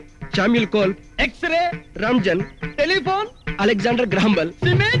 Revolver? Samuel coal. X ray? రామ్జన్. Telephone? Alexander Graham Bell.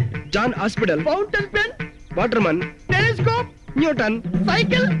 Cement? John hospital. Fountain pen? వాటర్మన్. Telescope? Newton.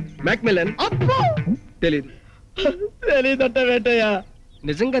 Cycle? Macmillan. అప్పు తెలీదు. తెలీదట వేటయ్యా.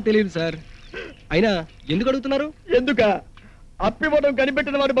 నిజంగా తెలియదు సార్. అయినా ఎందుకు అడుగుతున్నారు? ఎందుక? అప్పివ్వడం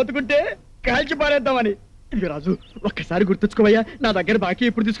కనిపెట్టిన వాడు బతుకుంటే కాల్చి పారేద్దామని. ఇది రాజు ఒక్కసారి గుర్తుంచుకోవయ్యా, నా దగ్గర బాకీ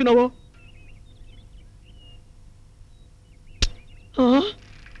ఎప్పుడు తీసుకున్నావో?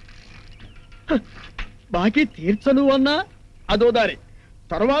 బాకీ తీర్చను అన్నా అదో దారి,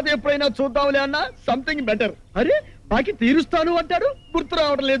 తర్వాత ఎప్పుడైనా చూద్దాంలే అన్నా సంథింగ్ బెటర్. అరే బాకీ తీరుస్తాను అంటాడు, గుర్తు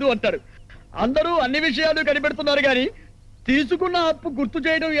రావడం లేదు అంటాడు. అందరూ అన్ని విషయాలు కనిపెడుతున్నారు గాని తీసుకున్న అప్పు గుర్తు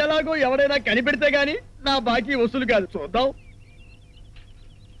చేయడం ఎలాగో ఎవరైనా కనిపెడితే గాని నా బాకీ వసూలు కాదు. చూద్దాం.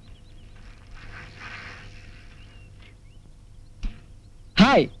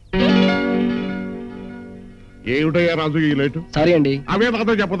 హాయ్. ఏమిటయ్యా రాజు ఈ లేటు? సారీ అండి. అవే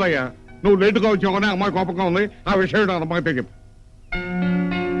నాతో చెప్పదయ్యా. నువ్వు లేటుగా వచ్చావని అమ్మాయి కోపంగా ఉంది. ఆ విషయం అమ్మాయితో చెప్పు.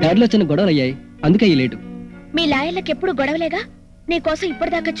 డాడీలో చిన్న గొడవలు అయ్యాయి, అందుకే ఈ లేటు. మీ లాయర్లకు ఎప్పుడు గొడవలేగా? నీ కోసం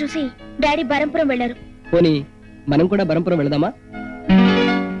ఇప్పటిదాకా చూసి డాడీ బరంపురం వెళ్లారు. పోనీ మనం కూడా బరంపురం వెళదామా?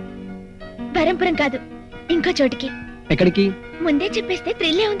 బరంపురం కాదు, ఇంకో చోటికి. ఎక్కడికి? ముందే చెప్పేస్తే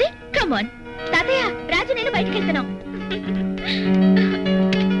థ్రిల్లే ఉంది. కమాన్ తాతయ్య, రాజు నేను బయటికి వెళ్తున్నాం.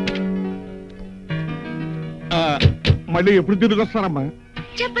 మళ్ళీ ఎప్పుడు తిరిగి వస్తారమ్మా?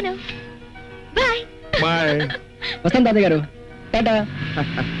 చెప్పను. Bye bye. వస్తాను తాతయ్య గారు. టాటా.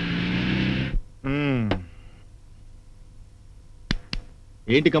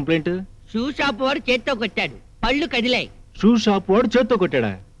 ఏంటి కంప్లైంట్? షూ షాప్ వాడు చేత్తో కొట్టాడు, పళ్ళు కదిలాయి. షూ షాప్ వాడు చేత్తో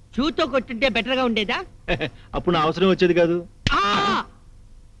కొట్టాడా? షూతో కొట్టుంటే బెటర్ గా ఉండేదా? అప్పుడు నా అవసరం వచ్చేది కాదు.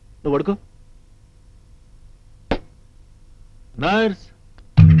 నువ్వు పడుకో. నర్స్,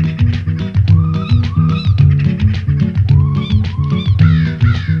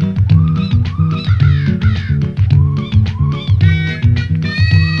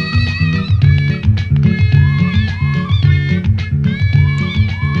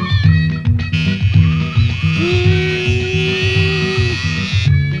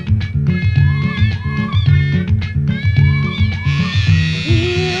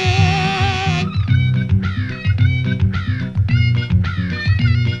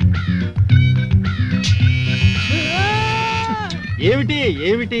 ఏమిటి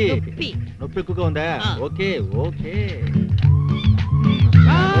ఏమిటి నొప్పి ఎక్కువగా ఉందా? Okay okay.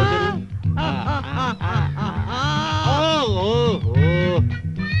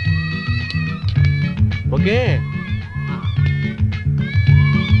 ఓకే.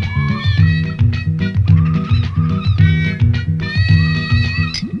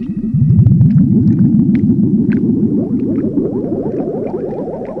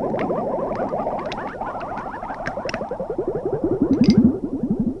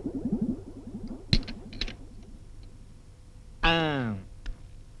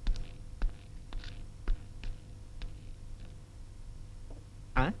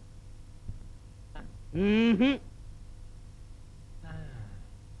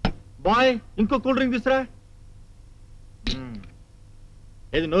 బాయ్, ఇంకో కూల్ డ్రింక్ తీసురా.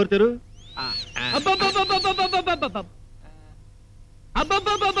 ఏది నోరు తెరు.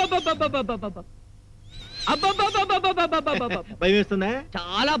 భయం వేస్తుందా?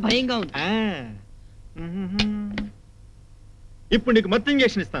 చాలా భయంగా ఉంది. ఇప్పుడు నీకు మత్తు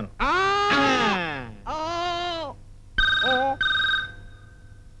ఇంజెక్షన్ ఇస్తాను.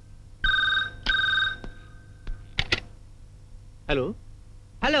 Hello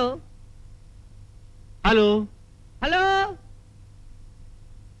hello hello hello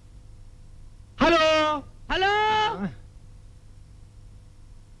hello hello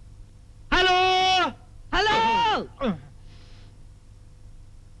hello hello.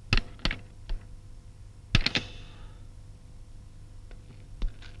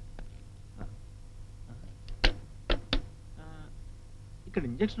 ఇక్కడ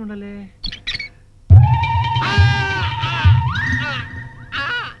ఇంజెక్షన్ ఉండాలి.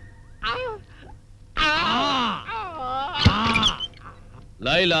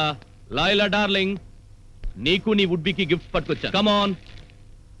 లైలా, లైలా డార్లింగ్, నీకు నీ వుడ్బీకి గిఫ్ట్ పట్టుకొచ్చా. Come on.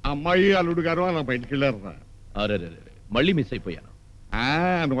 అమ్మాయి అల్లుడు గారు అలా బయటికి వెళ్ళారు. అరే మళ్ళీ మిస్ అయిపోయాను.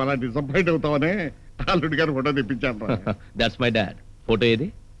 నువ్వు అలా డిసప్పాయింట్ అవుతావనే అల్లుడు గారు ఫోటో తెప్పించాను. That's my dad. ఫోటో ఏది?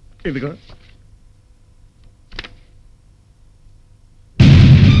 ఇదిగో.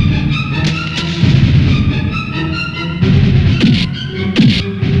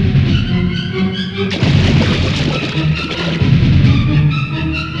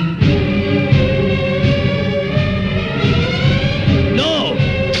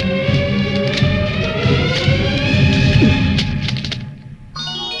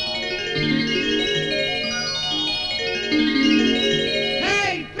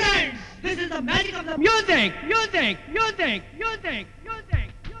 Music, music, music, music, music,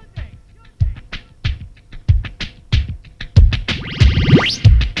 music.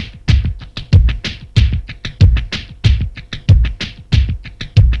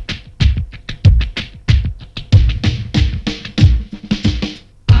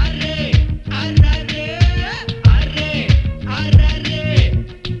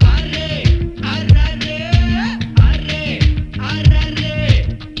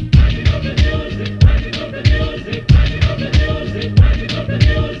 Magic of the music, magic of the music, magic of the music.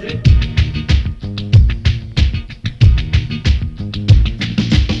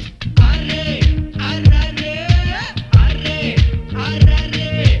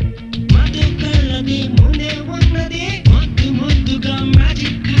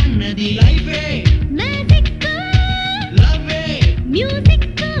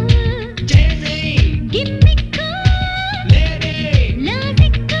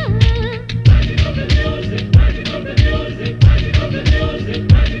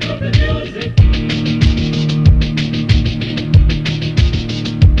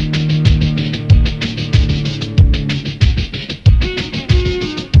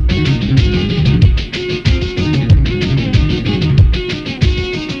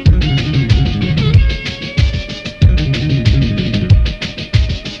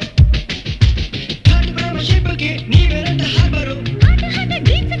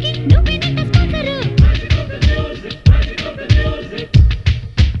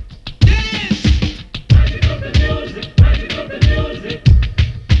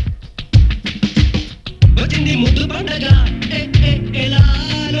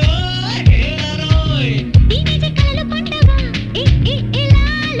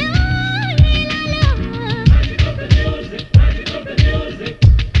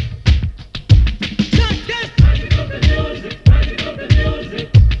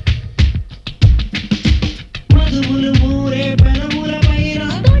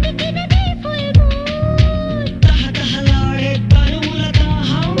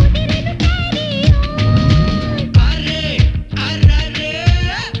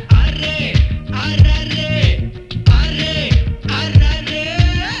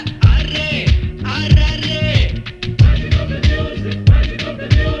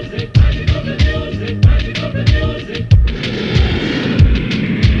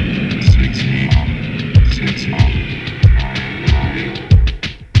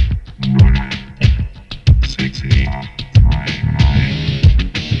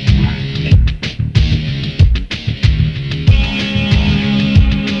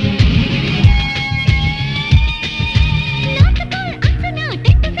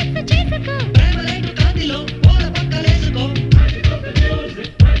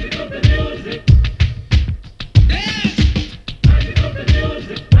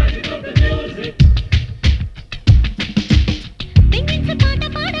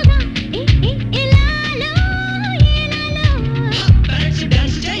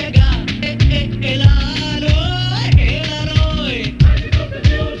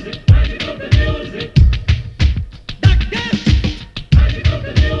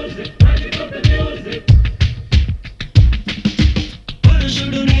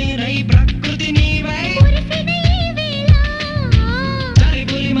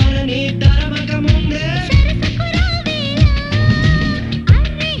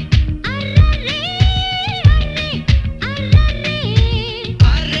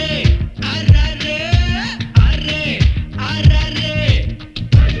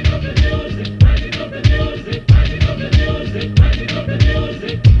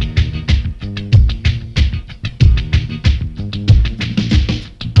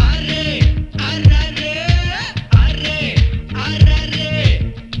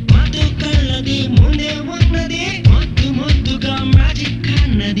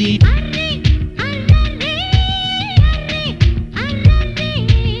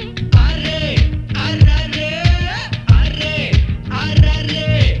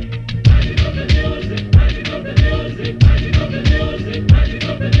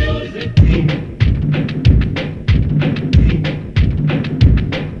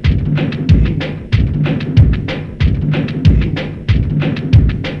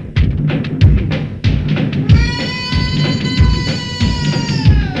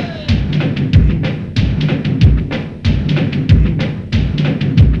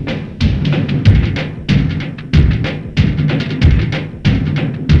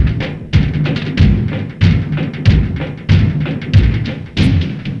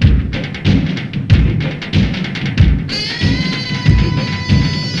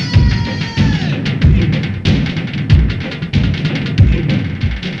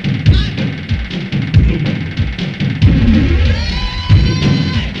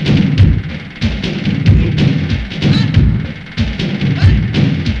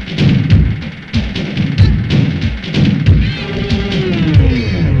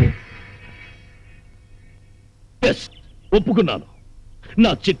 ఒప్పుకున్నాను.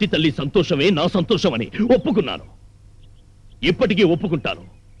 నా చిట్టి తల్లి సంతోషమే నా సంతోషమని ఒప్పుకున్నాను. ఇప్పటికీ ఒప్పుకుంటాను.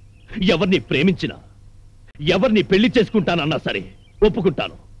 ఎవరిని ప్రేమించినా, ఎవరిని పెళ్లి చేసుకుంటానన్నా సరే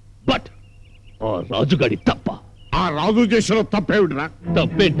ఒప్పుకుంటాను. బట్ ఆ రాజుగాడి తప్ప. ఆ రాజు చేసిన తప్పేమిటిరా?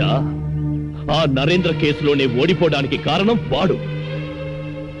 తప్పేంటా? ఆ నరేంద్ర కేసులోనే ఓడిపోవడానికి కారణం వాడు.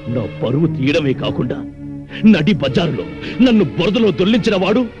 నా పరువు తీయడమే కాకుండా నడి బజారులో నన్ను బురదలో దొర్లించిన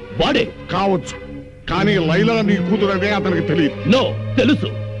వాడు వాడే. కావచ్చు, కానీ లైలా నీ కూతురనే అతనికి తెలియదు. నో, తెలుసు.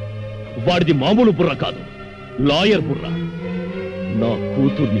 వాడిది మామూలు బుర్ర కాదు, లాయర్ బుర్ర. నా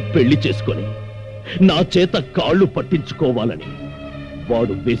కూతుర్ని పెళ్లి చేసుకొని నా చేత కాళ్ళు పట్టించుకోవాలని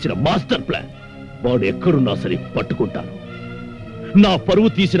వాడు వేసిన మాస్టర్ ప్లాన్. వాడు ఎక్కడున్నా సరే పట్టుకుంటాను. నా పరువు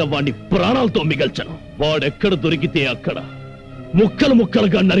తీసిన వాడిని ప్రాణాలతో మిగల్చను. వాడెక్కడ దొరికితే అక్కడ ముక్కలు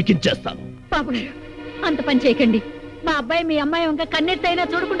ముక్కలుగా నరికించేస్తాను. పాపగారు, అంత పని చేయకండి. మా అబ్బాయి మీ అమ్మాయి ఇంకా కన్నెత్తైనా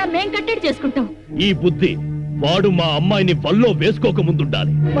చూడకుండా మేం కట్టడి చేసుకుంటాం. ఈ బుద్ధి వాడు మా అమ్మాయిని వల్లో వేసుకోక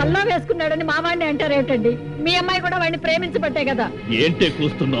ముందుండాలి. వల్ల వేసుకున్నాడని మా వాడిని అంటారేమిటండి? మీ అమ్మాయి కూడా వాడిని ప్రేమించబట్టే కదా. ఏంటే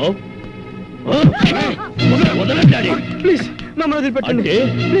కూస్తున్నావు? అంటే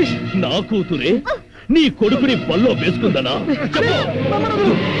నా కూతురే నీ కొడుకుని వల్లో వేసుకుందనా?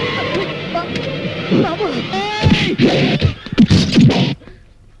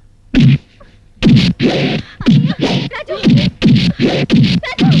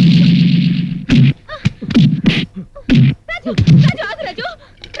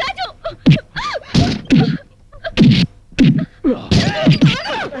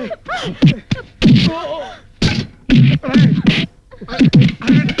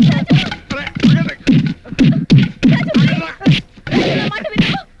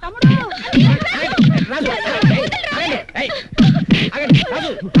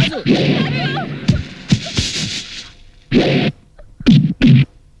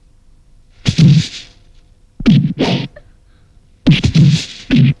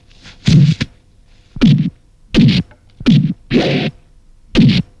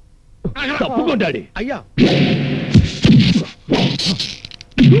 తప్పుకోండి అయ్యా.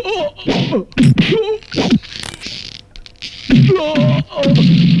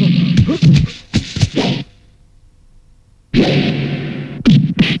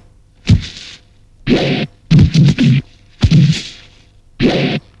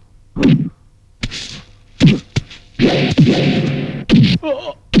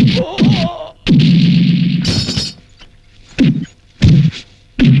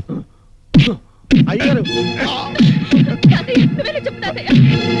 అయ్యారు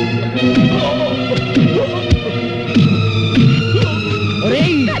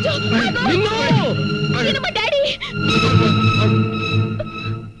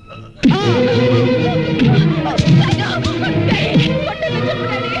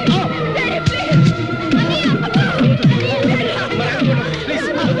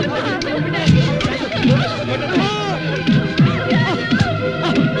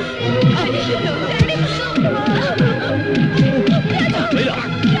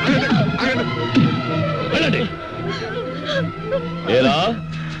ఏరా,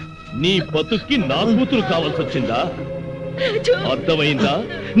 నీ బతుక్కి నా కూతురు కావాల్సి వచ్చిందా? అర్థమైందా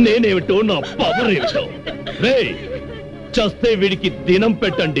నేనేమిటో, నా పవర్ ఏమిటో? రే, చస్తే వీడికి దినం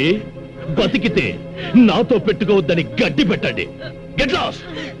పెట్టండి, బతికితే నాతో పెట్టుకోవద్దని గడ్డి పెట్టండి. Get lost,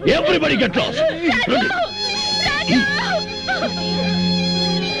 everybody get lost.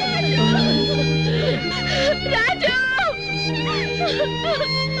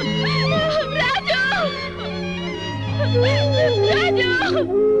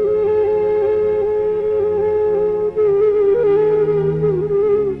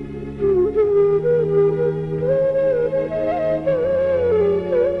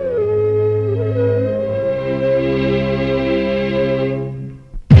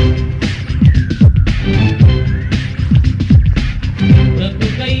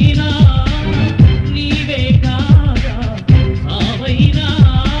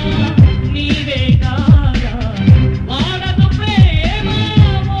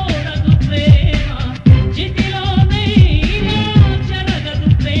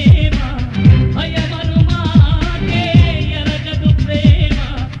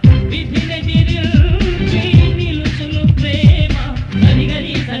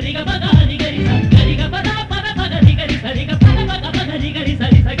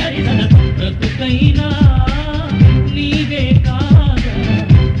 నీవే కాదా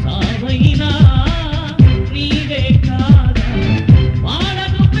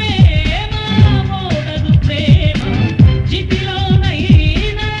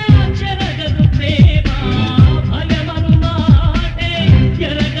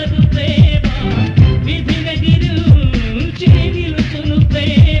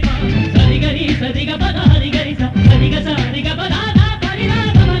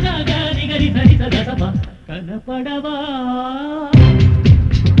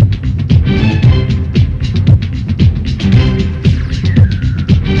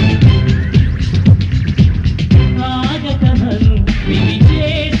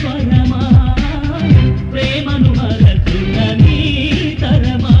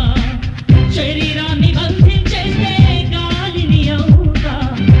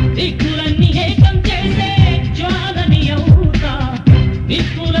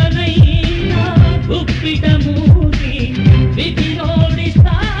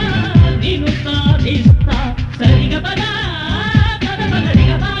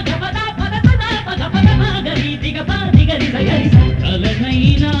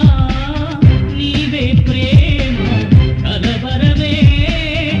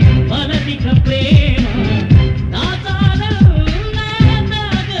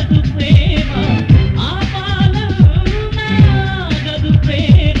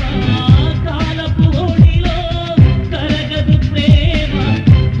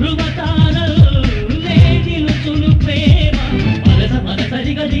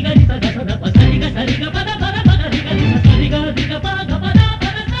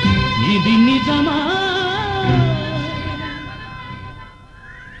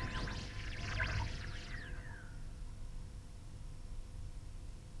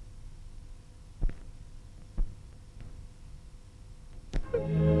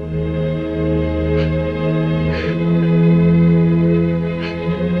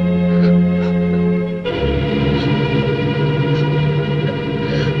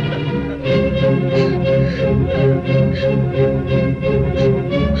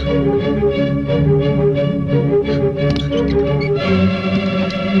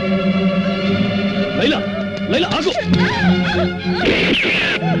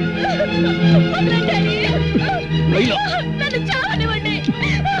నన్ను చావనివ్వండి.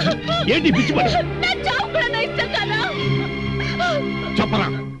 ఏంటి పిచ్చి పని? నా చావు కూడా నా ఇష్టం కదా. చెప్పరా,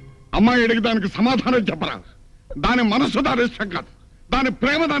 అమ్మాయి అడిగి దానికి సమాధానం చెప్పరా. దాని మనసు దాని ఇష్టం కాదు, దాని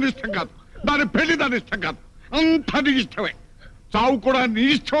ప్రేమ దాని ఇష్టం కాదు, దాని పెళ్లి దాని ఇష్టం కాదు, అంతా నీ ఇష్టమే. చావు కూడా నీ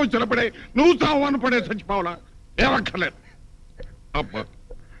ఇష్టం వచ్చినప్పుడే నువ్వు చావు అనపడే చచ్చిపోవాలా? ఏమక్కర్లేదు. అబ్బా,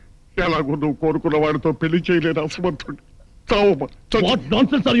 ఎలాగో నువ్వు కోరుకున్న వాడితో పెళ్లి చేయలేని అసమర్థుడు.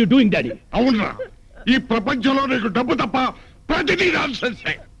 అవునరా, ఈ ప్రపంచంలో నీకు డబ్బు తప్ప ప్రతిదీ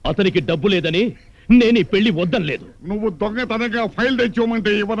నాన్సెన్సే. అతనికి డబ్బు లేదని నేను ఈ పెళ్లి వద్దనలేదు. నువ్వు దొంగతనంగా ఫైల్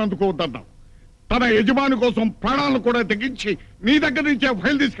తెచ్చివ్వమంటే ఇవ్వనందుకు వద్దన్నావు. తన యజమాని కోసం ప్రాణాలను కూడా తెగించి నీ దగ్గర నుంచే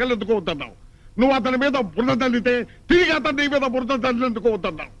ఫైల్ తీసుకెళ్లేందుకు వద్దన్నావు. నువ్వు అతని మీద బురద తల్లితే తిరిగి అతని నీ మీద బురద తల్లినందుకు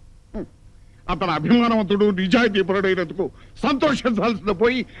వద్దన్నావు. అతను అభిమానవంతుడు, నిజాయితీ పరుడైనందుకు సంతోషించాల్సిన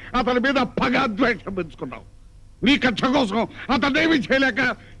పోయి అతని మీద పగ ద్వేషం పెంచుకున్నావు. నీ కక్ష కోసం అతనేమి చేయలేక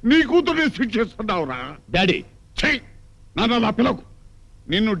నీ కూతుర్ని శిక్షిస్తున్నావురా. డాడీ చెయ్యి, నన్ను అలా పిలకు.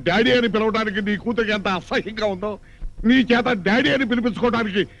 నిన్ను డాడీ అని పిలవడానికి నీ కూతురికి ఎంత అసహ్యంగా ఉందో, నీ చేత డాడీ అని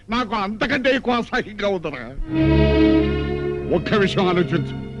పిలిపించుకోవడానికి నాకు అంతకంటే ఎక్కువ అసహ్యంగా ఉందరా. ఒక్క విషయం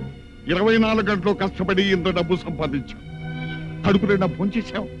ఆలోచించు. 24 గంటలు కష్టపడి ఇంత డబ్బు సంపాదించావు. కడుపు నిండా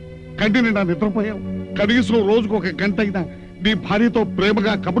భోంచేశావు, కంటి నిండా నిద్రపోయావు. కనీసం రోజుకు 1 గంట అయినా నీ భార్యతో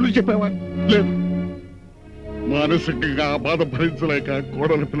ప్రేమగా కబుర్లు చెప్పావా? లేదు. మానసికంగా ఆ బాధ భరించలేక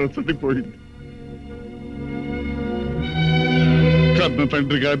కోడల పిల్ల చనిపోయింది. కన్న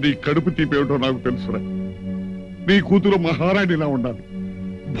తండ్రిగా నీ కడుపు తీపేమిటో నాకు తెలుసురా. నీ కూతురు మహారాణిలా ఉండాలి,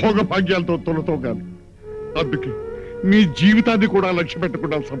 భోగభాగ్యాలతో తొలతో కాదు. అందుకే నీ జీవితాన్ని కూడా లక్ష్య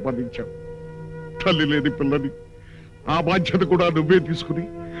పెట్టకుండా సంపాదించావు. తల్లి లేని పిల్లని ఆ బాధ్యత కూడా నువ్వే తీసుకుని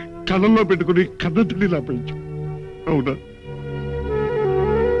కళ్ళల్లో పెట్టుకుని కన్న తల్లిలా పెంచావు. అవునా?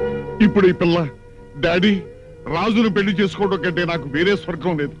 ఇప్పుడు ఈ పిల్ల డాడీ రాజును పెళ్లి చేసుకోవడం కంటే నాకు వేరే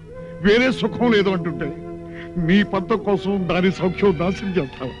స్వర్గం లేదు, వేరే సుఖం లేదు అంటుంటే నీ పంతం కోసం దాని సౌఖ్యం నాశనం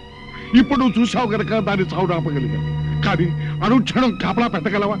చేస్తావు. ఇప్పుడు నువ్వు చూసావు గనక దాన్ని చావు ఆపగలిగా, కానీ అనుక్షణం కాపలా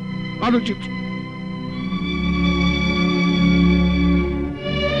పెట్టగలవా? ఆలోచించు.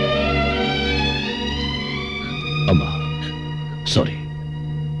 అమ్మా సారీ,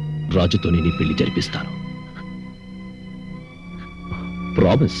 రాజుతో నేను ఈ పెళ్లి జరిపిస్తాను.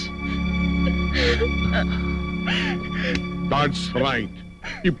 ప్రామిస్. That's right.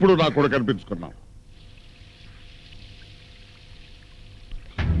 ఇప్పుడు నా కూడా కనిపించుకున్నావు.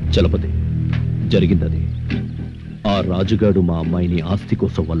 చలపతి, జరిగిందది. ఆ రాజుగాడు మా అమ్మాయిని ఆస్తి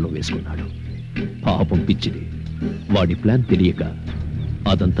కోసం వల్ల వేసుకున్నాడు. పాపం పిచ్చిది. వాడి ప్లాన్ తెలియక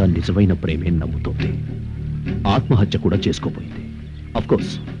అదంతా నిజమైన ప్రేమే నమ్ముతోంది. ఆత్మహత్య కూడా చేసుకోపోయింది.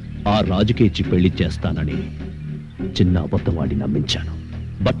 అఫ్కోర్స్ ఆ రాజుకే ఇచ్చి పెళ్లి చేస్తానని చిన్న అబద్ధం వాడి నమ్మించాను.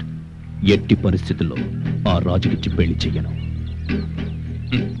 బట్ ఎట్టి పరిస్థితుల్లో ఆ రాజుకిచ్చి పెళ్లి చెయ్యను.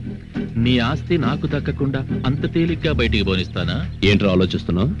 నీ ఆస్తి నాకు దక్కకుండా అంత తేలిగ్గా బయటికి పోనిస్తానా? ఏంట్రా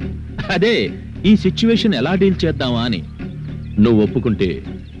ఆలోచిస్తున్నావు? అదే, ఈ సిచ్యువేషన్ ఎలా డీల్ చేద్దామా అని. నువ్వు ఒప్పుకుంటే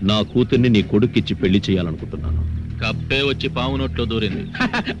నా కూతుర్ని నీ కొడుక్కిచ్చి పెళ్లి చేయాలనుకుంటున్నాను. కప్పే వచ్చి పాము నోట్లో దూరింది.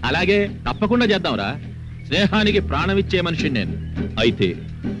 అలాగే తప్పకుండా చేద్దాంరా. స్నేహానికి ప్రాణమిచ్చే మనిషిని నేను. అయితే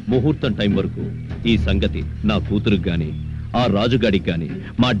ముహూర్తం టైం వరకు ఈ సంగతి నా కూతురుకి గాని, ఆ రాజుగాడికి గాని,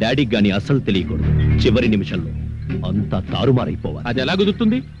 మా డాడీకి గాని అసలు తెలియకూడదు. చివరి నిమిషంలో అంతా తారుమారైపోవాలి. అది ఎలా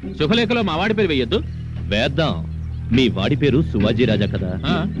కుదురుతుంది? శుభలేఖలో మా వాడి పేరు వేయద్దు. వేద్దాం. మీ వాడి పేరు శివాజీ రాజా కదా,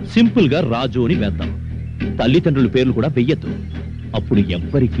 సింపుల్ గా రాజు అని వేద్దాం. తల్లిదండ్రుల పేర్లు కూడా వెయ్యద్దు. అప్పుడు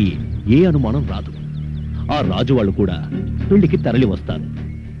ఎవ్వరికి ఏ అనుమానం రాదు. ఆ రాజు వాళ్ళు కూడా పెళ్లికి తరలి వస్తారు,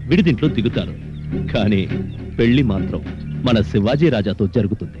 విడిదింట్లో దిగుతారు. కానీ పెళ్లి మాత్రం మన శివాజీ రాజాతో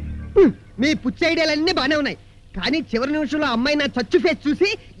జరుగుతుంది. మీ పుచ్చి ఐడియాలన్నీ బానే ఉన్నాయి, కానీ చివరి నిమిషంలో అమ్మాయి నా చచ్చు ఫేస్ చూసి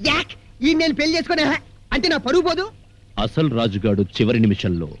యాక్ ఈ నేను పెళ్లి చేసుకునే అంటే నా పరువు పోదు. అసలు రాజుగాడు చివరి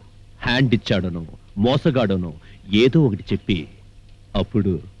నిమిషంలో హ్యాండ్ ఇచ్చాడనో మోసగాడనో ఏదో ఒకటి చెప్పి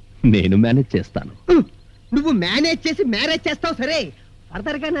అప్పుడు నేను మేనేజ్ చేస్తాను. నువ్వు మేనేజ్ చేసి మ్యారేజ్ చేస్తావు సరే,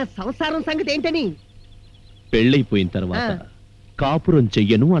 ఫర్దర్ గా నా సంసారం సంగతి ఏంటని? పెళ్ళైపోయిన తర్వాత కాపురం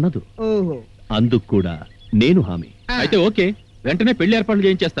చెయ్యను అనదు. ఓహో, అందుకు కూడా నేను హామీ. అయితే ఓకే, వెంటనే పెళ్లి ఏర్పాట్లు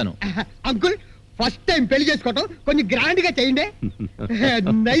చేయించేస్తాను. అంకుల్ ఫస్ట్ టైం పెళ్లి చేసుకోవటం కొంచెం గ్రాండ్ గా చేయండి.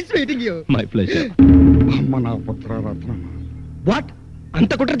 Nice meeting you. My pleasure. What,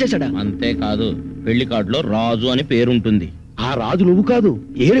 అంత కుట్ర చేశాడా? అంతేకాదు, పెళ్లి కార్డులో రాజు అని పేరుంటుంది. ఆ రాజు నువ్వు కాదు,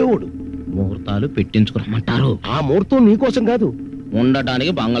 ఏరేవాడు. ముహూర్తాలు పెట్టించుకోమంటారు. ఆ ముహూర్తం నీకోసం కాదు,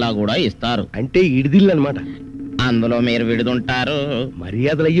 ఉండటానికి బంగ్లా కూడా ఇస్తారు. అంటే ఇడిదిల్లు అనమాట. అందులో మీరు విడుతుంటారు.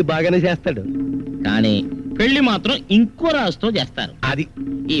 మర్యాదలు అయ్యి బాగానే చేస్తాడు, కానీ పెళ్లి మాత్రం ఇంకో రాజుతో చేస్తారు. అది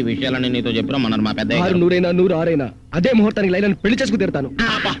ఈ విషయాలన్నీ నీతో చెప్పిరమ్మన్నారు మా పెద్ద ఆరు నూరైనా నూరు ఆరైనా అదే ముహూర్తానికి లైలాని పెళ్లి చేసుకు తీరుతాను.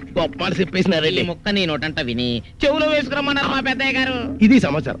 గొప్పలు చెప్పేసినారండి. ముక్క నీ నోటంట విని చెవులో వేసుకురమ్మన్నారు మా పెద్దయ్య గారు. ఇది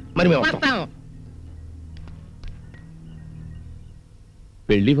సమాచారం. మరి మేము వస్తాం.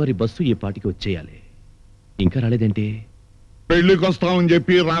 పెళ్లి వారి బస్సు ఈ పాటికి వచ్చేయాలి. ఇంకా రాలేదేంటి? పెళ్లికి వస్తామని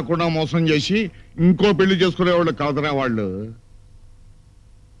చెప్పి రాకుండా మోసం చేసి ఇంకో పెళ్లి చేసుకునేవాళ్ళు కాదురా వాళ్ళు.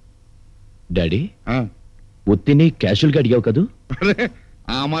 డాడీ ఒత్తిని క్యాషువల్ గా అడిగావు కదూ?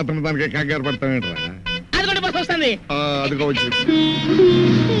 ఆ మాత్రం దానికి కంగారు పడతామేంట్రా? అదిగోండి బస్సు వస్తుంది. అదిగో వచ్చి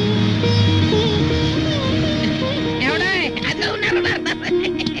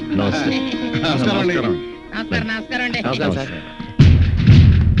నమస్కారం. నమస్కారం అండి.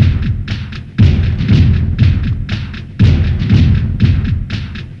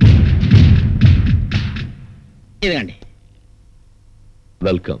 ఇదిగండి.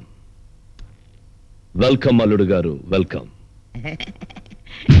 వెల్కమ్ వెల్కమ్ అల్లుడు గారు, వెల్కమ్.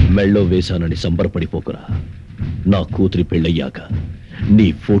 మెళ్ళో వేశానని సంబరపడిపోకురా. నా కూతురి పెళ్ళయ్యాక నీ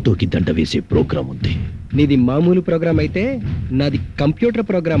ఫోటోకి దండ వేసే ప్రోగ్రాం ఉంది. నీది మామూలు ప్రోగ్రాం అయితే నాది కంప్యూటర్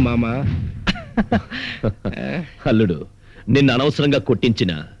ప్రోగ్రాం మామా. అల్లుడు, నిన్న అనవసరంగా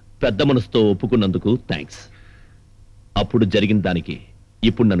కొట్టించిన పెద్ద మనసుతో ఒప్పుకున్నందుకు థ్యాంక్స్. అప్పుడు జరిగిన దానికి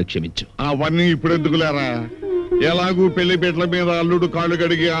ఇప్పుడు నన్ను క్షమించు. అవన్నీ ఇప్పుడు ఎందుకులేరా? ఎలాగూ పెళ్లి పీటల మీద అల్లుడు కాళ్ళు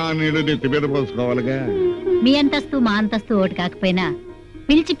కడిగి ఆ నీళ్ళు నెత్తి మీద పోసుకోవాలిగా. మీ అంతస్తు మా అంతస్తు ఒకటి కాకపోయినా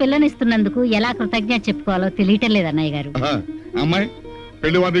పిలిచి పిల్లనిస్తున్నందుకు ఎలా కృతజ్ఞత చెప్పుకోవాలో తెలియటం లేదు అన్నయ్య గారు. అమ్మాయి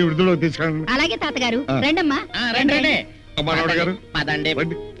పెళ్లి వారిని విడుదల తీసుకెళ్ళండి. అలాగే తాతగారు. రండమ్మా. మనవడ గారు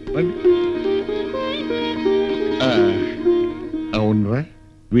అవునరా,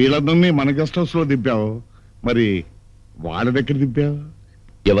 వీళ్ళందరినీ మన గెస్ట్ హౌస్ లో దింపావు, మరి వాళ్ళ దగ్గర దింపావు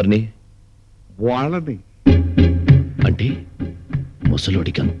ఎవరిని? వాళ్ళని. అంటే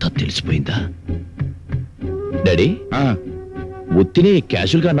ముసలోడికి అంతా తెలిసిపోయిందా? డాడీ ఒత్తినే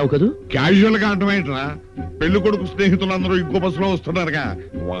క్యాజువల్ గా అన్నావు కదా? క్యాజువల్ గా అంటమేంట్రా? పెళ్లి కొడుకు స్నేహితులందరూ ఇంకో బస్సులో వస్తున్నారుగా,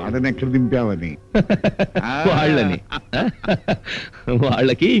 వాళ్ళని ఎక్కడ దింపావని.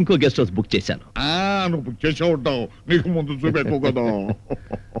 వాళ్ళకి ఇంకో గెస్ట్ హౌస్ బుక్ చేశాను. నువ్వు బుక్ చేసే ఉంటావు, నీకు ముందు చూపెట్టుకో కదా.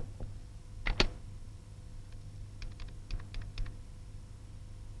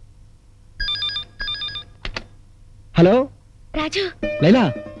 హలో రాజు. లైలా,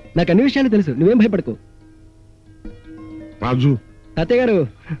 నాకు అన్ని విషయాలు తెలుసు, నువ్వేం భయపడకు. రాజు తాతయ్య గారు,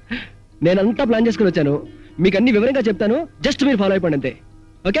 నేనంతా ప్లాన్ చేసుకుని వచ్చాను, మీకు అన్ని వివరంగా చెప్తాను, జస్ట్ మీరు ఫాలో అయిపోండి అంతే.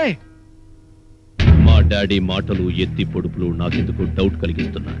 ఓకే? మా డాడీ మాటలు ఎత్తి పొడుపులు నాకెందుకు డౌట్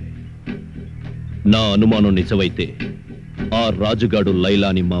కలిగిస్తున్నాయి. నా అనుమానం నిజమైతే ఆ రాజుగాడు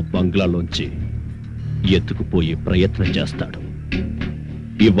లైలాని మా బంగ్లాలోంచి ఎత్తుకుపోయే ప్రయత్నం చేస్తాడు.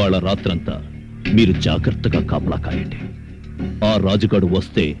 ఇవాళ రాత్రంతా మీరు జాగ్రత్తగా కాపలా కాయండి. ఆ రాజుగాడు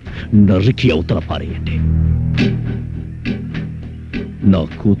వస్తే నరికి అవతల పారేయండి. నా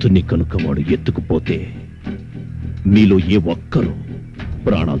కూతుర్ని కనుక వాడు ఎత్తుకుపోతే మీలో ఏ ఒక్కరూ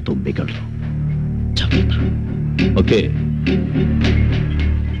ప్రాణాలతో మిగలరు. జాగ్రత్త. ఓకే?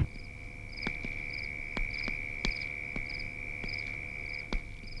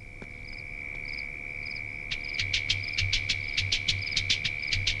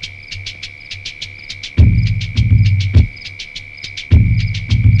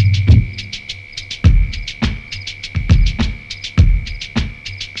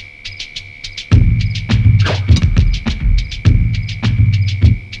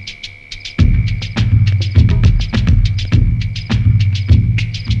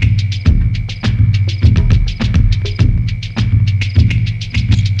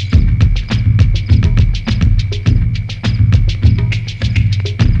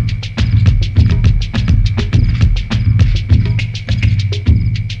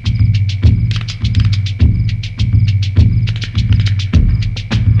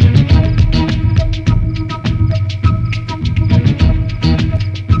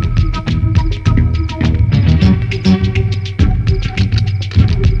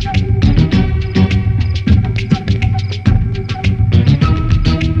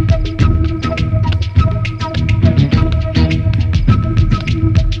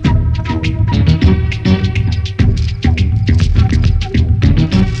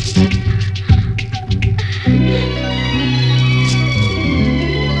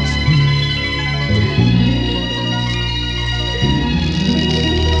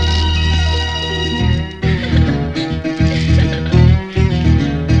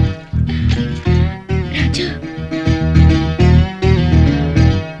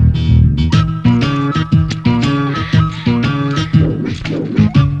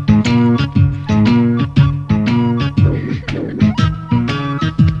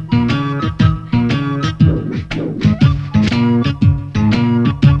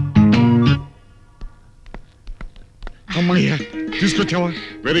 వచ్చావా?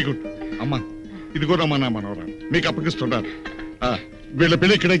 Very good. అమ్మా ఇదిగో రమ్మా నా మనవరా, మీకు అప్పగిస్తున్నారు. వీళ్ళ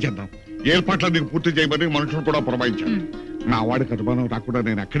పెళ్లి ఇక్కడే చేద్దాం. ఏర్పాట్లన్నీ పూర్తి చేయమని మనుషులు కూడా పురమాయించాను. నా వాడికి అనుమానం రాకుండా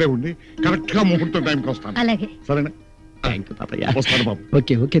నేను అక్కడే ఉండి కరెక్ట్ గా ముహూర్తం టైంకి వస్తాను. అలాగే. సరేనా? వస్తాను బాబు.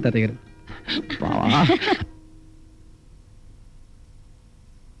 ఓకే ఓకే తాతయ్య గారు.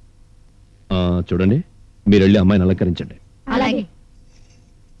 చూడండి, మీరు వెళ్ళి అమ్మాయిని అలంకరించండి. అలాగే.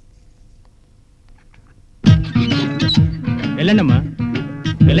 వెళ్ళండి అమ్మా,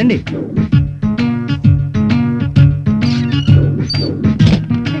 వెళ్ళండి.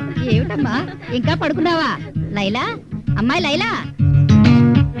 ఏమిటమ్మా ఇంకా పడుకున్నావా? లైలా, అమ్మాయి లైలా.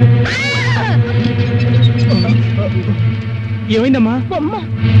 ఏమైందమ్మా?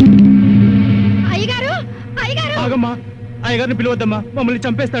 అయ్యగారు, అయ్యగారు. ఆగమ్మా, అయ్యగారిని పిలవద్దమ్మా, మమ్మల్ని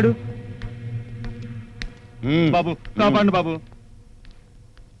చంపేస్తాడు. బాబు కాపాడండి బాబు.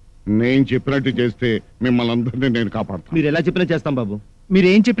 నేను చెప్పినట్టు చేస్తే మిమ్మల్ని అందరినీ నేను కాపాడుతాను. మీరు ఎలా చెప్పినా చేస్తాం బాబు.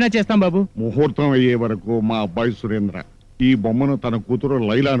 మీరేం చెప్పినా చేస్తాం బాబు. ముహూర్తం అయ్యే వరకు మా అబ్బాయి సురేంద్ర ఈ బొమ్మను తన కూతురు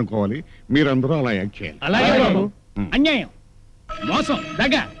లైలా అనుకోవాలి. మీరందరూ అలా యాక్ట్ చేయాలి. అలాగే బాబు. అన్యాయం, మోసం,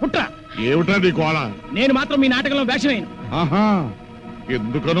 దగ, కుట్ర ఏమిటా నీ గోళ? నేను మాత్రం మీ నాటకంలో వేషమేను. ఆహా,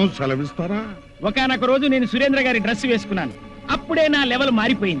 ఎందుకనో సెలవిస్తారా? ఒకనొక రోజు నేను సురేంద్ర గారి డ్రెస్ వేసుకున్నాను. అప్పుడే నా లెవెల్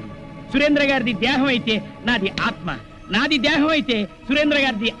మారిపోయింది. సురేంద్ర గారిది దేహం అయితే నాది ఆత్మ, నాది దేహం అయితే సురేంద్ర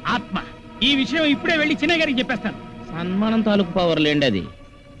గారిది ఆత్మ. ఈ విషయం ఇప్పుడే వెళ్ళి చిన్న గారికి చెప్పేస్తాను. సన్మానం తాలూకు పవర్ లేండి అది.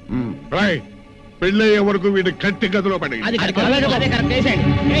 పెళ్ళయ్యే వరకు వీడి కట్టి గదిలో పడి.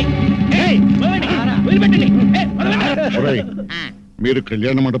 మీరు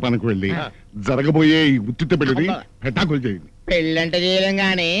కళ్యాణ మండపానికి వెళ్ళి జరగబోయే ఈ ఉత్తిత పెళ్లిని పెటాకులు చేయండి. పెళ్ళంటే చేయలేం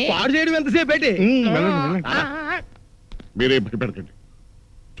గానీ పాడు చేయడం ఎంతసేపు పెట్టి. మీరేం భయపెడకండి.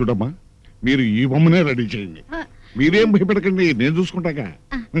 చూడమ్మా, మీరు ఈ బొమ్మనే రెడీ చేయండి. మీరేం భయపెడకండి, నేను చూసుకుంటాగా.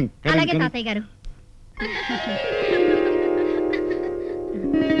 అలాగే తాతయ్య గారు.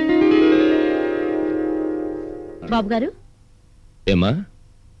 బాబు గారు. ఏమా,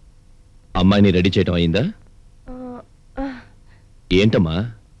 అమ్మాయిని రెడీ చేయటం అయిందా? ఏంటమ్మా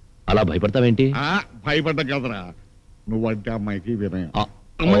అలా భయపడతావేంటి? భయపడ్డా కదరా, నువ్వంటే అమ్మాయికి వినయం.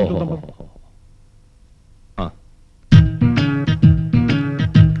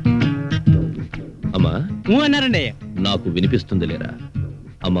 అమ్మా అన్నారండి. నాకు వినిపిస్తుంది లేరా?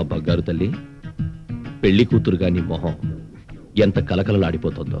 అమ్మ బంగారు తల్లి, పెళ్లి కూతురుగా నీ మొహం ఎంత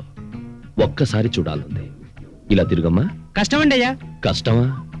కలకలలాడిపోతుందో ఒక్కసారి చూడాలంది. ఇలా తిరుగమ్మా. కష్టమండి అయ్యా. కష్టమా?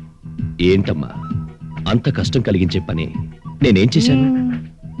 ఏంటమ్మా అంత కష్టం కలిగించే పని నేనేం చేశాను?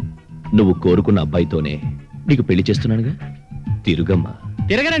 నువ్వు కోరుకున్న అబ్బాయితోనే నీకు పెళ్లి చేస్తున్నానుగా. తిరుగమ్మా.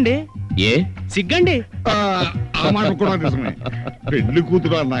 తిరగరండి. ఏ సిగ్గండి. పెళ్లి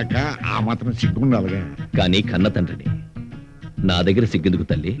కూతురు అన్నాక ఆ మాత్రం సిగ్గుండాలిగా. కానీ కన్న తండ్రిని నా దగ్గర సిగ్గెందుకు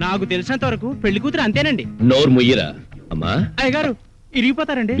తల్లి? నాకు తెలిసినంత వరకు పెళ్లి కూతురు అంతేనండి. నోరు ముయ్యరా అమ్మా. అయ్యగారు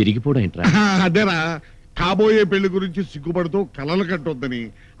ఇరిగిపోతారండి. విరిగిపోవడం ఏంట్రా? అదేరా, కాబోయే పెళ్లి గురించి సిగ్గుపడుతూ కలలు కట్టొద్దని,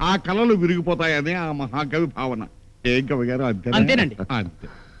 ఆ కలలు విరిగిపోతాయని ఆ మహాకవి భావన. ఏం కవి గారు? అంతేనండి. అంతే.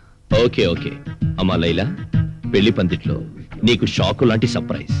 Okay okay. అమ్మా లైలా, పెళ్లి పందిట్లో నీకు షాకు లాంటి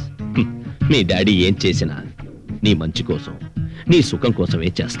సర్ప్రైజ్. మీ డాడీ ఏం చేసినా నీ మంచి కోసం, నీ సుఖం కోసమే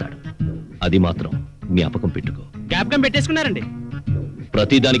చేస్తాడు. అది మాత్రం జ్ఞాపకం పెట్టుకో. జ్ఞాపకం పెట్టేసుకున్నారండి.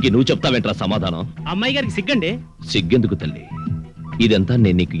 ప్రతిదానికి నువ్వు చెప్తావేంట్రా సమాధానం? అమ్మాయి గారికి సిగ్గండి. సిగ్గెందుకు తల్లి? ఇదంతా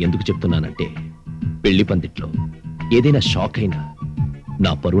నేను నీకు ఎందుకు చెప్తున్నానంటే, పెళ్లి పందిట్లో ఏదైనా షాక్ అయినా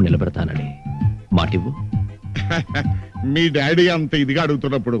నా పరువు నిలబెడతానని మాటివ్వు. మీ డాడీ అంత ఇదిగా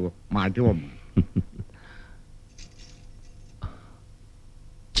అడుగుతున్నప్పుడు మాటివ్వమ్మా.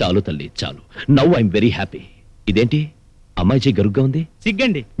 చాలు తల్లి చాలు. Now I'm very happy. ఇదేంటి అమ్మాయి చేయి గరుగ్గా ఉంది?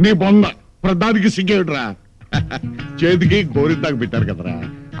 సిగ్గండి. నీ బొంద ప్రధానికి సిగ్గేమిట్రా? చేతికి గోరింటాకు పెట్టారు కదరా,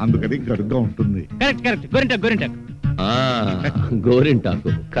 అందుకని గరుగ్గా ఉంటుంది. Correct correct. గోరింటాకు గోరింటాకు. గోరింటాకు.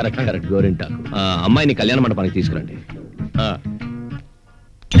 కరెక్ట్ కరెక్ట్, గోరింటాకు. అమ్మాయిని కళ్యాణ మండపానికి తీసుకురండి.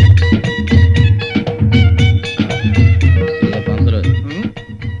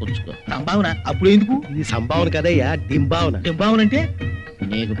 సంభావన అప్పుడు ఎందుకు? ఇది సంభావన కదయ్యా, డింభావన. డింభావన అంటే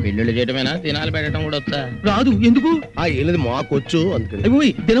నీకు పెళ్ళిళ్ళు చేయటమేనా, దినాలు పెట్టడం కూడా వచ్చా? రాదు. ఎందుకు? ఏది మాకొచ్చు,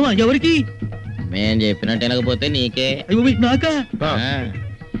 అందుకని. తినవా? ఎవరికి? మేం చెప్పినట్టు వినకపోతే నీకే. నాకా?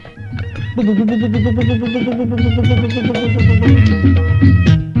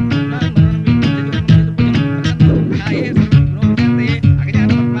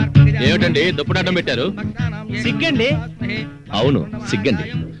 ఏమిటండి దుప్పటాటం పెట్టారు? సిగ్గండి. అవును సిగ్గండి.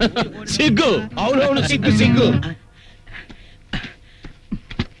 సిగ్గు. అవునవును సిగ్గు సిగ్గు.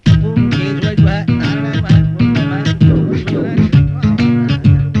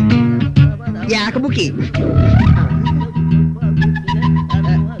 యాకబుకి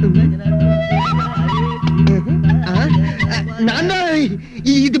నాన్న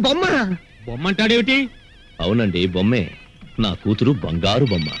బొమ్మ. బొమ్మ అంటాడేమిటి? అవునండి, బొమ్మే. నా కూతురు బంగారు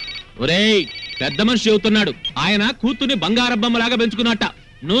బొమ్మ. ఒరేయ్, పెద్ద మనిషి చెబుతున్నాడు. ఆయన కూతుర్ని బంగారం బొమ్మలాగా పెంచుకున్నట్ట.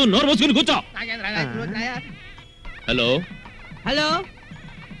 నువ్వు నోరు మూసుకుని కూర్చో. Hello hello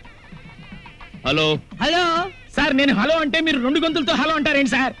hello hello sir, నేను హలో అంటే మీరు 2 గొంతులతో హలో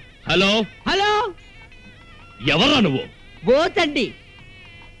అంటారేంటి సార్? హలో హలో, ఎవరా నువ్వు? బోతండి.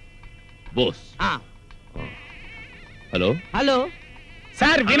 బోస్. హలో హలో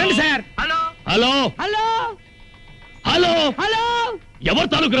సార్, వినండి sir. Hello hello hello hello hello, ఎవరు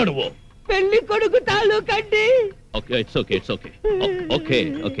తాలూకురా నువ్వు? పెళ్లి కొడుకు తాలూకండి. Okay, it's okay, it's okay. Okay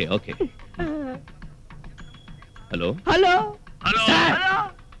okay okay. Hello hello hello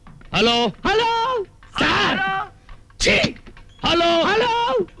hello hello sir. Hello hello.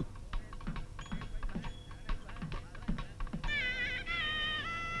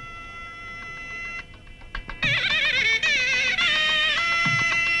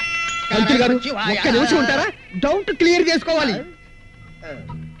 పంతులు గారు ఒక్క నిమిషం ఉంటారా? డౌట్ క్లియర్ చేసుకోవాలి.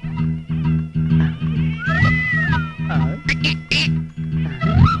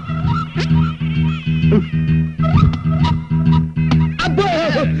 అబ్బో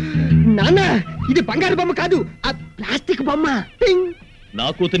నాన్న, ఇది బంగారు బొమ్మ కాదు, ఆ ప్లాస్టిక్ బొమ్మ. నా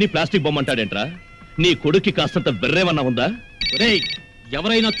కూతుని ప్లాస్టిక్ బొమ్మ అంటాడేంట్రా? నీ కొడుక్కి కాస్తంత బెర్రేమన్నా ఉందా? ఒరేయ్,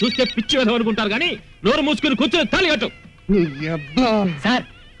 ఎవరైనా చూస్తే పిచ్చి అనుకుంటారు కానీ నోరు మూసుకుని కూర్చొని తాళి కట్టు. Sir.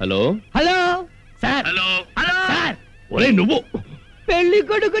 Hello hello sir. Hello hello sir. ఒరేయ్ నువ్వు. పెళ్లి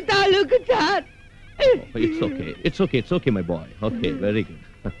కొడుకు తాలూకు sir. It's okay, it's okay, it's okay my boy. Okay, very good.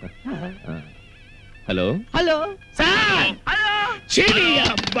 Hello hello sir. Hello.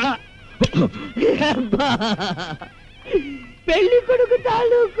 అబ్బా, పెళ్లి కొడుకు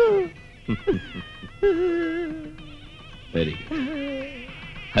తాలూకు. Very good.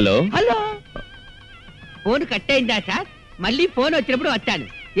 Hello hello. Phone cut అయిందా సార్? మళ్ళీ ఫోన్ వచ్చినప్పుడు వస్తాను.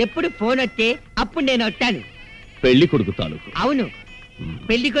 ఎప్పుడు ఫోన్ వస్తే అప్పుడు నేను వస్తాను. పెళ్లి కొడుకు తాలూకు. అవును,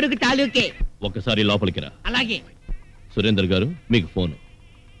 పెళ్లి కొడుకు తాలూకే. ఒకసారి లోపలికి రా. అలాగే. సురేందర్ గారు, మీకు phone.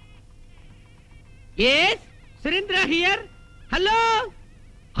 Yes, Surendra here. Hello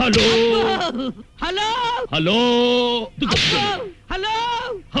hello hello hello hello hello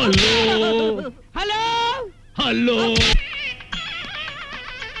hello hello.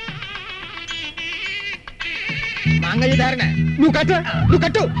 మాంగళ్య ధారణ. నువ్వు కట్టు, నువ్వు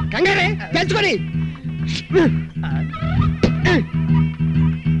కట్టు, కంగారే తెలుసుకొని.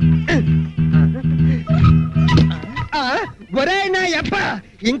 ఒరే నా యప్ప,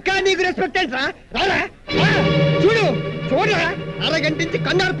 ఇంకా నీకు రెస్పెక్ట్ ఏంట్రా? రారా చూడు, చూడరా, అరగంట నుంచి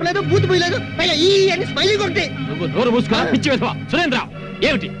కన్నార్పలేదు, బూతు పోయలేదు, పైగా ఈ అని స్మైలీ కొట్టి. నువ్వు నోరు మూసుకో, పిచ్చి వేసవా? సురేంద్ర,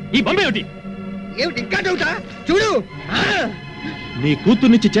 ఏమిటి ఈ బొమ్మ? ఏమిటి ఏమిటి ఇంకా డౌటా? చూడు, నీ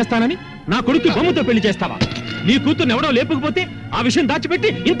కూతుర్నిచ్చి చేస్తానని నా కొడుకు బొమ్మతో పెళ్లి చేస్తావా? నీ కూతుర్ని ఎవడో లేపకపోతే ఆ విషయం దాచిపెట్టి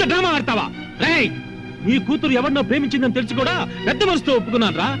ఇంత డ్రామా ఆడతావా? రేయ్, నీ కూతురు ఎవరినో ప్రేమించిందని తెలిసి కూడా పెద్ద మనసుతో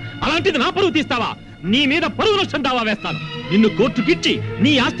ఒప్పుకున్నాను రా. అలాంటిది నా పరువు తీస్తావా? నీ మీద పరువు నష్టం దావా వేస్తాను. నిన్ను కోర్టుకిచ్చి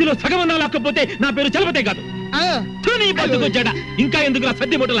నీ ఆస్తిలో సగమన్నా లేకపోతే నా పేరు చలపతే కాదు. నీ బతుకొచ్చాడ ఇంకా ఎందుకు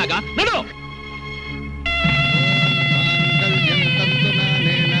సద్ది ముట్టలాగా నడు.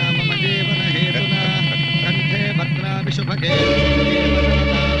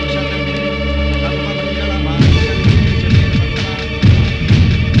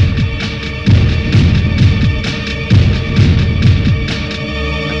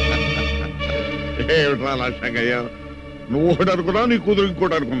 ఏమిట్రా లక్ష్యంగయ్య, నువ్వు ఒకటి అనుకున్నావు, నీ కూతురు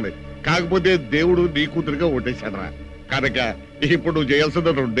ఇంకోటి అనుకుంది. కాకపోతే దేవుడు నీ కూతురిగా ఓటేశాడరా. కనుక ఇప్పుడు నువ్వు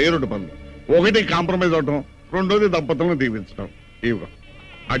చేయాల్సింది 2 పనులు. ఒకటి కాంప్రమైజ్ అవటం, రెండోది దంపతులను దీవించడం. ఇవ్వ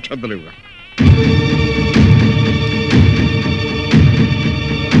అక్షంతలు ఇవ్వ.